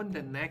open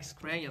the next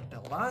crayon,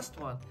 the last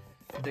one,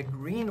 the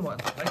green one.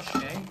 Let's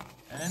shake.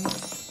 And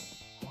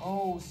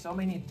oh, so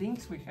many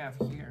things we have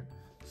here.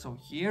 So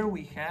here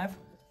we have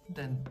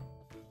the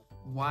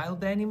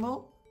wild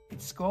animal.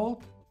 It's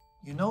called,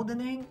 you know the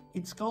name?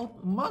 It's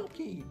called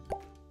monkey.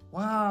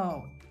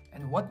 Wow.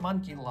 And what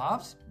monkey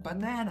loves?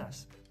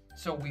 Bananas.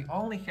 So we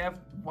only have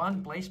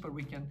one place where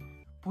we can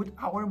put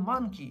our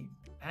monkey.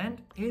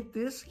 And it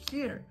is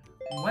here.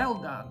 Well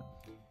done.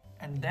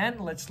 And then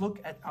let's look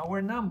at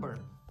our number.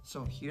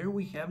 So here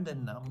we have the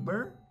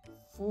number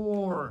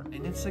 4.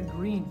 And it's a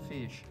green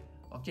fish.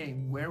 Okay,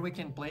 where we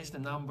can place the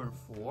number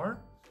 4?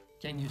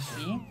 Can you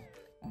see?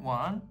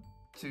 1,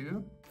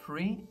 2,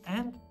 3,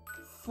 and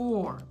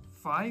 4.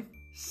 5,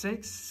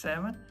 6,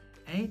 7,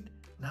 8,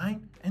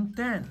 9, and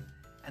 10.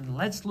 And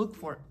let's look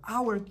for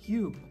our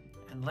cube.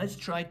 And let's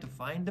try to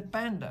find the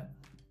panda.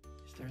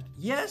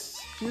 Yes,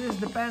 here is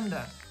the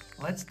panda.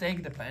 Let's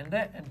take the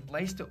panda and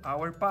place to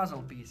our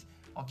puzzle piece.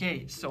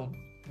 Okay, so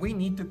we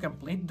need to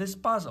complete this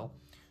puzzle.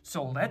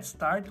 So let's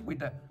start with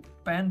the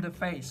panda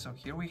face. So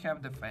here we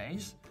have the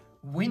face.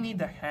 We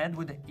need a head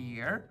with the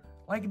ear,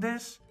 like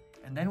this.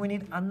 And then we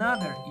need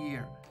another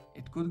ear.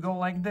 It could go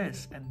like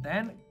this. And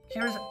then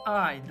here's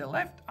eye, the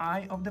left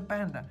eye of the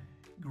panda.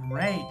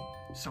 Great.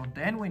 So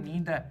then we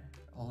need the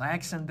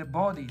legs and the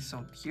body.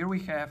 So here we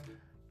have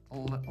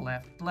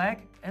left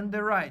leg and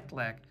the right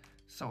leg.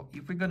 So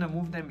if we're gonna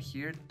move them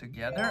here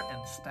together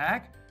and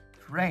stack,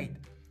 great.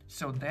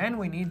 So then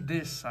we need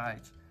this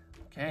side.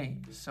 Okay,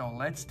 so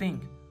let's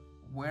think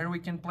where we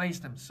can place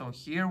them. So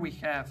here we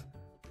have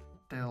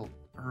the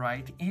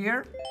right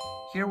ear.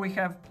 Here we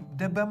have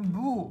the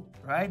bamboo,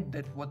 right?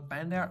 That what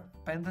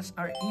pandas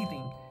are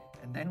eating.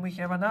 And then we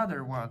have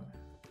another one,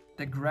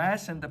 the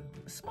grass and the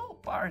small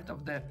part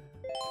of the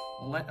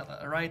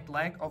right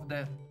leg of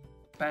the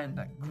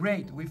panda.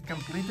 Great, we've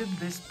completed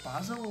this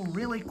puzzle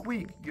really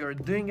quick. You're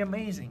doing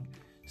amazing.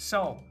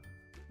 So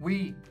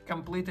we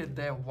completed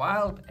the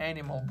wild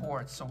animal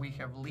board. So we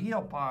have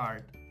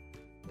leopard,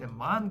 the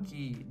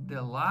monkey,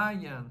 the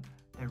lion,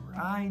 the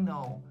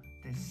rhino,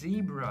 the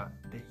zebra,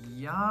 the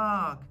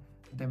yak,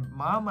 the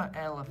mama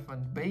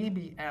elephant,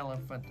 baby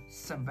elephant,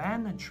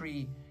 savannah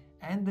tree,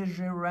 and the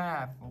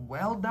giraffe.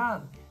 Well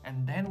done.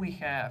 And then we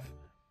have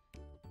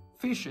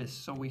fishes.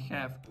 So we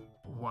have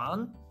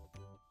 1,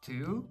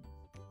 2,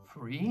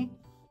 3,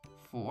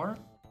 4,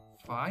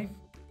 5,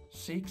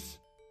 6,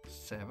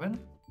 7,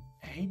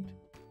 8,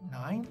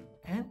 9,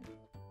 and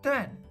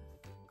 10.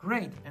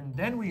 Great. And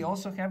then we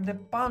also have the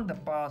panda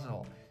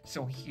puzzle.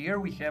 So here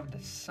we have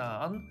the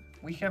sun,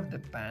 we have the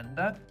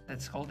panda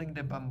that's holding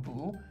the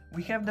bamboo,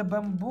 we have the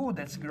bamboo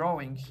that's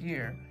growing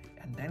here,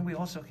 and then we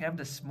also have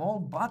the small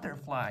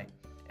butterfly.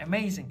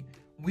 Amazing.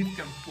 We've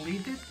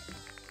completed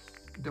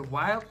the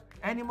wild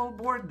animal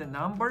board, the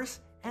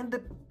numbers, and the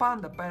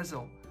panda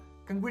puzzle.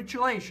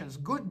 Congratulations,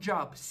 good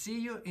job. See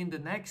you in the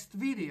next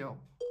video.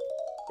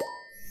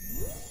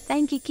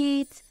 Thank you,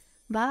 kids.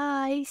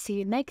 Bye. See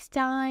you next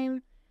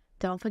time.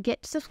 Don't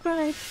forget to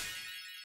subscribe.